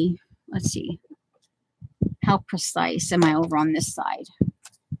actually, let's see, how precise am I over on this side?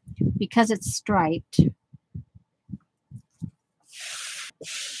 Because it's striped.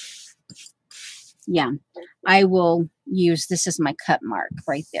 Yeah, I will use this as my cut mark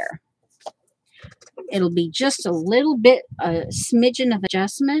right there. It'll be just a little bit, a smidgen of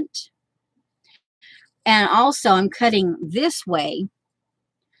adjustment. And also I'm cutting this way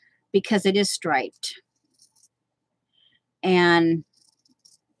because it is striped. And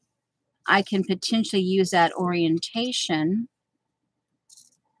I can potentially use that orientation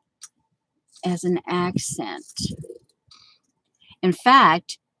as an accent. In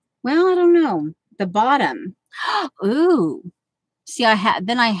fact, well, I don't know. The bottom. Ooh. See, I have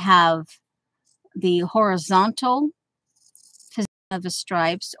the horizontal position of the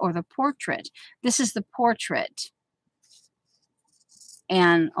stripes or the portrait. This is the portrait.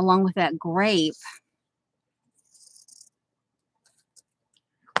 And along with that grape,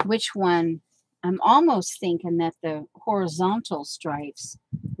 which one. I'm almost thinking that the horizontal stripes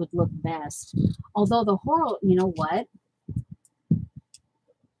would look best. Although the you know what?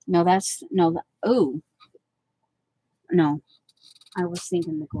 No, that's, no, oh, no. I was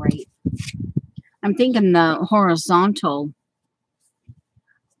thinking the grape. I'm thinking the horizontal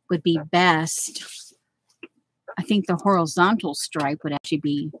would be best. I think the horizontal stripe would actually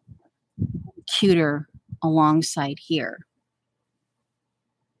be cuter alongside here.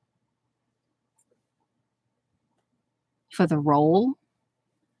 For the roll.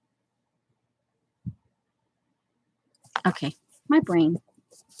 Okay, my brain.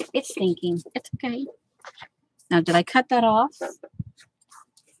 It's thinking. It's okay. Now, did I cut that off?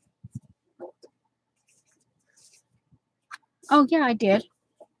 Oh, yeah, I did.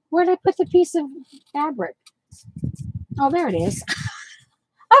 Where did I put the piece of fabric? Oh, there it is.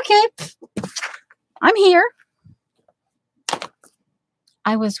 Okay. I'm here.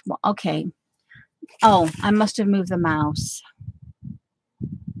 I was, okay. Oh, I must have moved the mouse.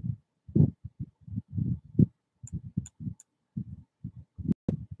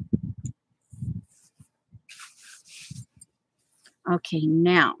 Okay,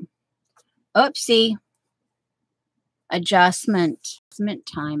 now. Oopsie. Adjustment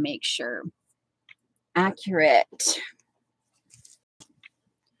time, make sure. Accurate.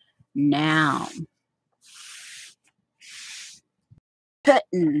 Now.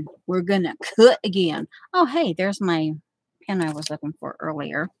 Cutting. We're going to cut again. Oh, hey, there's my pen I was looking for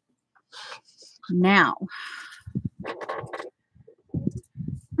earlier. Now.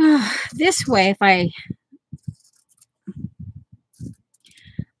 This way, if I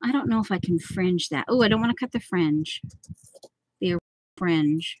don't know if I can fringe that. Oh, I don't want to cut the fringe. The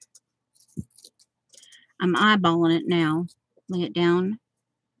fringe. I'm eyeballing it now. Lay it down.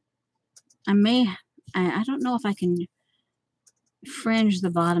 I don't know if I can fringe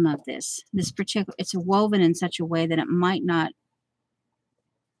the bottom of this. This particular, it's woven in such a way that it might not,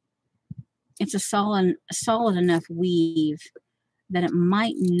 it's a solid enough weave that it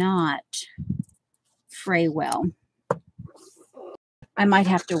might not fray well. I might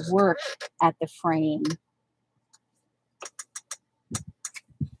have to work at the frame.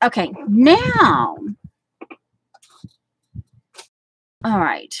 Okay, now. All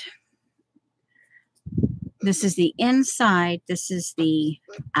right. This is the inside. This is the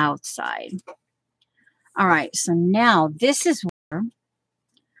outside. All right, so now this is where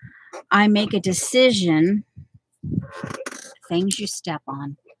I make a decision. Things you step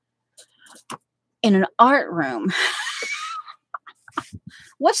on. In an art room.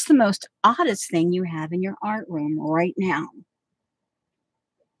 What's the most oddest thing you have in your art room right now?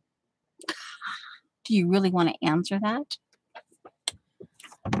 Do you really want to answer that?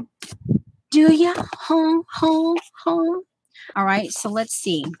 Do you? Huh? All right, so let's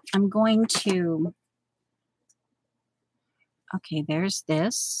see. I'm going to, okay, there's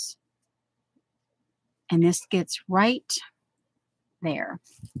this. And this gets right there.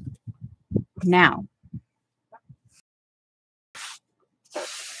 Now,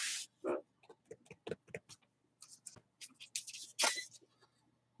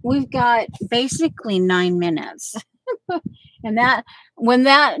 we've got basically 9 minutes. And that, when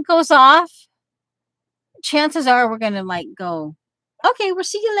that goes off, chances are we're going to like go, okay, we'll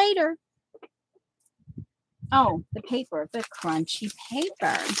see you later. Oh, the paper, the crunchy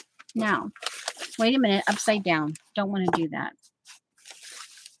paper. Now, wait a minute, upside down. Don't want to do that.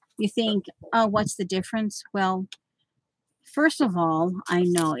 You think, oh, what's the difference? Well, first of all, I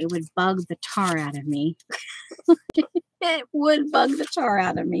know it would bug the tar out of me. It would bug the tar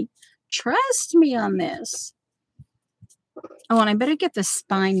out of me. Trust me on this. Oh, and I better get the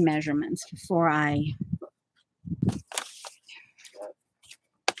spine measurements before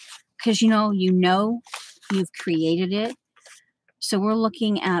because you know you've created it. So we're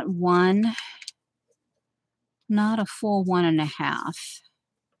looking at one, not a full 1.5.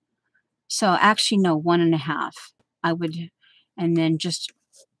 So actually, no, 1.5. I would, and then just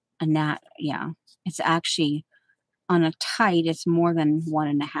a knot. Yeah, it's actually on a tight, it's more than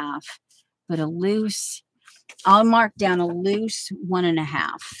 1.5, but a loose, I'll mark down a loose 1.5.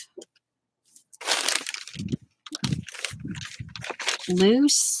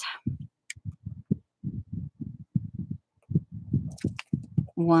 Loose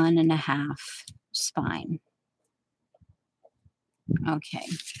 1.5 spine. Okay.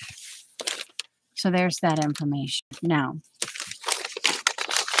 So there's that information. Now,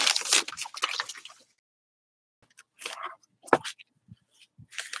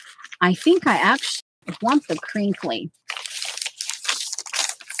 I think I actually want the crinkly.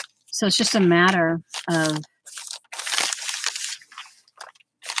 So it's just a matter of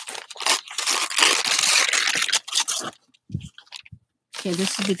Okay,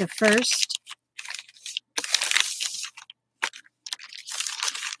 this will be the first.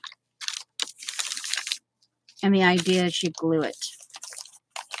 And the idea is you glue it.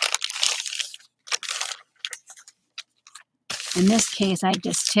 In this case, I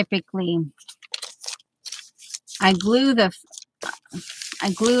just typically, I glue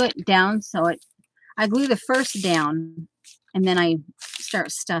it down so I glue the first down and then I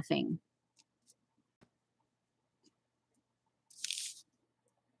start stuffing.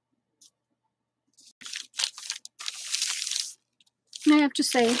 And I have to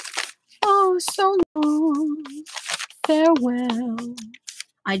say, oh, so long, farewell.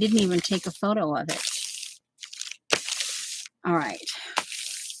 I didn't even take a photo of it. All right.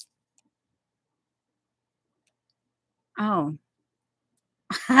 Oh.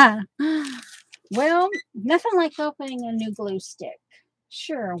 Well, nothing like opening a new glue stick.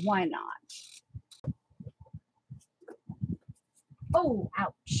 Sure, why not? Oh,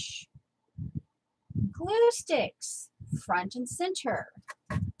 ouch. Glue sticks, front and center.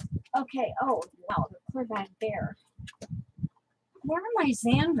 Okay, oh, wow, they're clear back there. Where are my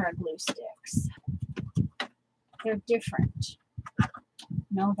Xandra glue sticks? They're different.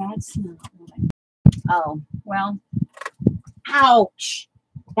 No, that's not one. Oh, well, ouch.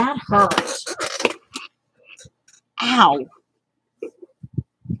 That hurt. Ow.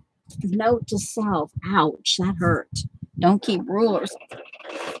 Note to self, ouch, that hurt. Don't keep rulers.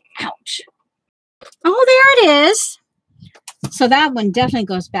 Ouch. Oh, there it is. So that one definitely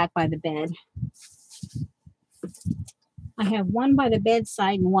goes back by the bed. I have one by the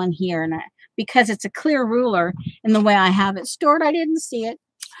bedside and one here, and because it's a clear ruler and the way I have it stored, I didn't see it.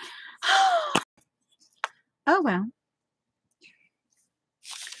 Oh, well.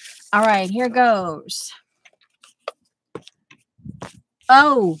 All right, here goes.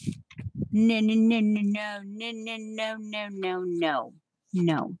 Oh, no, no, no, no, no, no, no, no, no, no, no,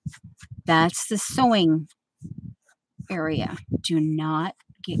 no. That's the sewing area. Do not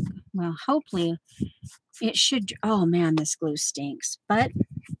get, well, hopefully it should, oh man, this glue stinks, but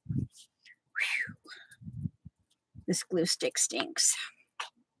whew, this glue stick stinks.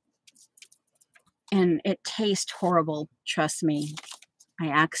 And it tastes horrible, trust me. I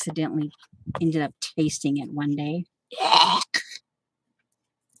accidentally ended up tasting it one day.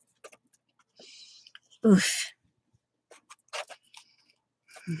 Oof.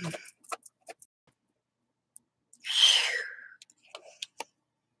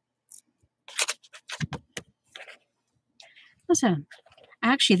 Listen,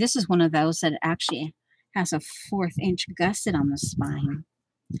 actually, this is one of those that actually has a 1/4 inch gusset on the spine.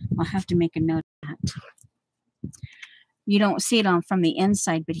 I'll have to make a note of that. You don't see it on from the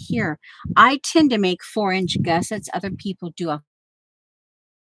inside, but here, I tend to make 4-inch gussets. Other people do a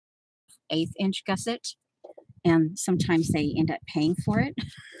 1/8 inch gusset, and sometimes they end up paying for it.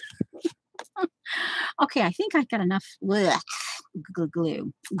 Okay, I think I've got enough glue.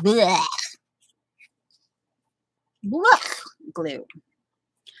 Glue. Glue.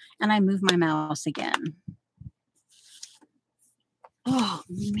 And I move my mouse again. Oh,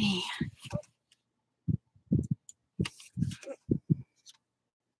 man.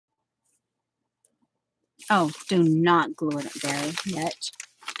 Oh, do not glue it there yet.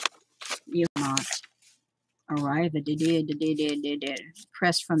 You not. All right.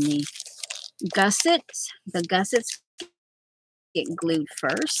 Press from the gussets. The gussets get glued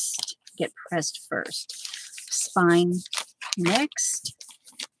first. Get pressed first. Spine next.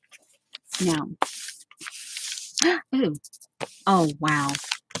 Now. Ooh. Oh, wow.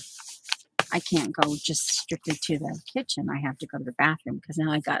 I can't go just strictly to the kitchen. I have to go to the bathroom because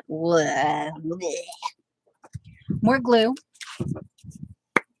now I got more glue.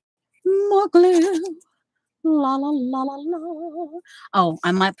 More glue. La la la la la. Oh,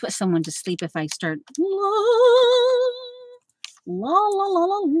 I might put someone to sleep if I start la la la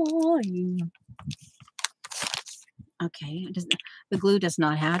la la. Okay, the glue does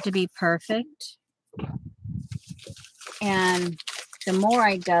not have to be perfect. And the more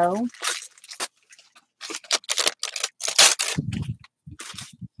I go,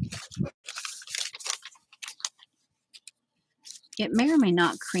 it may or may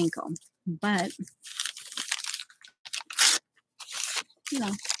not crinkle, but you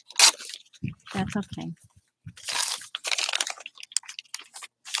know, that's okay.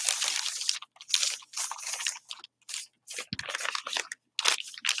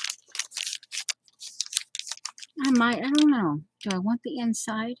 I don't know. Do I want the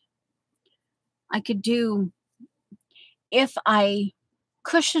inside? I could do, if I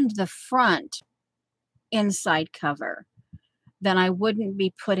cushioned the front inside cover, then I wouldn't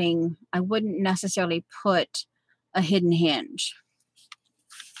necessarily put a hidden hinge.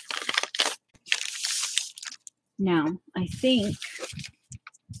 Now, I think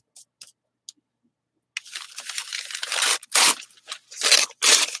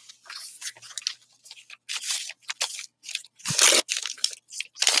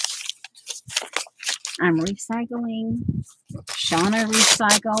I'm recycling. Shauna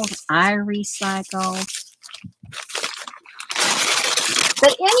recycled. I recycled.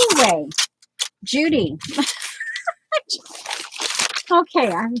 But anyway, Judy.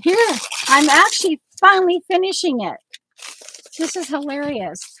 Okay, I'm here. I'm actually finally finishing it. This is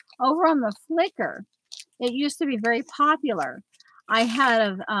hilarious. Over on the Flickr, it used to be very popular. I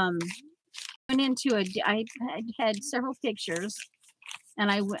had went into I had several pictures,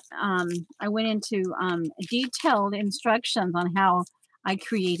 and I went into detailed instructions on how I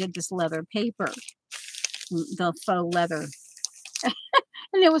created this leather paper, the faux leather,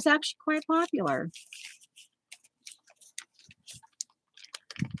 and it was actually quite popular.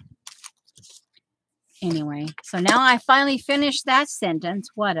 Anyway, so now I finally finished that sentence.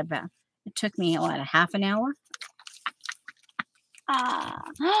 What about? It took me, what, a half an hour?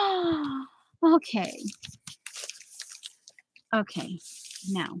 Okay. Okay,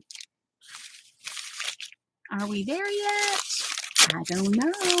 now, are we there yet? I don't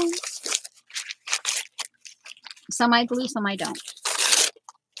know. Some I glue, some I don't.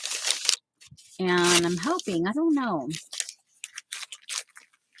 And I'm hoping, I don't know.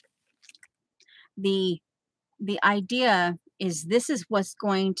 The idea is this is what's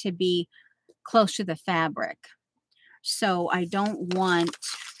going to be close to the fabric. So I don't want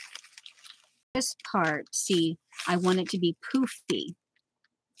this part, see, I want it to be poofy.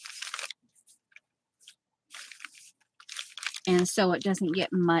 And so it doesn't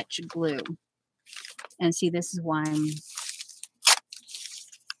get much glue. And see, this is why I'm...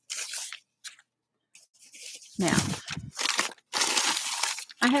 Now,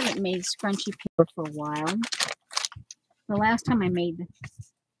 I haven't made scrunchy paper for a while. The last time I made,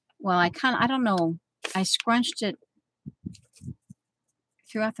 well, I don't know, I scrunched it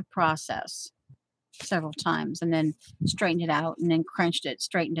throughout the process several times and then straightened it out and then crunched it,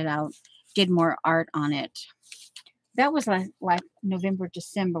 straightened it out, did more art on it. That was like November,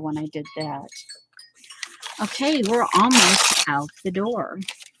 December when I did that. Okay, we're almost out the door.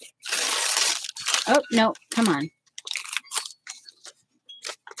 Oh, no, come on.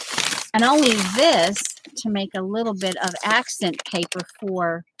 And I'll leave this to make a little bit of accent paper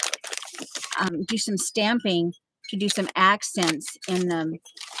for, do some stamping, to do some accents in them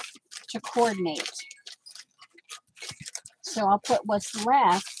to coordinate. So I'll put what's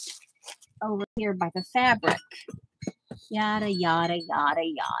left over here by the fabric. Yada, yada, yada,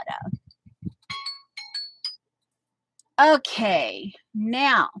 yada. Okay,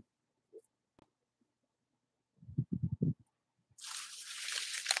 now.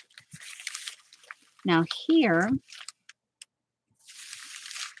 Now here,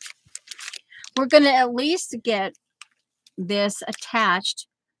 we're going to at least get this attached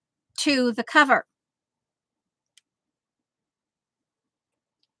to the cover.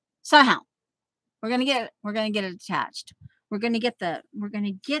 Somehow, we're going to get it attached. We're going to get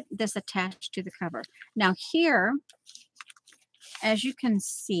this attached to the cover. Now here, as you can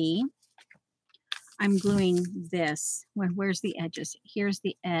see, I'm gluing this. Where's the edges? Here's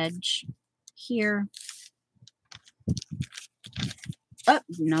the edge. Here. Oh,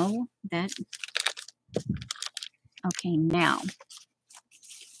 no, that. Okay, now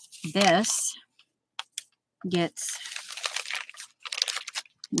this gets,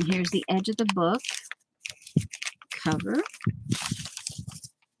 and here's the edge of the book cover.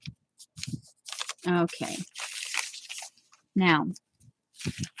 Okay. Now,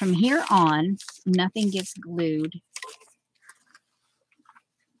 from here on, nothing gets glued.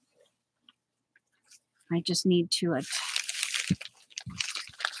 I just need to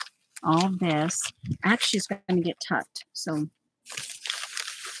all this actually is going to get tucked. So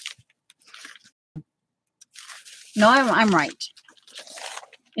no, I'm right.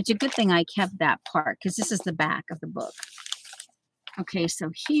 It's a good thing I kept that part because this is the back of the book. Okay,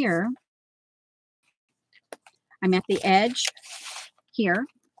 so here I'm at the edge here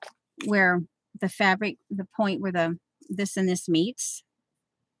where the fabric, the point where the this and this meets,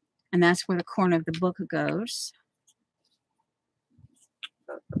 and that's where the corner of the book goes.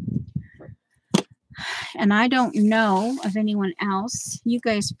 And I don't know of anyone else. You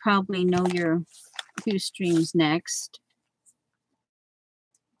guys probably know who streams next.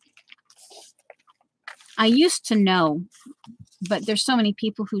 I used to know, but there's so many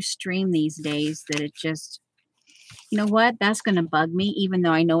people who stream these days that it just, you know what? That's going to bug me, even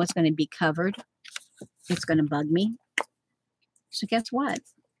though I know it's going to be covered. It's going to bug me. So guess what?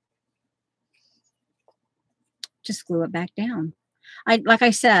 just glue it back down. Like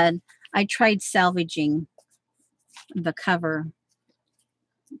I said, I tried salvaging the cover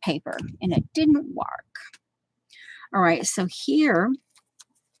paper and it didn't work. All right, so here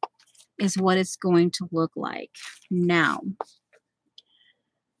is what it's going to look like. Now,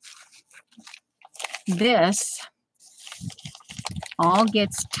 this all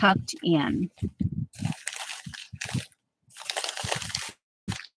gets tucked in.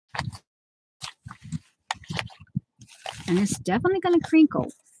 And it's definitely going to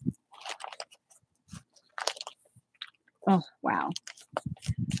crinkle. Oh, wow.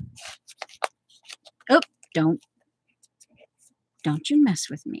 Oh, don't you mess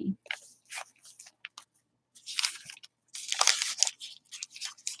with me.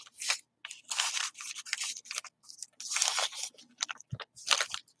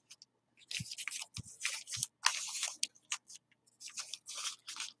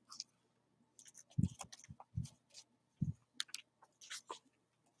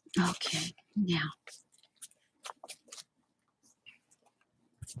 Okay, now.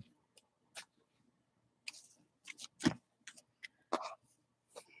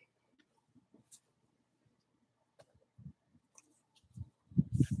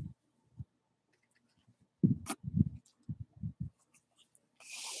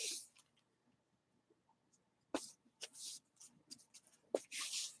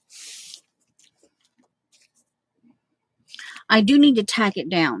 I do need to tack it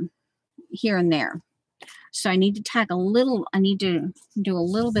down here and there. So I need to tack a little, I need to do a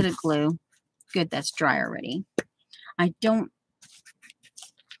little bit of glue. Good, that's dry already. I don't,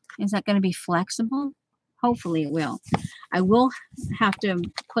 is that going to be flexible? Hopefully it will. I will have to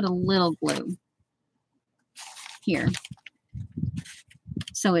put a little glue here.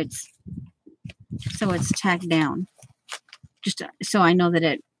 So it's tacked down. Just so I know that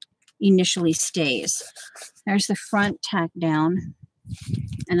it initially stays. There's the front tack down.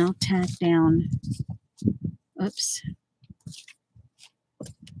 And I'll tack down, oops.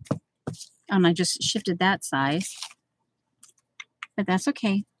 And I just shifted that size. But that's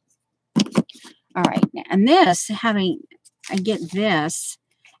okay. All right, and this, I get this,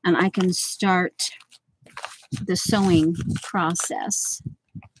 and I can start the sewing process.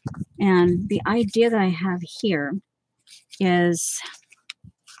 And the idea that I have here is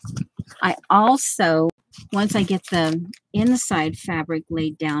I also, once I get the inside fabric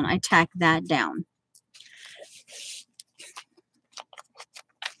laid down, I tack that down.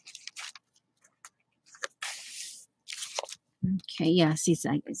 Okay, yeah, see,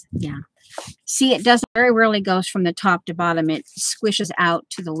 yeah. See, it doesn't very rarely goes from the top to bottom. It squishes out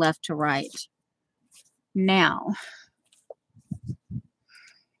to the left to right. Now,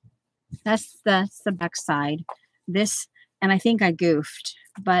 that's the back side. This, and I think I goofed,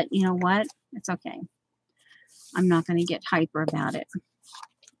 but you know what? It's okay. I'm not going to get hyper about it.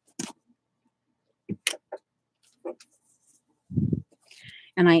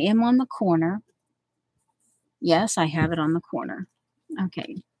 And I am on the corner. Yes, I have it on the corner.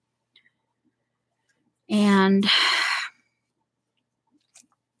 Okay. And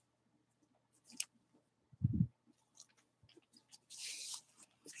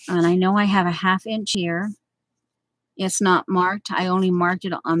I know I have a 1/2 inch here. It's not marked. I only marked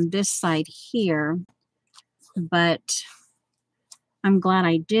it on this side here. But I'm glad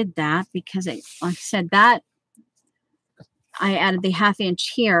I did that because it, like I said, that I added the 1/2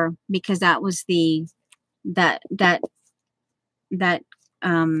 inch here because that was the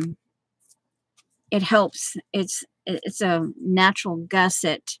it helps. It's a natural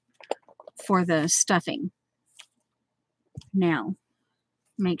gusset for the stuffing. Now,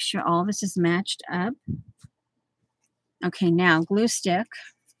 make sure all this is matched up. Okay, now glue stick.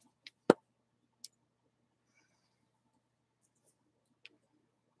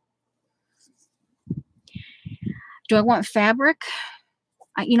 Do I want fabric?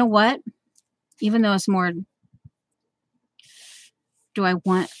 You know what? Even though it's more, do I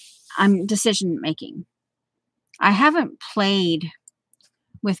want, I'm decision making. I haven't played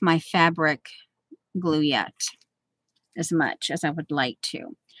with my fabric glue yet as much as I would like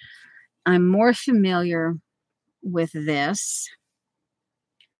to. I'm more familiar with this.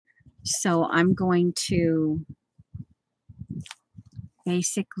 So I'm going to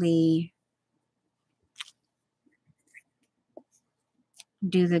basically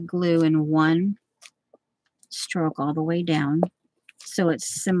do the glue in one stroke all the way down so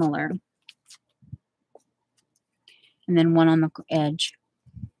it's similar. And then one on the edge.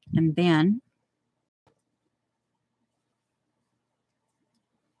 And then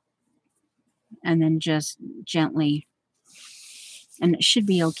just gently, and it should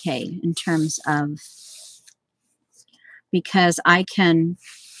be okay in terms of because I can,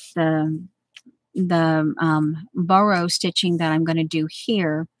 the burrow stitching that I'm going to do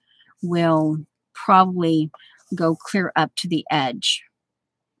here will probably go clear up to the edge.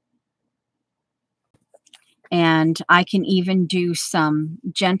 And I can even do some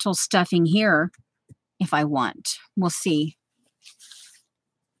gentle stuffing here if I want. We'll see.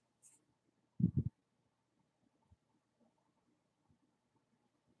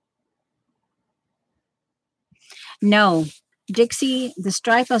 No, Dixie, the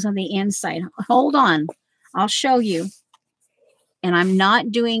stripe is on the inside. Hold on. I'll show you. And I'm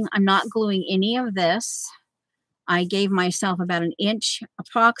not gluing any of this. I gave myself about an inch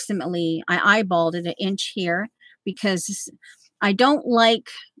approximately. I eyeballed it an inch here because I don't like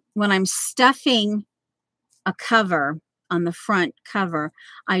when I'm stuffing a cover on the front cover,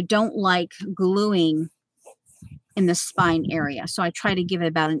 I don't like gluing in the spine area. So I try to give it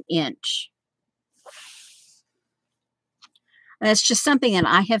about an inch. That's just something that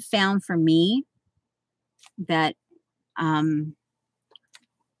I have found for me that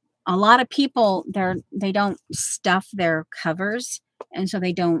a lot of people, they don't stuff their covers, and so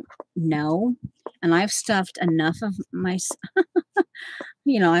they don't know. And I've stuffed enough of my,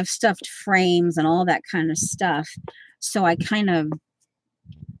 you know, I've stuffed frames and all that kind of stuff. So I kind of,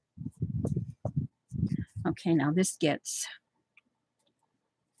 okay, now this gets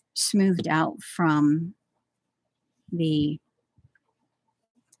smoothed out from the,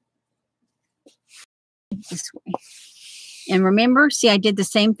 this way. And remember, see, I did the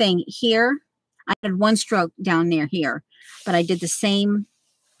same thing here. I had one stroke down near here, but I did the same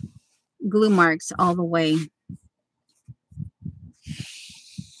glue marks all the way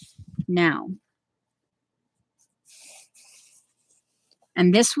now.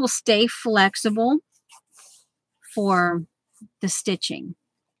 And this will stay flexible for the stitching.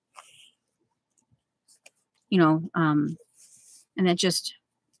 You know, and then just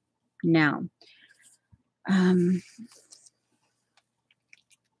now.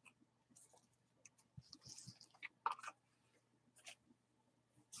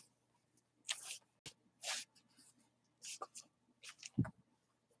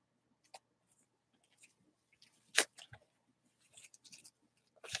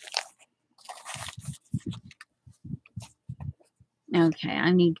 Okay,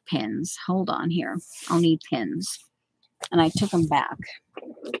 I need pins. Hold on here. I'll need pins. And I took them back.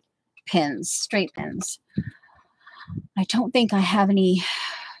 Pins, straight pins. I don't think I have any.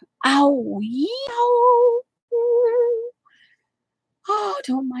 Ow, yow. Oh,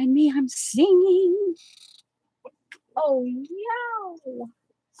 don't mind me. I'm singing. Oh, yow.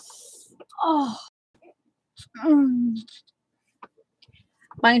 Oh.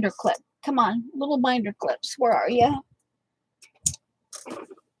 Binder clip. Come on, little binder clips. Where are you?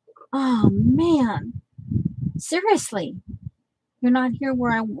 Oh, man. Seriously. You're not here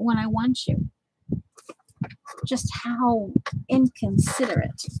when I want you. Just how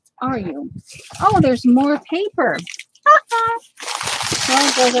inconsiderate are you? Oh, there's more paper. Well,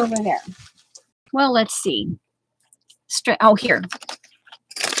 it goes over there. Well, let's see. Oh, here.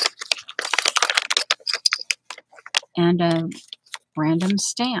 And a random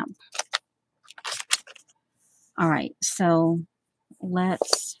stamp. All right, so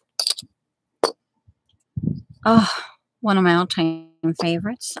let's. Oh, one of my all-time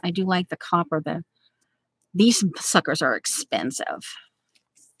favorites. I do like the copper. These suckers are expensive.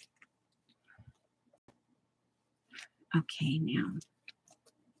 Okay, now.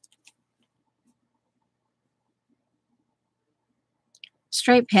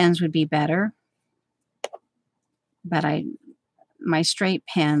 Straight pens would be better, but my straight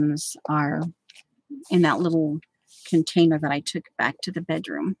pens are in that little container that I took back to the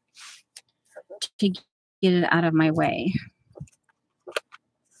bedroom to get it out of my way.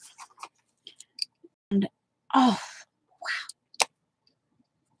 And oh,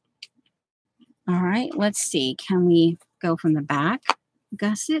 wow. All right, let's see. Can we go from the back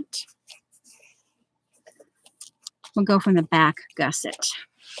gusset? We'll go from the back gusset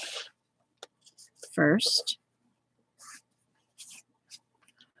first.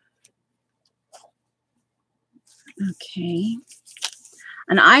 Okay.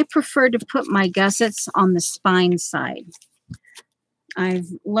 And I prefer to put my gussets on the spine side. I've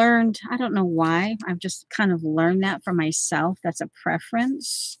learned, I don't know why, I've just kind of learned that for myself. That's a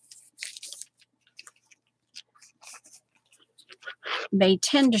preference. They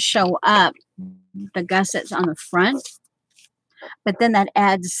tend to show up, the gussets on the front, but then that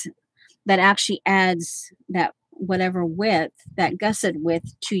actually adds that whatever width, that gusset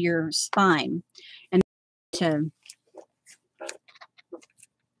width to your spine. And to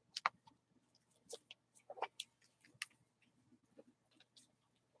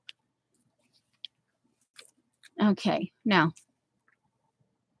Okay, now.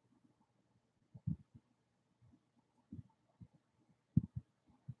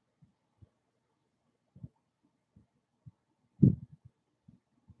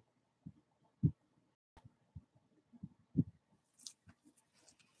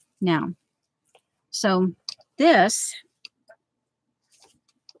 Now, so this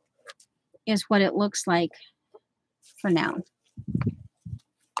is what it looks like for now.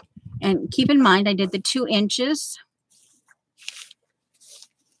 And keep in mind, I did the 2 inches.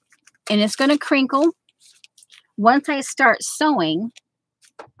 And it's going to crinkle. Once I start sewing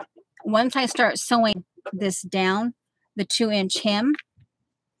this down, the 2-inch hem,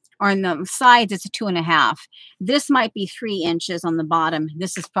 or on the sides, it's a 2.5. This might be 3 inches on the bottom.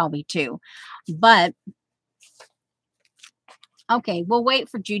 This is probably 2. But, okay, we'll wait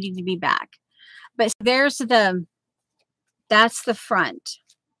for Judy to be back. But that's the front.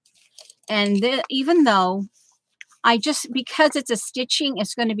 And even though because it's a stitching,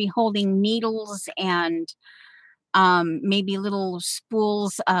 it's going to be holding needles and maybe little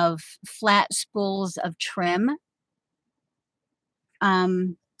flat spools of trim.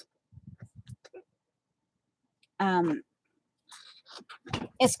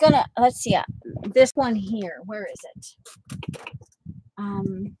 It's gonna, let's see, this one here, where is it?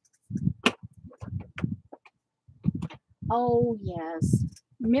 Oh yes,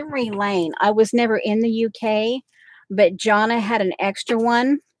 Memory Lane. I was never in the UK, but Jonna had an extra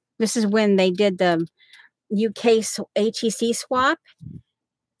one. This is when they did the UK HEC swap,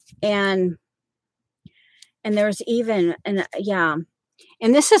 and there's even, and yeah,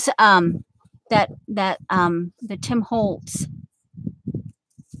 and this is the Tim Holtz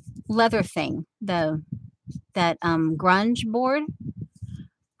leather thing, that grunge board.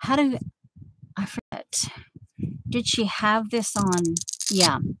 How do I forget? Did she have this on?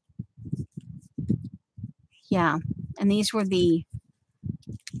 Yeah. Yeah. And these were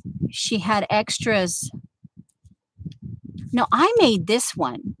she had extras. No, I made this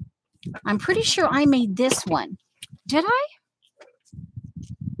one. I'm pretty sure I made this one. Did I?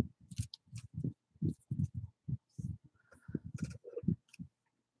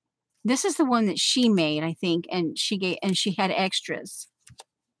 This is the one that she made, I think, and she had extras.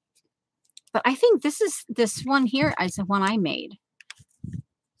 But I think this one here is the one I made.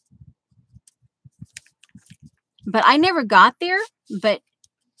 But I never got there. But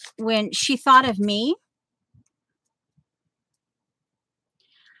when she thought of me,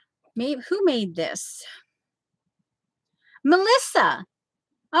 maybe, who made this? Melissa.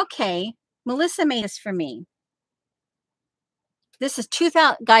 Okay. Melissa made this for me. This is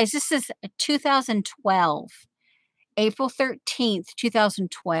 2000, guys, this is 2012. April 13th,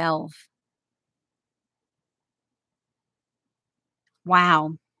 2012.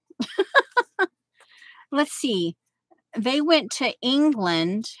 Wow. Let's see. They went to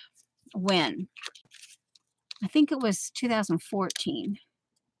England when? I think it was 2014.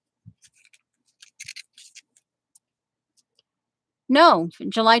 No,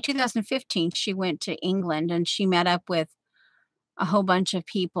 July 2015, she went to England and she met up with a whole bunch of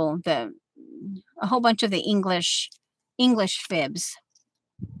people, a whole bunch of the English fibs.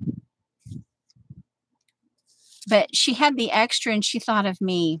 But she had the extra and she thought of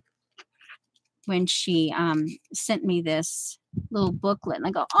me when she sent me this little booklet. And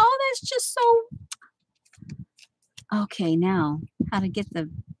I go, oh, that's just so... Okay, now how to get the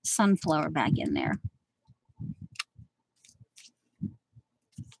sunflower back in there.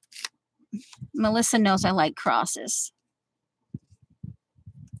 Melissa knows I like crosses.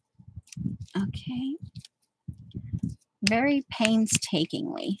 Okay. Very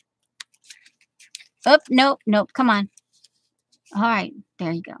painstakingly. Oh, nope, come on. All right,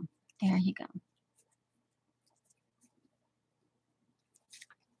 there you go. There you go.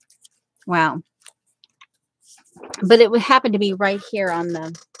 Wow. But it would happen to be right here on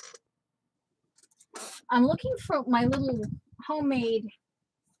the... I'm looking for my little homemade...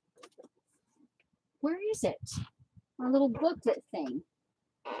 Where is it? My little booklet thing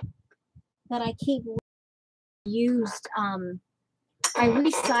that I keep used. I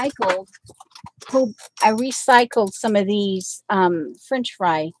recycled some of these French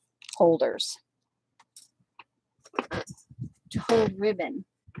fry holders to hold ribbon.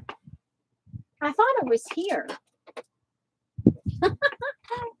 I thought it was here.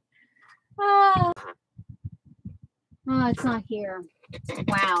 Oh, it's not here.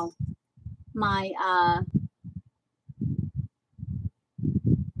 Wow. My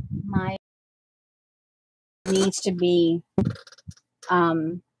needs to be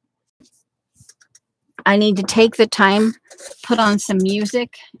I need to take the time, put on some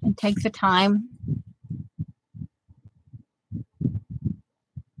music and take the time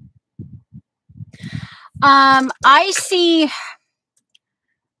I see.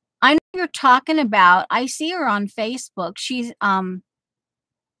 I know you're talking about. I see her on Facebook. She's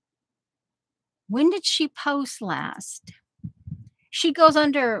when did she post last? She goes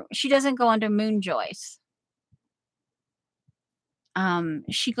under. She doesn't go under Moon Joyce.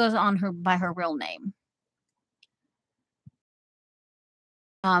 She goes on her by her real name.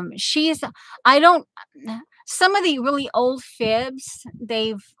 She's. I don't. Some of the really old fibs.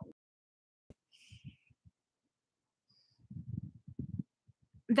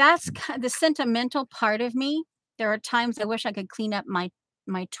 That's the sentimental part of me. There are times I wish I could clean up my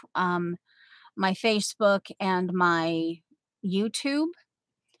my Facebook and my YouTube,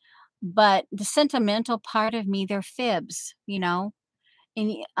 but the sentimental part of me, they're fibs, you know.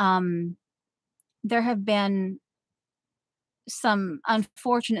 And there have been some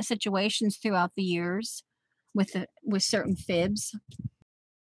unfortunate situations throughout the years with certain fibs.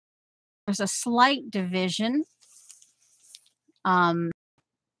 There's a slight division. Um,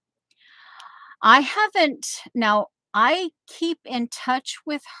 I haven't now. I keep in touch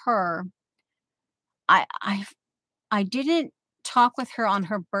with her. I I I didn't talk with her on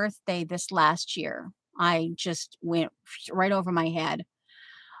her birthday this last year. I just went right over my head.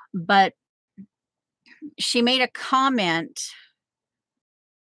 But she made a comment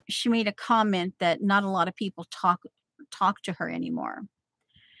she made a comment that not a lot of people talk to her anymore.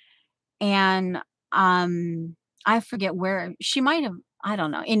 And I forget where she might have, I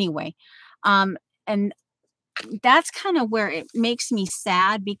don't know. Anyway, and that's kind of where it makes me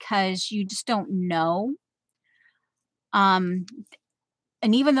sad because you just don't know. Um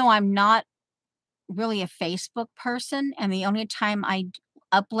and even though I'm not really a Facebook person, and the only time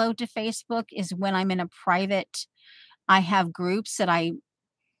upload to Facebook is when I'm in a private. I have groups that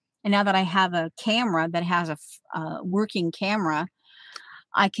and now that I have a camera that has a working camera,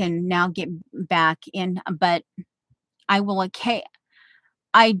 I can now get back in. But I will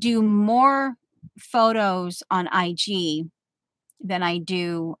I do more photos on IG than I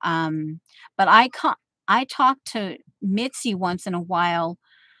do. But I talk to Mitzi once in a while.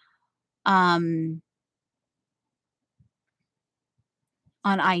 Um,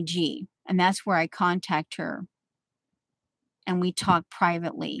 on IG, and that's where I contact her and we talk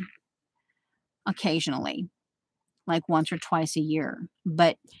privately occasionally, like once or twice a year.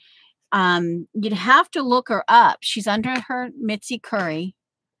 But you'd have to look her up. She's under her Mitzi Curry,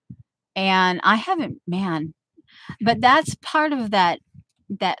 and I haven't, man, but that's part of that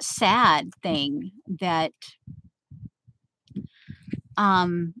sad thing that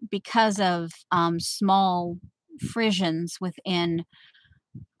because of small frissions within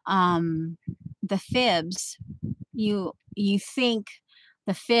um the fibs, you think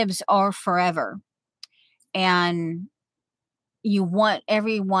the fibs are forever, and you want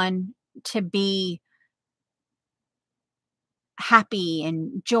everyone to be happy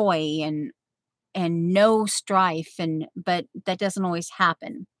and joy and no strife, and but that doesn't always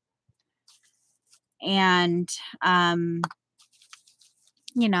happen. And um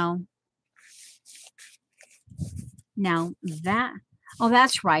you know, now that, oh,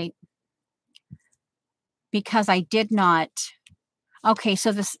 that's right, because I did not. Okay,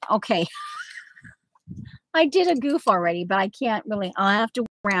 so this, okay, I did a goof already, but I can't really, I'll have to work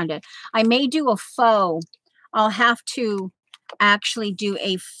around it. I may do a faux. I'll have to actually do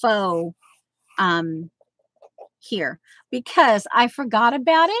a faux um here because I forgot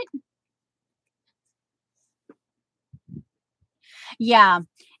about it. Yeah,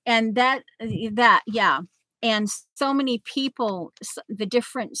 and yeah, and so many people, the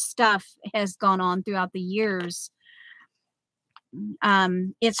different stuff has gone on throughout the years.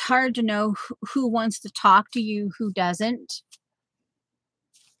 It's hard to know who wants to talk to you, who doesn't.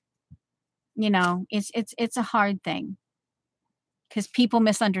 You know, it's a hard thing because people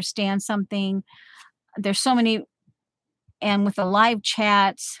misunderstand something. There's so many, and with the live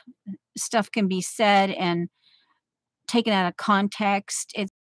chats, stuff can be said and taken out of context.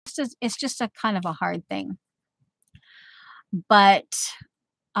 It's just a kind of a hard thing. But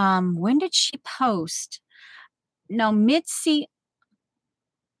when did she post? No, Mitzi,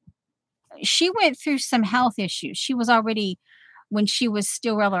 she went through some health issues. She was already, when she was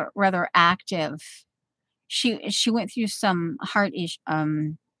still rather active. She went through some heart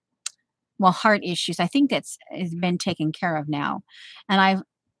issues. I think that's has been taken care of now. And I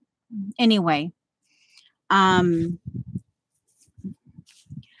anyway, um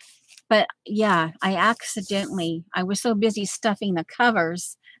but yeah, I was so busy stuffing the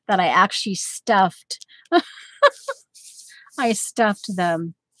covers that I actually stuffed I stuffed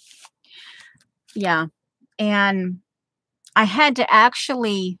them. Yeah. And I had to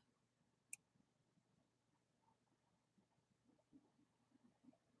actually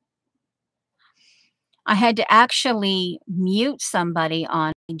I had to actually mute somebody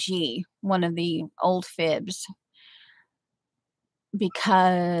on IG, one of the old fibs,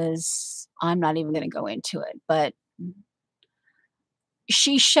 because I'm not even gonna go into it, but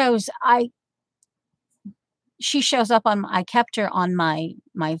she shows I she shows up on I kept her on my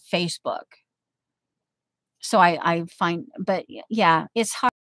Facebook. So I find but yeah, it's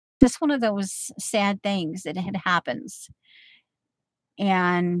hard. It's one of those sad things that it happens.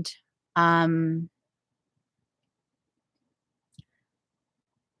 And, um,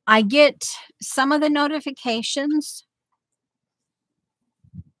 I get some of the notifications.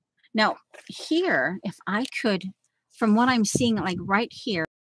 Now, here, if I could from what I'm seeing, like, right here,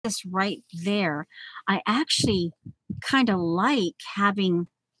 this right there, I actually kinda like having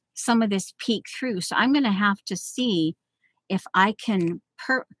some of this peek through, so I'm gonna have to see if I can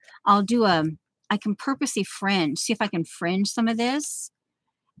I'll do I can purposely fringe, see if I can fringe some of this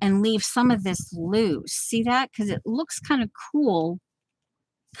and leave some of this loose. See that? Because it looks kinda cool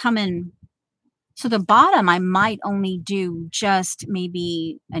coming so the bottom, I might only do just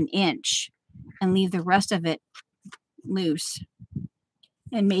maybe an inch and leave the rest of it loose.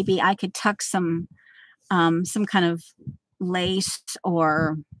 And maybe I could tuck some kind of lace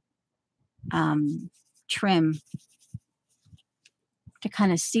or, trim to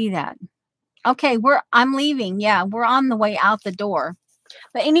kinda see that. Okay, I'm leaving, yeah, we're on the way out the door.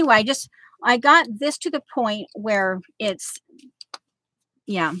 But anyway, I got this to the point where it's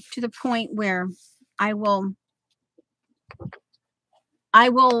yeah, to the point where I will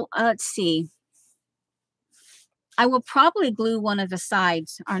let's see. I will probably glue one of the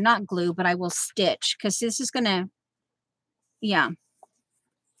sides, or not glue, but I will stitch because this is gonna yeah.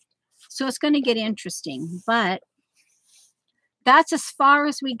 So it's gonna get interesting, but that's as far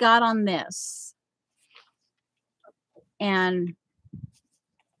as we got on this. And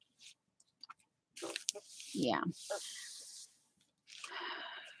yeah.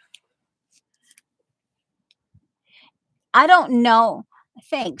 I don't know.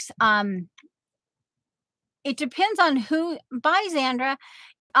 Thanks. It depends on who bye, Zandra.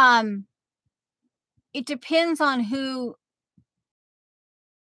 Um, it depends on who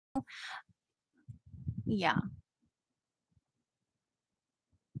yeah.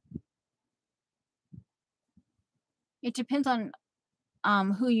 It depends on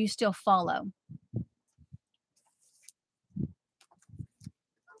who you still follow.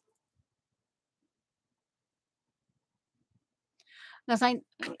 'Cause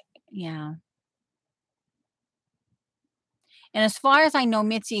yeah. And as far as I know,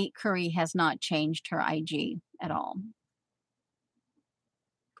 Mitzi Curry has not changed her IG at all.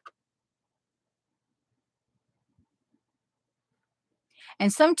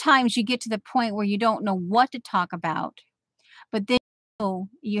 And sometimes you get to the point where you don't know what to talk about, but then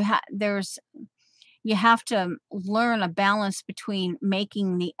you have to learn a balance between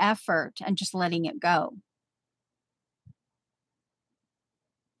making the effort and just letting it go.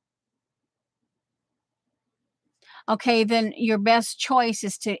 Okay, then your best choice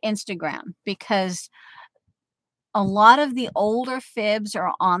is to Instagram because a lot of the older fibs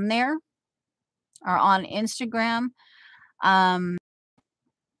are on there, are on Instagram. Um,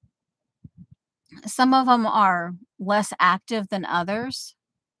 some of them are less active than others.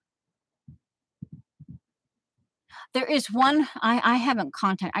 There is one I haven't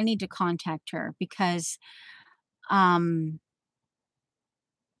I need to contact her because um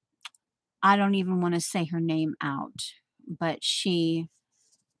I don't even want to say her name out, but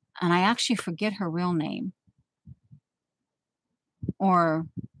and I actually forget her real name, or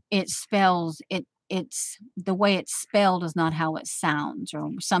it's the way it's spelled is not how it sounds or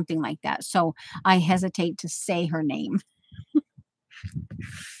something like that. So I hesitate to say her name.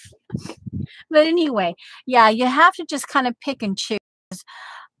 But anyway, yeah, you have to just kind of pick and choose.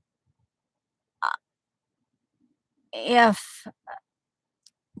 uh, If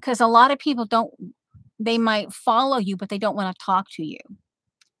because a lot of people don't they might follow you, but they don't want to talk to you.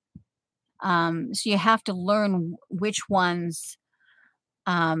 So you have to learn which ones.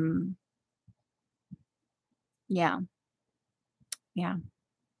 Um, yeah, yeah,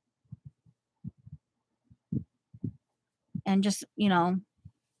 and just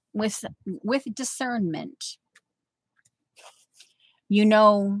with discernment, you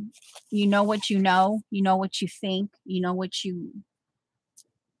know, you know what you think, you know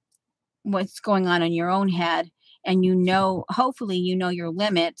what's going on in your own head, and hopefully you know your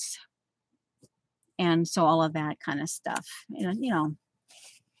limits, and so all of that kind of stuff.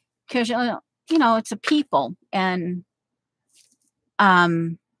 Because it's a people and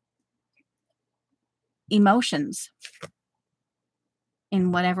um emotions.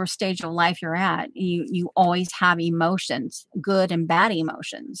 in whatever stage of life you're at, you always have emotions, good and bad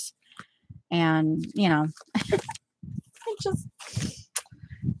emotions. And, it's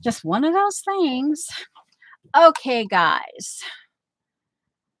just one of those things. Okay, guys.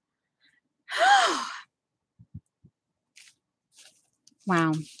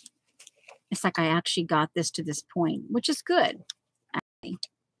 Wow. It's like I actually got this to this point, which is good.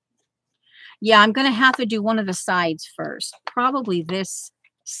 Yeah, I'm going to have to do one of the sides first. Probably this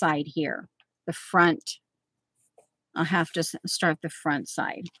side here, the front. I'll have to start the front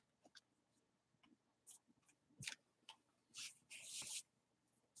side.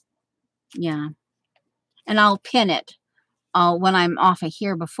 Yeah. And I'll pin it. When I'm off of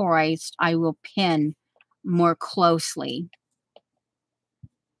here before I will pin more closely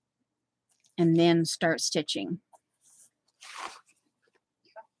and then start stitching.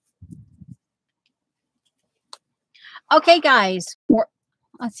 Okay, guys.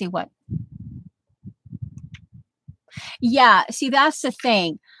 Let's see what. Yeah, see, that's the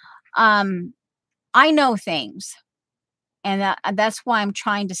thing. I know things, and that's why I'm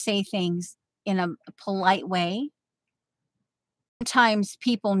trying to say things in a polite way. Sometimes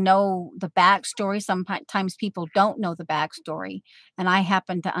people know the backstory. Sometimes people don't know the backstory, and I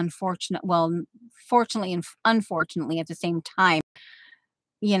happen to fortunately and unfortunately at the same time,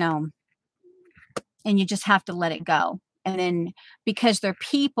 you know, and you just have to let it go. And then because they're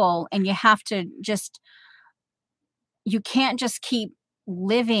people, and you can't just keep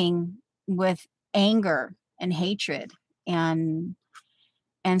living with anger and hatred, and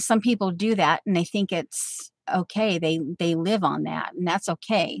some people do that and they think it's okay. They live on that, and that's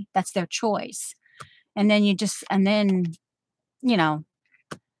okay. That's their choice. And then you know,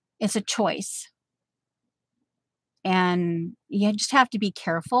 it's a choice. And you just have to be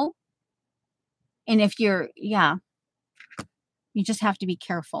careful. And if you just have to be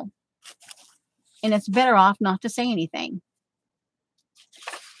careful. And it's better off not to say anything.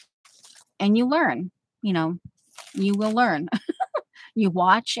 And you learn, you will learn. You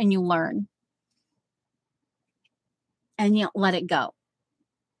watch and you learn. And you let it go.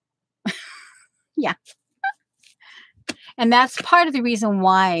 Yeah. And that's part of the reason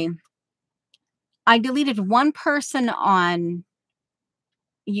why I deleted one person on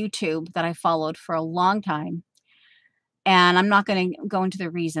YouTube that I followed for a long time. And I'm not going to go into the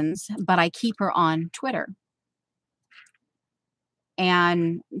reasons, but I keep her on Twitter.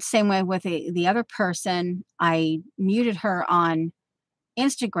 And same way with the other person, I muted her on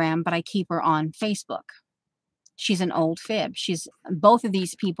Instagram, but I keep her on Facebook. She's an old fib. Both of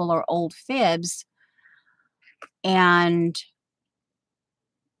these people are old fibs. And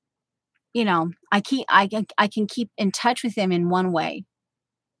I can keep in touch with them in one way,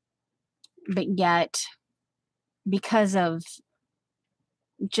 but yet because of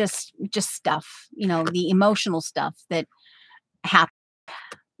just stuff, the emotional stuff that happens.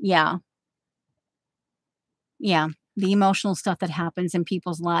 Yeah. Yeah. The emotional stuff that happens in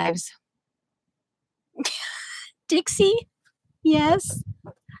people's lives. Dixie? Yes.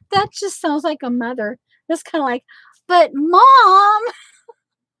 That just sounds like a mother. That's kind of like, but mom.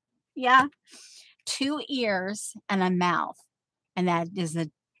 Yeah. 2 ears and a mouth. And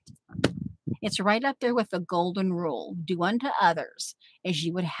it's right up there with the golden rule. Do unto others as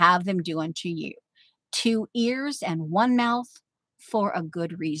you would have them do unto you. 2 ears and 1 mouth for a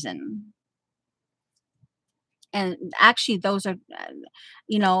good reason. And actually, those are,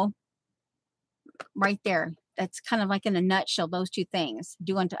 right there. That's kind of like in a nutshell, those 2 things.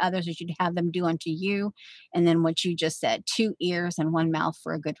 Do unto others as you'd have them do unto you. And then what you just said, 2 ears and 1 mouth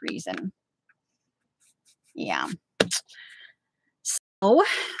for a good reason. Yeah. So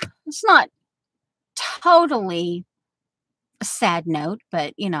it's not totally a sad note,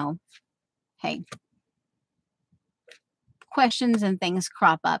 but hey, questions and things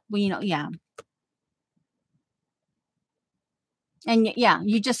crop up. Well, yeah. And yeah,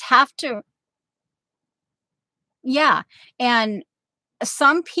 you just have to. Yeah. And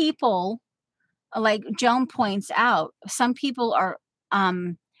some people, like Joan points out, some people are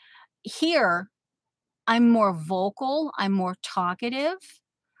here. I'm more vocal, I'm more talkative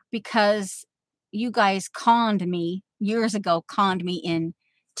because you guys conned me years ago,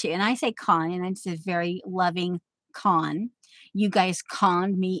 and I say con, and it's a very loving con. You guys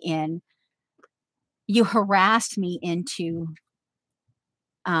conned me in, you harassed me into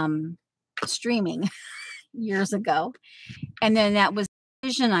streaming years ago. And then that was a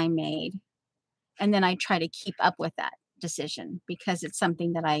decision I made. And then I try to keep up with that decision because it's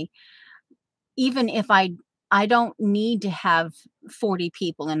something that even if I I don't need to have 40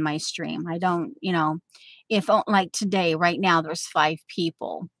 people in my stream. I don't, if like today, right now, there's 5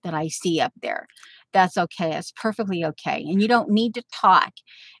 people that I see up there. That's okay. It's perfectly okay. And you don't need to talk.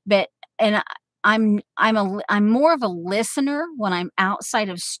 But and I'm more of a listener when I'm outside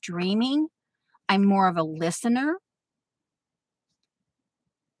of streaming. I'm more of a listener,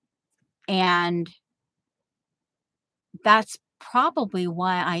 and that's probably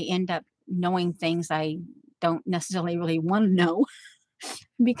why I end up knowing things I don't necessarily really want to know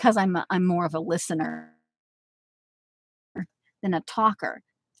because I'm more of a listener than a talker.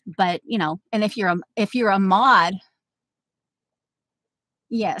 But, and if you're a mod,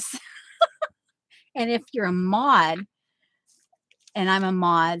 yes. And if you're a mod and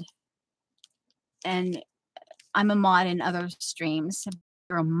and I'm a mod in other streams, if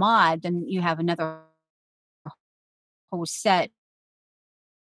you're a mod, then you have another whole set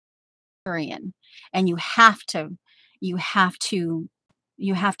in, and you have to you have to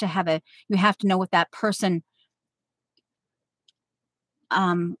know what that person.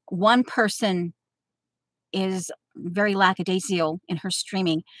 One person is very lackadaisical in her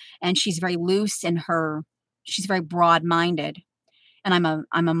streaming, and she's very broad-minded, and I'm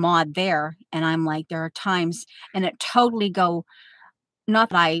a mod there, and I'm like, there are times, and it totally go, not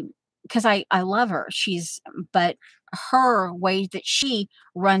that I, because I love her, but her way that she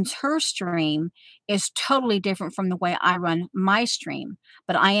runs her stream is totally different from the way I run my stream,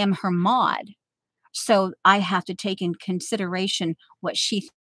 but I am her mod, so I have to take in consideration what she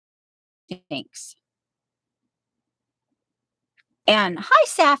thinks. And hi,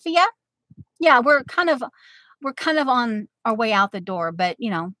 Safia. Yeah, we're kind of on our way out the door, but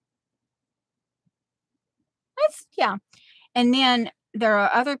it's yeah. And then there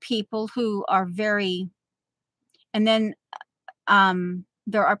are other people who are very, and then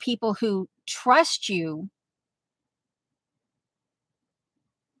there are people who trust you.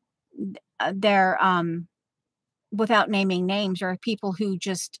 They're without naming names, there are people who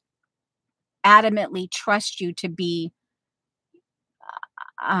just adamantly trust you to be,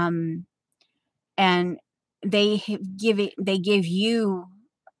 um, and they give you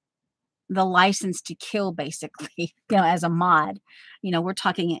the license to kill, basically, as a mod. We're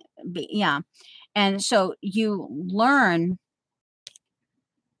talking, yeah. And so you learn,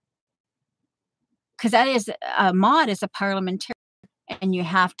 because that is a mod is a parliamentarian, and you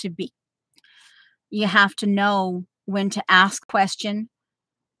have to know when to ask question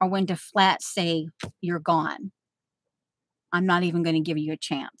or when to flat say you're gone. I'm not even going to give you a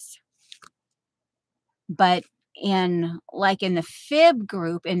chance. But in the fib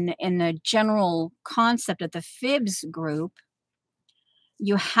group, in the general concept of the fibs group,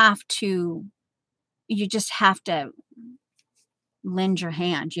 you have to you just have to lend your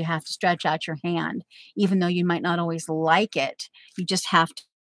hand. You have to stretch out your hand, even though you might not always like it. You just have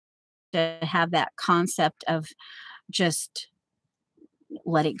to have that concept of just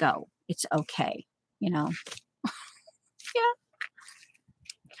let it go. It's okay, you know. Yeah.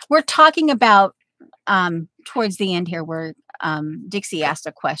 We're talking about towards the end here where Dixie asked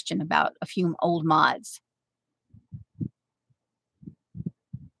a question about a few old mods.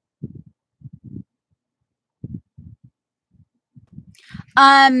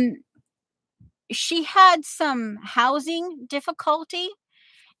 Um she had some housing difficulty,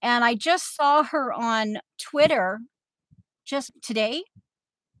 and I just saw her on Twitter just today.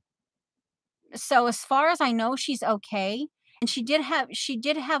 So as far as I know, she's okay. And she did have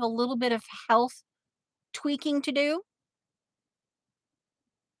a little bit of health tweaking to do.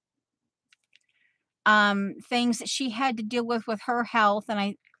 Things that she had to deal with her health,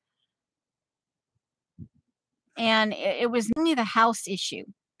 and it was mainly the house issue,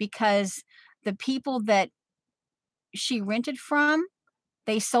 because the people that she rented from,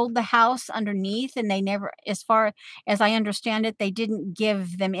 they sold the house underneath, and they never, as far as I understand it, they didn't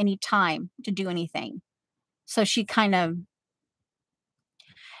give them any time to do anything. So she kind of,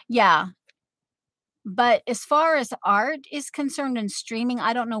 yeah. But as far as art is concerned and streaming,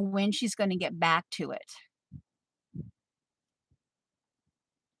 I don't know when she's going to get back to it.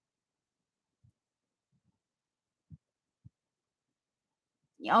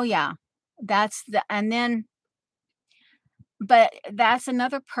 Oh yeah. And then, but that's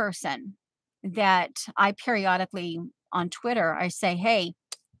another person that I periodically on Twitter, I say, "Hey,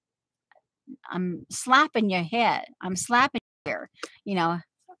 I'm slapping your head. I'm slapping here." You know,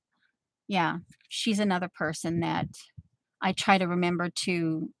 yeah. She's another person that I try to remember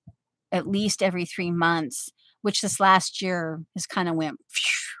to at least every 3 months, which this last year has kind of went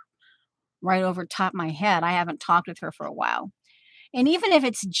right over top my head. I haven't talked with her for a while. And even if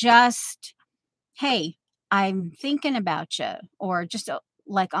it's just, "Hey, I'm thinking about you, or just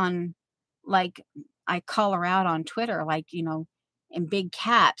like on, like I call her out on Twitter, like, in big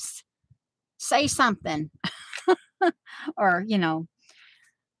caps, say something, or,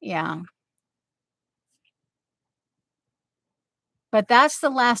 yeah. But that's the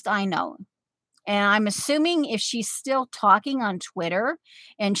last I know. And I'm assuming if she's still talking on Twitter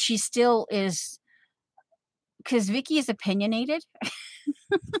and she still is, because Vicky is opinionated.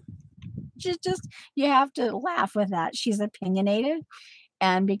 Just you have to laugh with that. She's opinionated,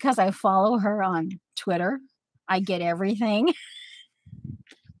 and because I follow her on Twitter, I get everything.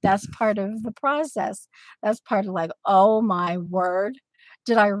 That's part of the process. That's part of, like, "Oh my word.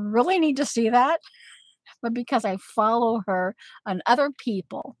 Did I really need to see that?" But because I follow her on other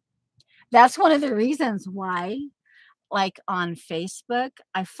people, that's one of the reasons why, like, on Facebook,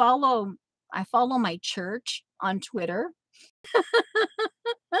 I follow my church on Twitter,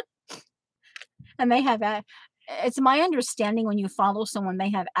 and they have a it's my understanding when you follow someone, they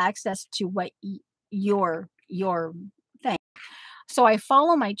have access to what your thing. So I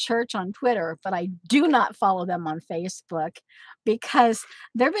follow my church on Twitter, but I do not follow them on Facebook because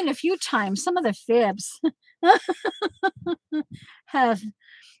there've been a few times some of the fibs have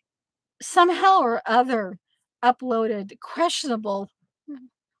somehow or other uploaded questionable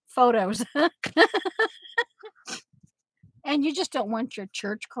photos, and you just don't want your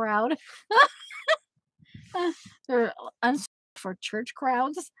church crowd. They're uns for church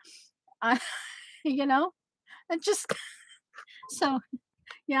crowds. Uh, you know? It just so,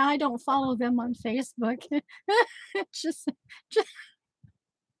 yeah, I don't follow them on Facebook. It's just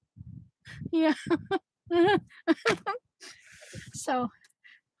yeah. So,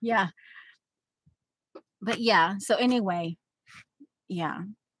 yeah. But yeah, so anyway, yeah.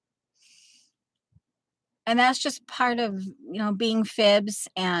 And that's just part of, being fibs,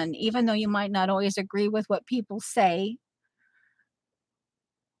 and even though you might not always agree with what people say,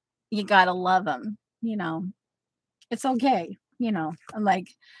 you gotta love them. It's okay, I'm like,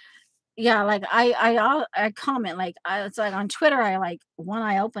 yeah, like, I comment, like, it's like on Twitter, I, like, one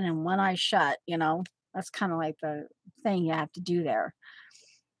eye open and one eye shut. That's kinda like the thing you have to do there,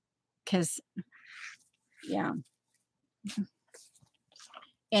 'cause yeah.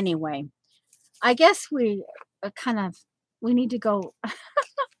 Anyway, I guess we need to go.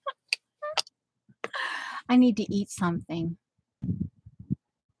 I need to eat something.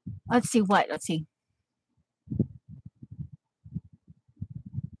 Let's see. Well,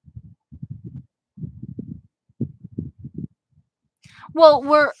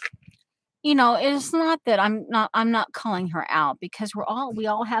 it's not that I'm not calling her out, because we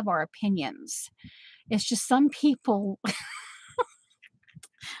all have our opinions. It's just some people,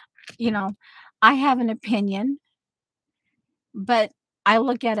 you know, I have an opinion, but I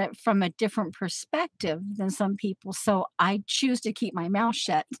look at it from a different perspective than some people, so I choose to keep my mouth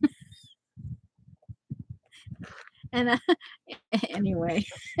shut. And anyway,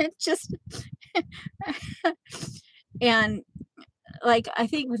 it just and like I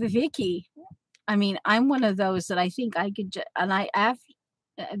think with Vicky, I mean, I'm one of those that I think I could and I have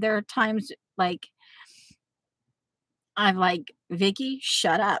there are times like I'm like, Vicky,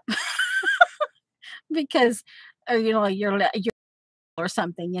 shut up. Because or you're or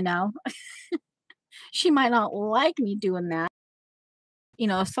something. She might not like me doing that,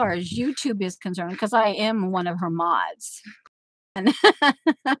 as far as YouTube is concerned, because I am one of her mods. And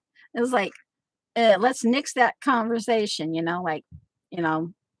it's like, let's nix that conversation, like, you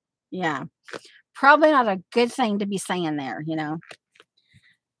know, yeah. Probably not a good thing to be saying there.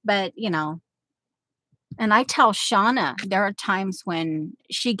 But, and I tell Shauna there are times when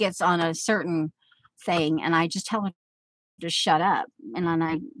she gets on a certain thing and I just tell her to shut up. And then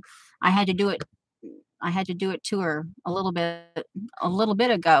I had to do it to her a little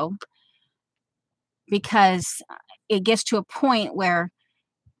bit ago, because it gets to a point where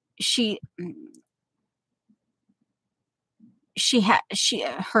she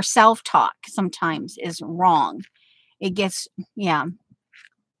her self-talk sometimes is wrong. It gets yeah.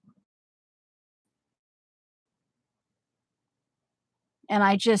 And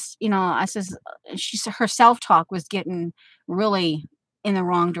I just, I says her self-talk was getting really in the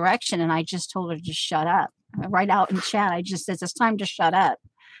wrong direction, and I just told her to just shut up. Right out in chat, I just says, "It's time to shut up."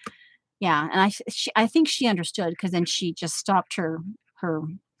 Yeah, and I think she understood, because then she just stopped her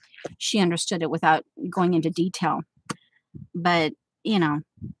she understood it without going into detail. But, you know,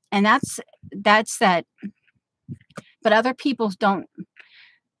 and that's that, but other people's don't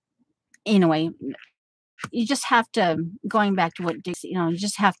anyway, you just have to, going back to what Dixie, you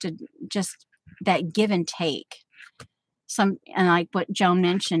just have to just that give and take. And like what Joan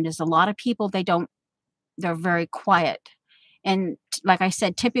mentioned, is a lot of people, they're very quiet. And like I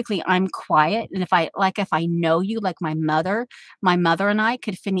said, typically I'm quiet. And if I know you, like my mother and I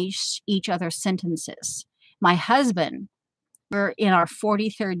could finish each other's sentences. My husband, we're in our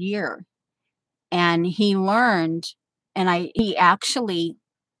 43rd year, and he learned, and he actually,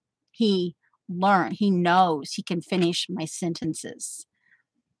 he he knows he can finish my sentences.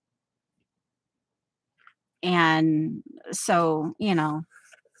 And so,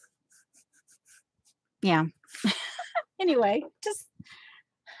 yeah. Anyway, just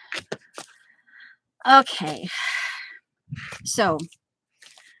okay. So,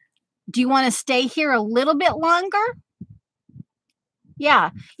 do you want to stay here a little bit longer?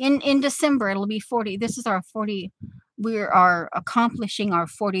 Yeah, in December it'll be 40. This is our 40. We are accomplishing our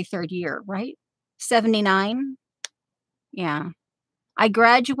 43rd year, right? 79. Yeah. I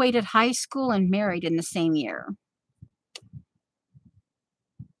graduated high school and married in the same year.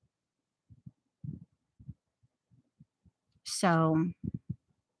 So,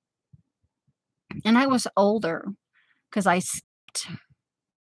 and I was older because I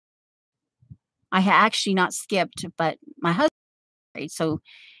had actually not skipped, but my husband, so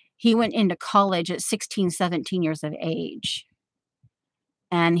he went into college at 16, 17 years of age.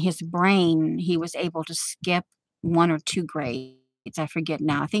 And his brain, he was able to skip 1 or 2 grades. I forget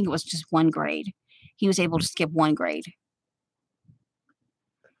now. I think it was just 1 grade. He was able to skip 1 grade.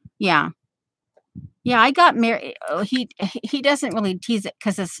 Yeah. Yeah, I got married. He doesn't really tease it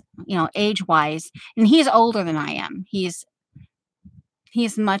because it's, age-wise, and he's older than I am. He's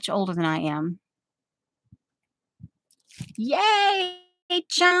much older than I am. Yay!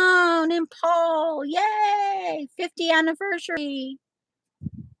 Joan and Paul, yay! 50th anniversary.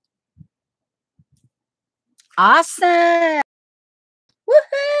 Awesome.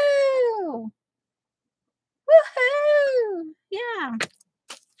 Woohoo! Woohoo! Yeah.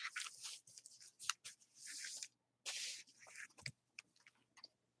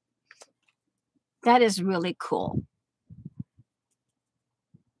 That is really cool.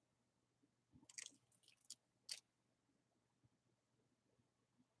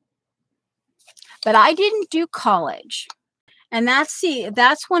 But I didn't do college. And that's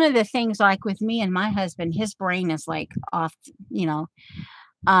one of the things, like, with me and my husband, his brain is, like, off, you know,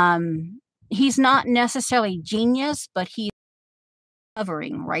 he's not necessarily genius, but he's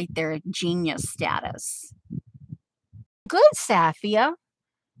hovering right there at genius status. Good, Safia.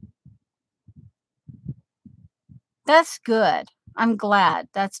 That's good. I'm glad.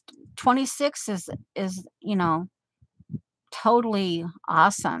 That's 26 is, totally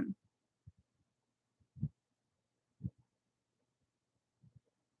awesome.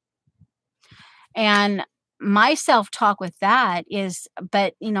 And my self-talk with that is,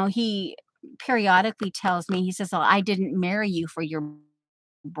 but, he periodically tells me, he says, "Oh, I didn't marry you for your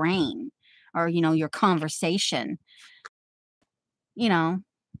brain or, your conversation." You know,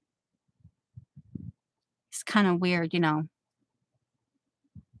 it's kind of weird,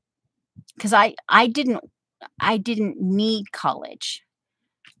 because I didn't need college,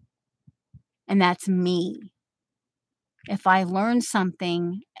 and that's me. If I learn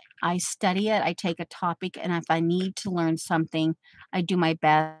something, I study it, I take a topic, and if I need to learn something, I do my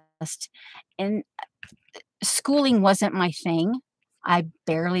best. And schooling wasn't my thing. I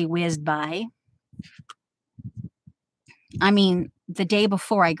barely whizzed by. I mean, the day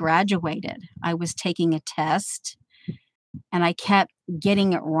before I graduated, I was taking a test and I kept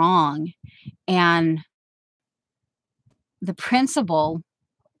getting it wrong. And the principal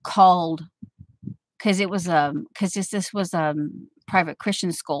called, because this was a private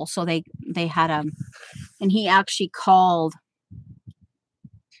Christian school, so they had and he actually called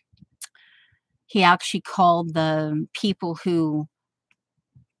the people who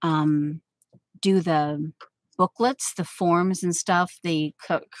do the booklets, the forms and stuff, the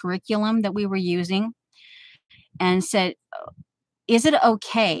curriculum that we were using, and said, "Is it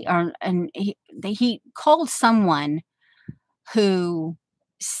okay?" And he called someone who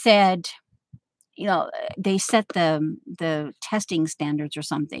said, they set the testing standards or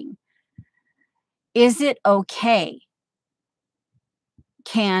something. "Is it okay?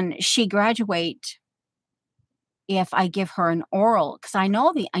 Can she graduate if I give her an oral?" Because I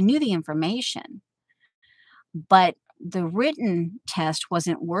knew the information, but the written test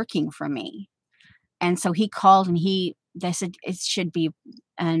wasn't working for me. And so he called, and they said it should be,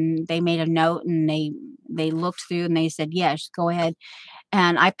 and they made a note, and they looked through, and they said, "Yes, go ahead."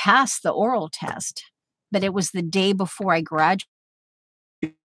 And I passed the oral test, but it was the day before I graduated.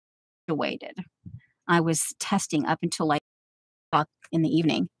 I was testing up until, like, o'clock in the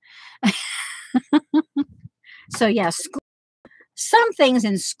evening. So, yeah, some things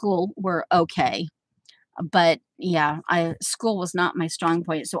in school were okay, But yeah, I school was not my strong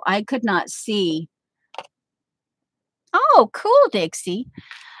point, so I could not see. Oh, cool, Dixie.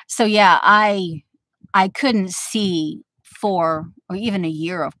 So yeah, I couldn't see 4 or even a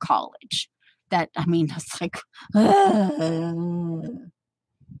year of college. That I mean, it's like,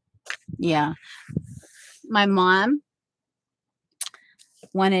 yeah. My mom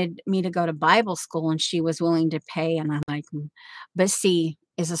wanted me to go to Bible school, and she was willing to pay, and I'm like, "Mm." But see,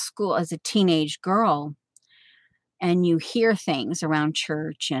 as a teenage girl, and you hear things around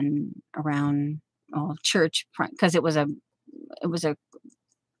church and around, well, church, because it was a it was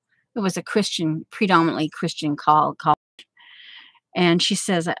a Christian, predominantly Christian call, and she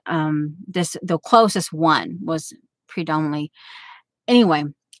says, this the closest one was predominantly anyway,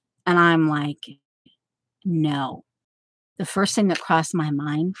 and I'm like, "No." The first thing that crossed my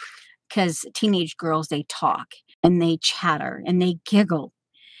mind, because teenage girls, they talk, and they chatter, and they giggle,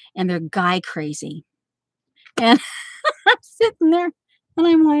 and they're guy crazy, and I'm sitting there, and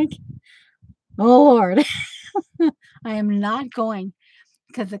I'm like, "Oh, Lord." I am not going,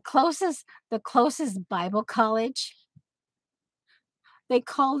 because the closest Bible college, they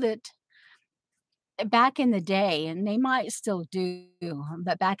called it back in the day, and they might still do,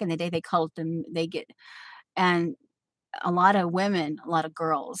 but back in the day, they called them they get and a lot of women, a lot of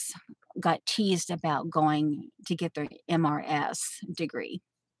girls got teased about going to get their MRS degree,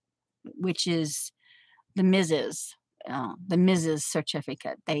 which is the Mrs.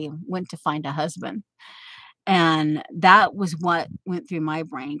 certificate. They went to find a husband. And that was what went through my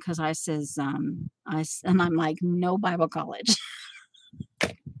brain, because and I'm like, no Bible college,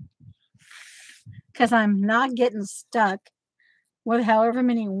 because I'm not getting stuck with however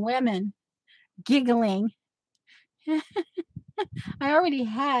many women giggling. I already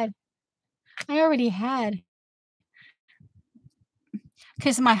had, I already had,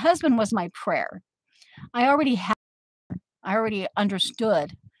 because my husband was my prayer. I already had, I already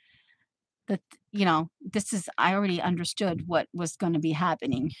understood that, I already understood what was going to be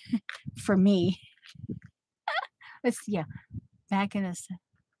happening for me. Yeah, back in this,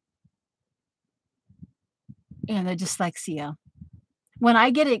 and the dyslexia. When I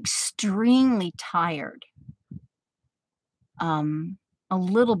get extremely tired, um, a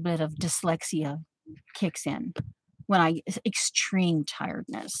little bit of dyslexia kicks in when extreme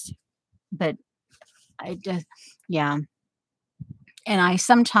tiredness. But I just, yeah. And I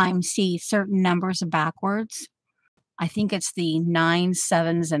sometimes see certain numbers backwards. I think it's the nine,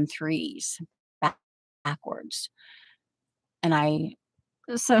 sevens, and threes backwards. And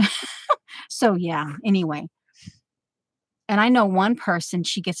so, so yeah, anyway. And I know one person,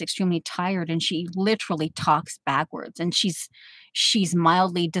 she gets extremely tired and she literally talks backwards, and she's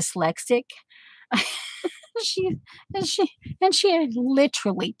mildly dyslexic. She and she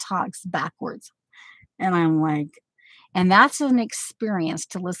literally talks backwards. And I'm like, and that's an experience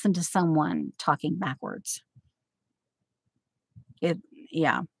to listen to someone talking backwards. It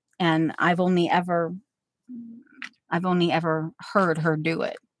Yeah. And I've only ever heard her do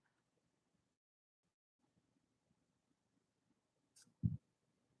it.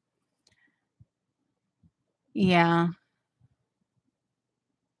 Yeah.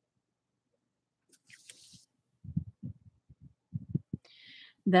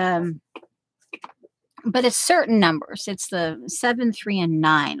 The but it's certain numbers. It's the 7, 3, and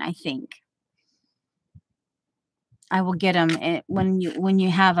 9, I think. I will get them when you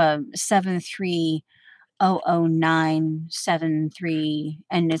have a 7300973,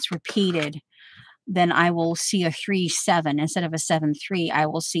 and it's repeated, then I will see a 37 instead of a 73. I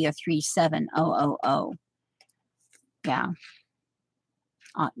will see a 37000. Yeah,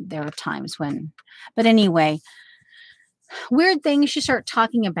 there are times when, but anyway, weird things you start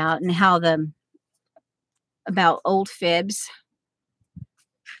talking about, and how about old fibs.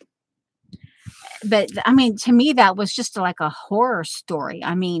 But I mean, to me, that was just like a horror story.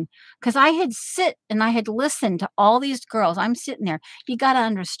 I mean, because I had listened to all these girls. I'm sitting there. You got to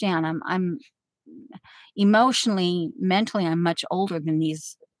understand. I'm emotionally, mentally, I'm much older than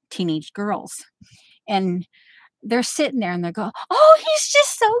these teenage girls, and they're sitting there and they go, "Oh, he's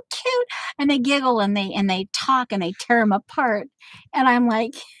just so cute," and they giggle, and they talk, and they tear him apart, and I'm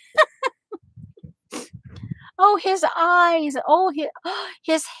like, "Oh, his eyes, oh,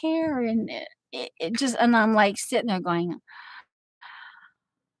 his hair," and it just, and I'm like sitting there going,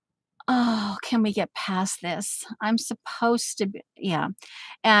 "Oh, can we get past this? I'm supposed to be," yeah,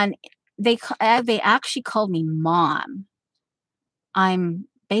 and they actually called me mom. I'm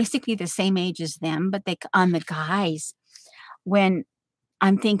basically the same age as them, but on the guys, when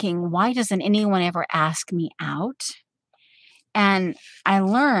I'm thinking, "Why doesn't anyone ever ask me out?" And I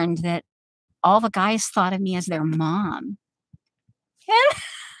learned that all the guys thought of me as their mom.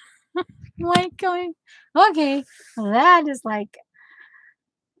 And I'm like going, okay, that is like,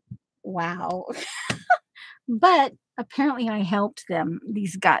 wow. But apparently I helped them,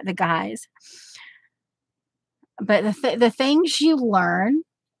 the guys. But the things you learn,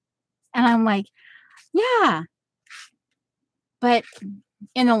 and I'm like, yeah, but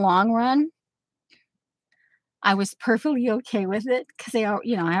in the long run, I was perfectly okay with it because I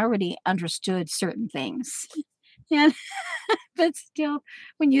already understood certain things. And but still,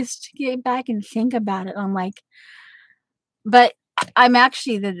 when you get back and think about it, I'm like, but I'm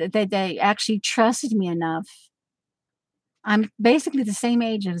actually that they actually trusted me enough. I'm basically the same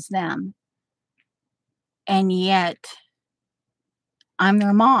age as them, and yet I'm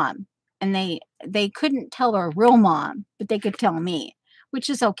their mom, and they couldn't tell their real mom, but they could tell me, which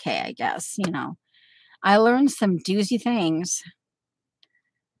is okay, I guess. I learned some doozy things.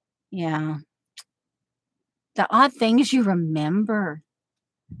 Yeah, the odd things you remember,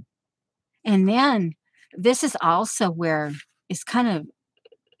 and then this is also where it's kind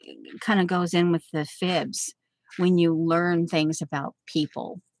of goes in with the fibs when you learn things about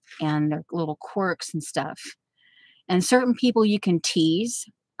people and their little quirks and stuff. And certain people you can tease,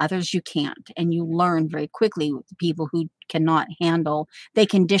 others you can't. And you learn very quickly with the people who cannot handle, they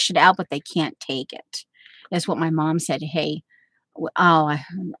can dish it out, but they can't take it. That's what my mom said. Hey, oh,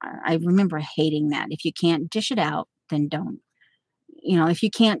 I remember hating that. If you can't dish it out, then don't. If you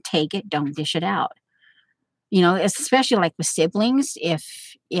can't take it, don't dish it out. Especially like with siblings,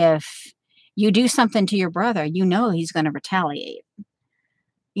 if you do something to your brother, he's going to retaliate.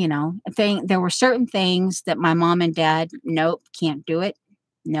 There were certain things that my mom and dad, nope, can't do it.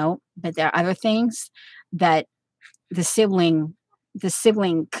 Nope. But there are other things that the sibling,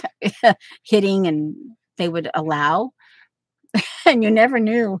 hitting and they would allow. And you never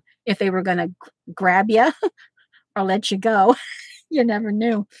knew if they were going to grab you or let you go. You never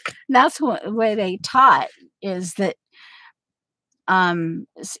knew. And that's what way they taught is that,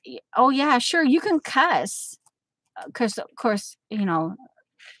 oh yeah, sure, you can cuss. Because, of course,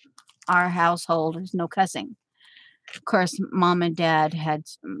 our household is no cussing. Of course, mom and dad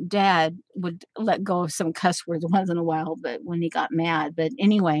would let go of some cuss words once in a while, but when he got mad. But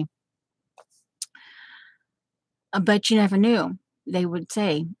anyway, but you never knew. They would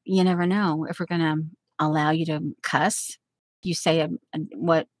say, you never know if we're going to allow you to cuss. You say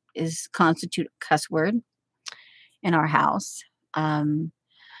what is constitute a cuss word in our house. Um,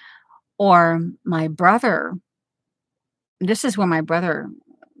 or my brother, this is where my brother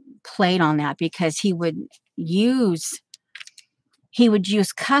played on that because use he would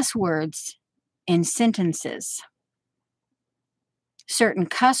use cuss words in sentences. Certain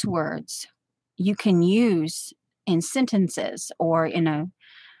cuss words you can use in sentences or in a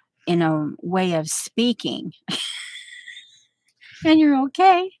way of speaking, and you're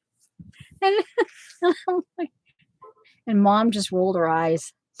okay. And and mom just rolled her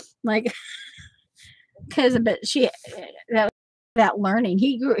eyes, like, because but she that learning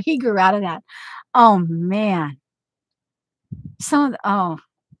he grew out of that. Oh man, some of the, oh,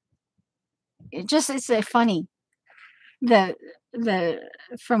 it's funny the the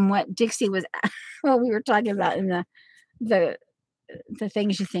from what Dixie was what we were talking about in the the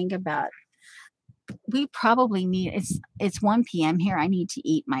things you think about. We probably need it's 1 p.m. here. I need to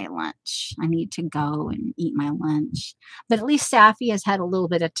eat my lunch. I need to go and eat my lunch. But at least Safi has had a little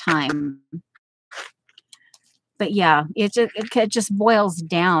bit of time. But yeah, it just boils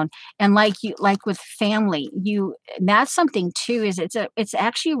down. And like with family, and that's something too, is it's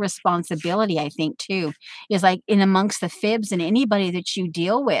actually a responsibility, I think, too, is like in amongst the fibs and anybody that you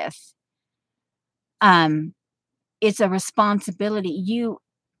deal with, um, it's a responsibility.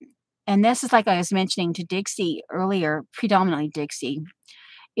 And this is like I was mentioning to Dixie earlier, predominantly Dixie,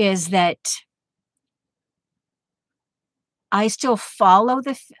 is that I still follow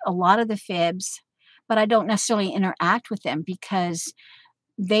a lot of the fibs, but I don't necessarily interact with them because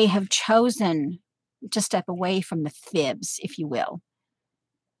they have chosen to step away from the fibs, if you will,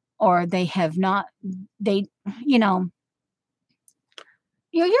 or they have not. They, you know,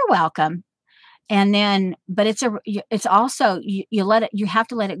 you're welcome. And then, but it's also you let it. You have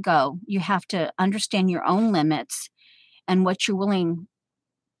to let it go. You have to understand your own limits and what you're willing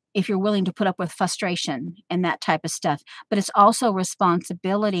if you're willing to put up with frustration and that type of stuff. But it's also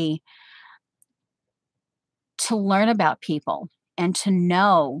responsibility to learn about people and to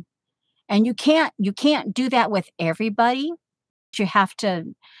know. And you can't do that with everybody. You have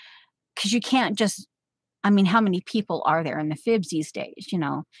to because you can't just I mean, how many people are there in the fibs these days?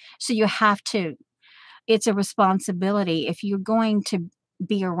 So you have to it's a responsibility if you're going to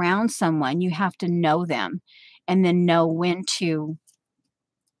be around someone, you have to know them and then know when to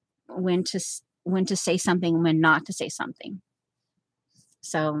say something, when not to say something.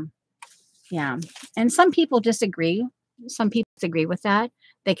 So, yeah. And some people disagree. Some people disagree with that.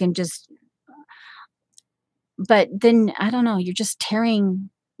 They can just but then I don't know, you're tearing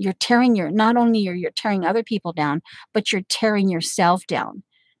your not only you're tearing other people down, but you're tearing yourself down.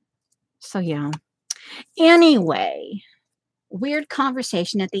 So yeah. Anyway, weird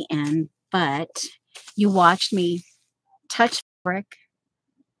conversation at the end, but you watched me touch fabric,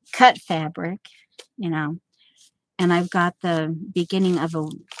 cut fabric, you know, and I've got the beginning of a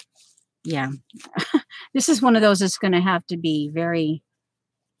yeah. This is one of those that's going to have to be very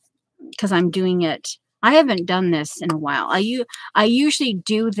because I'm doing it. I haven't done this in a while. I usually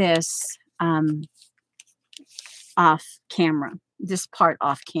do this off camera, this part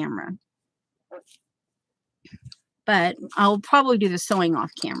off camera, but I'll probably do the sewing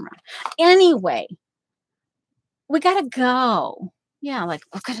off camera. Anyway, we gotta go. Yeah, like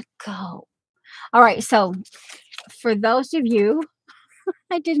we gotta go. All right, so for those of you,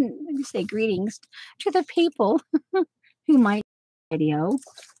 I didn't let me say greetings to the people who might video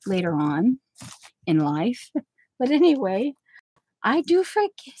later on in life. But anyway, I do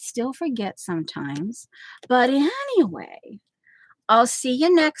still forget sometimes. But anyway, I'll see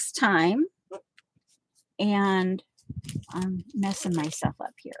you next time. And I'm messing myself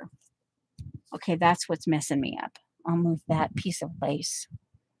up here. Okay, that's what's messing me up. I'll move that piece of lace.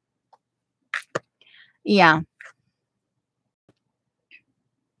 Yeah.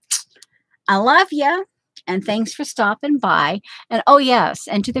 I love you. And thanks for stopping by. And oh, yes.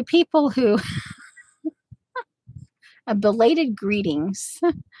 And to the people who, a belated greetings.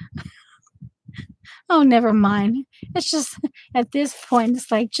 Oh, never mind. It's just at this point,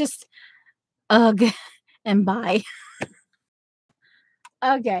 it's like just ugh and bye.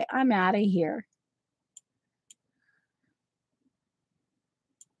 Okay, I'm out of here.